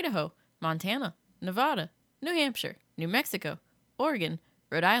 Idaho, Montana, Nevada, New Hampshire, New Mexico, Oregon,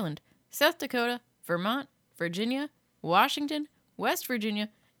 Rhode Island, South Dakota, Vermont, Virginia, Washington, West Virginia,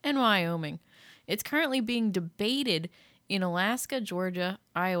 and Wyoming. It's currently being debated in Alaska, Georgia,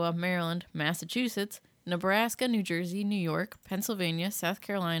 Iowa, Maryland, Massachusetts, Nebraska, New Jersey, New York, Pennsylvania, South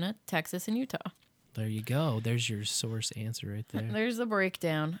Carolina, Texas, and Utah. There you go. There's your source answer right there. There's the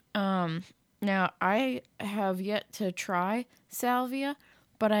breakdown. Now, I have yet to try salvia,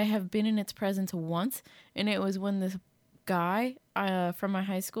 but I have been in its presence once, and it was when this guy from my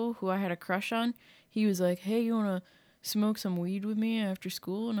high school who I had a crush on, he was like, "Hey, you want to smoke some weed with me after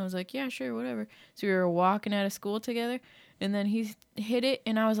school?" And I was like, "Yeah, sure, whatever." So we were walking out of school together, and then he hit it,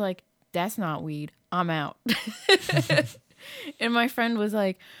 and I was like, "That's not weed. I'm out." And my friend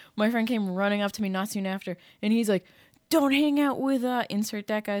came running up to me not soon after, and he's like, "Don't hang out with, insert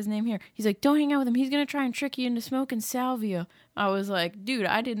that guy's name here." He's like, "Don't hang out with him. He's going to try and trick you into smoking salvia." I was like, dude,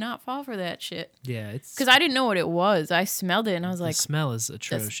 I did not fall for that shit. Yeah, it's... Because I didn't know what it was. I smelled it, and I was like... The smell is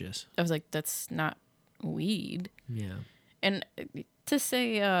atrocious. I was like, that's not weed. Yeah. And to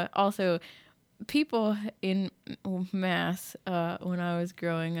say, also, people in Mass, when I was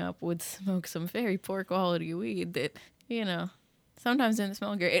growing up, would smoke some very poor quality weed that, sometimes didn't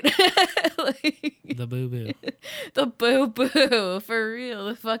smell great. The boo-boo. The boo-boo, for real.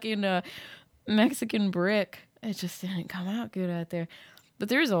 The fucking Mexican brick. It just didn't come out good out there. But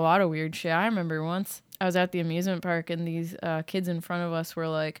there's a lot of weird shit. I remember once I was at the amusement park and these kids in front of us were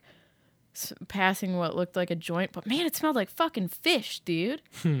like passing what looked like a joint, but man, it smelled like fucking fish, dude.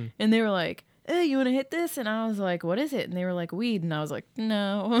 And they were like, "Hey, you want to hit this?" And I was like, "What is it?" And they were like, "Weed." And I was like,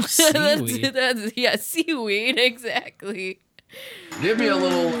 "No." Seaweed. that's seaweed, exactly. Give me a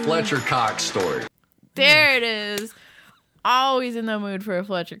little Fletcher Cox story. There it is. Always in the mood for a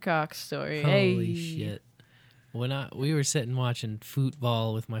Fletcher Cox story. Holy shit. When we were sitting watching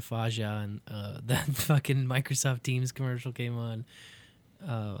football with my Faja and that fucking Microsoft Teams commercial came on,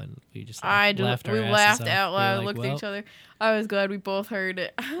 and we just laughed our we asses laughed off. out loud, Like, looked at each other. I was glad we both heard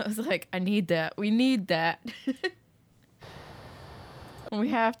it. I was like, I need that. We need that. We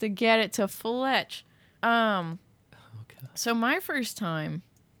have to get it to Fletch. So my first time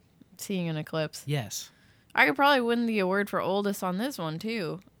seeing an eclipse. Yes. I could probably win the award for oldest on this one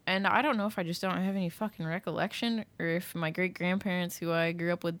too. And I don't know if I just don't have any fucking recollection, or if my great-grandparents who I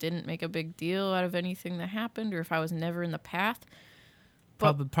grew up with didn't make a big deal out of anything that happened, or if I was never in the path.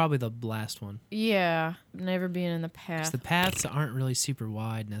 Probably the last one. Yeah, never being in the path. 'Cause the paths aren't really super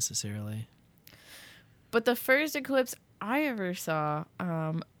wide necessarily. But the first eclipse I ever saw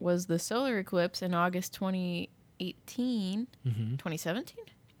was the solar eclipse in August 2018. 2017?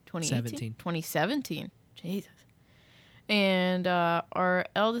 2018? 2017. Jesus. And our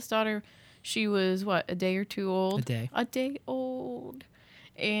eldest daughter, she was, a day or two old? A day old.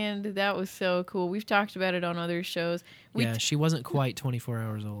 And that was so cool. We've talked about it on other shows. She wasn't quite 24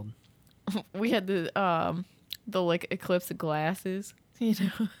 hours old. We had the eclipse glasses,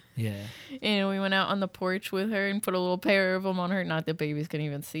 Yeah. And we went out on the porch with her and put a little pair of them on her. Not that babies can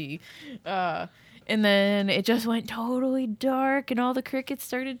even see. And then it just went totally dark and all the crickets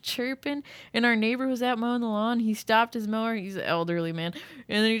started chirping. And our neighbor was out mowing the lawn. He stopped his mower. He's an elderly man.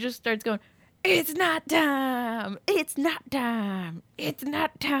 And then he just starts going, "It's not time. It's not time. It's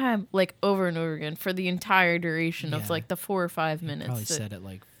not time." Like over and over again for the entire duration of like the 4 or 5 minutes. Probably said it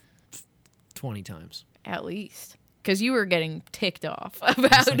like 20 times. At least. Because you were getting ticked off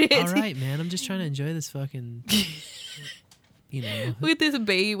about it. All right, man. I'm just trying to enjoy this fucking,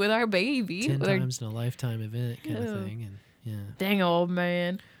 with our baby. 10 times in a lifetime event kind of thing. And yeah. Dang old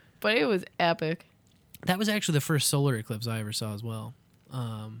man. But it was epic. That was actually the first solar eclipse I ever saw as well.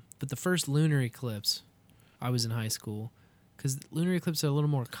 But the first lunar eclipse, I was in high school. Because lunar eclipses are a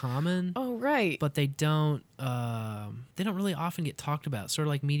little more common. Oh, right. But they don't really often get talked about. Sort of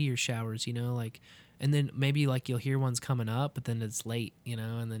like meteor showers, and then maybe like you'll hear ones coming up, but then it's late,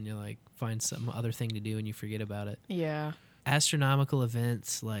 and then you like find some other thing to do and you forget about it. Yeah. Astronomical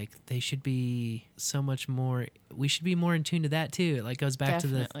events, like they should be so much more. We should be more in tune to that too. It like goes back to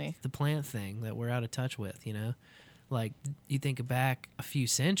the plant thing that we're out of touch with, Like you think back a few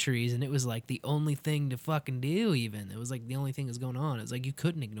centuries and it was like the only thing to fucking do. Even it was like the only thing that's going on. It's like you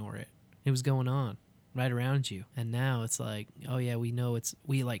couldn't ignore it. It was going on right around you. And now it's like, oh yeah, we know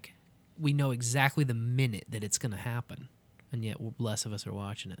we know exactly the minute that it's going to happen, and yet less of us are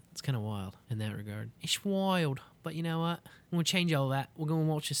watching it. It's kind of wild in that regard. It's wild, but you know what? I'm going to change all that. We're going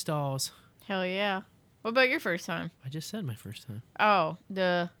to watch the stars. Hell yeah. What about your first time? I just said my first time. Oh,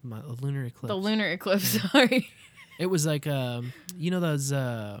 my lunar eclipse. The lunar eclipse, sorry. It was like, those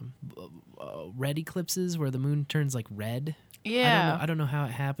red eclipses where the moon turns like red? Yeah. I don't know how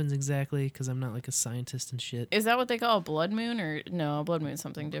it happens exactly because I'm not like a scientist and shit. Is that what they call a blood moon, or no? A blood moon is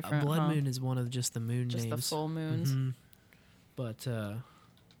something different. A blood moon is one of just the moon names. Just the full moons. Mm-hmm. But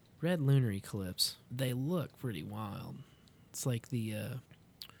red lunar eclipse, they look pretty wild. It's like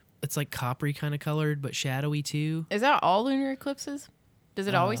it's like coppery kind of colored, but shadowy too. Is that all lunar eclipses? Does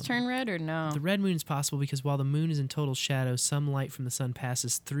it always turn red or no? The red moon is possible because while the moon is in total shadow, some light from the sun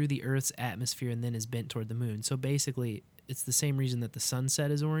passes through the Earth's atmosphere and then is bent toward the moon. So basically, it's the same reason that the sunset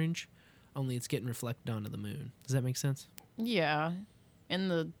is orange, only it's getting reflected onto the moon. Does that make sense? Yeah. In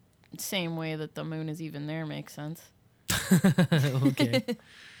the same way that the moon is even there makes sense. Okay.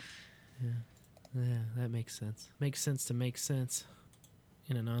 Yeah, that makes sense. Makes sense to make sense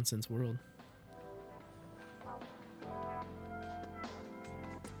in a nonsense world.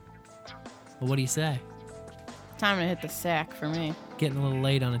 Well, what do you say? Time to hit the sack for me. Getting a little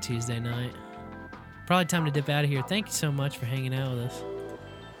late on a Tuesday night. Probably time to dip out of here. Thank you so much for hanging out with us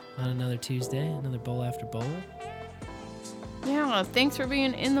on another Tuesday, another bowl after bowl. Yeah, thanks for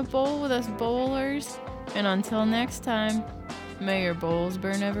being in the bowl with us bowlers. And until next time, may your bowls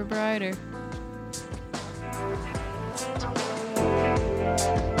burn ever brighter.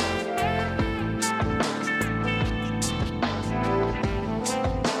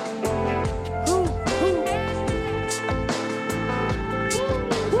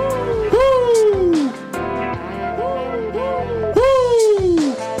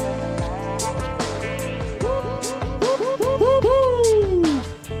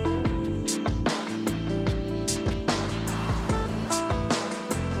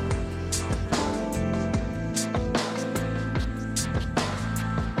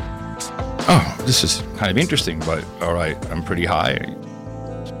 oh, this is kind of interesting, but all right, I'm pretty high.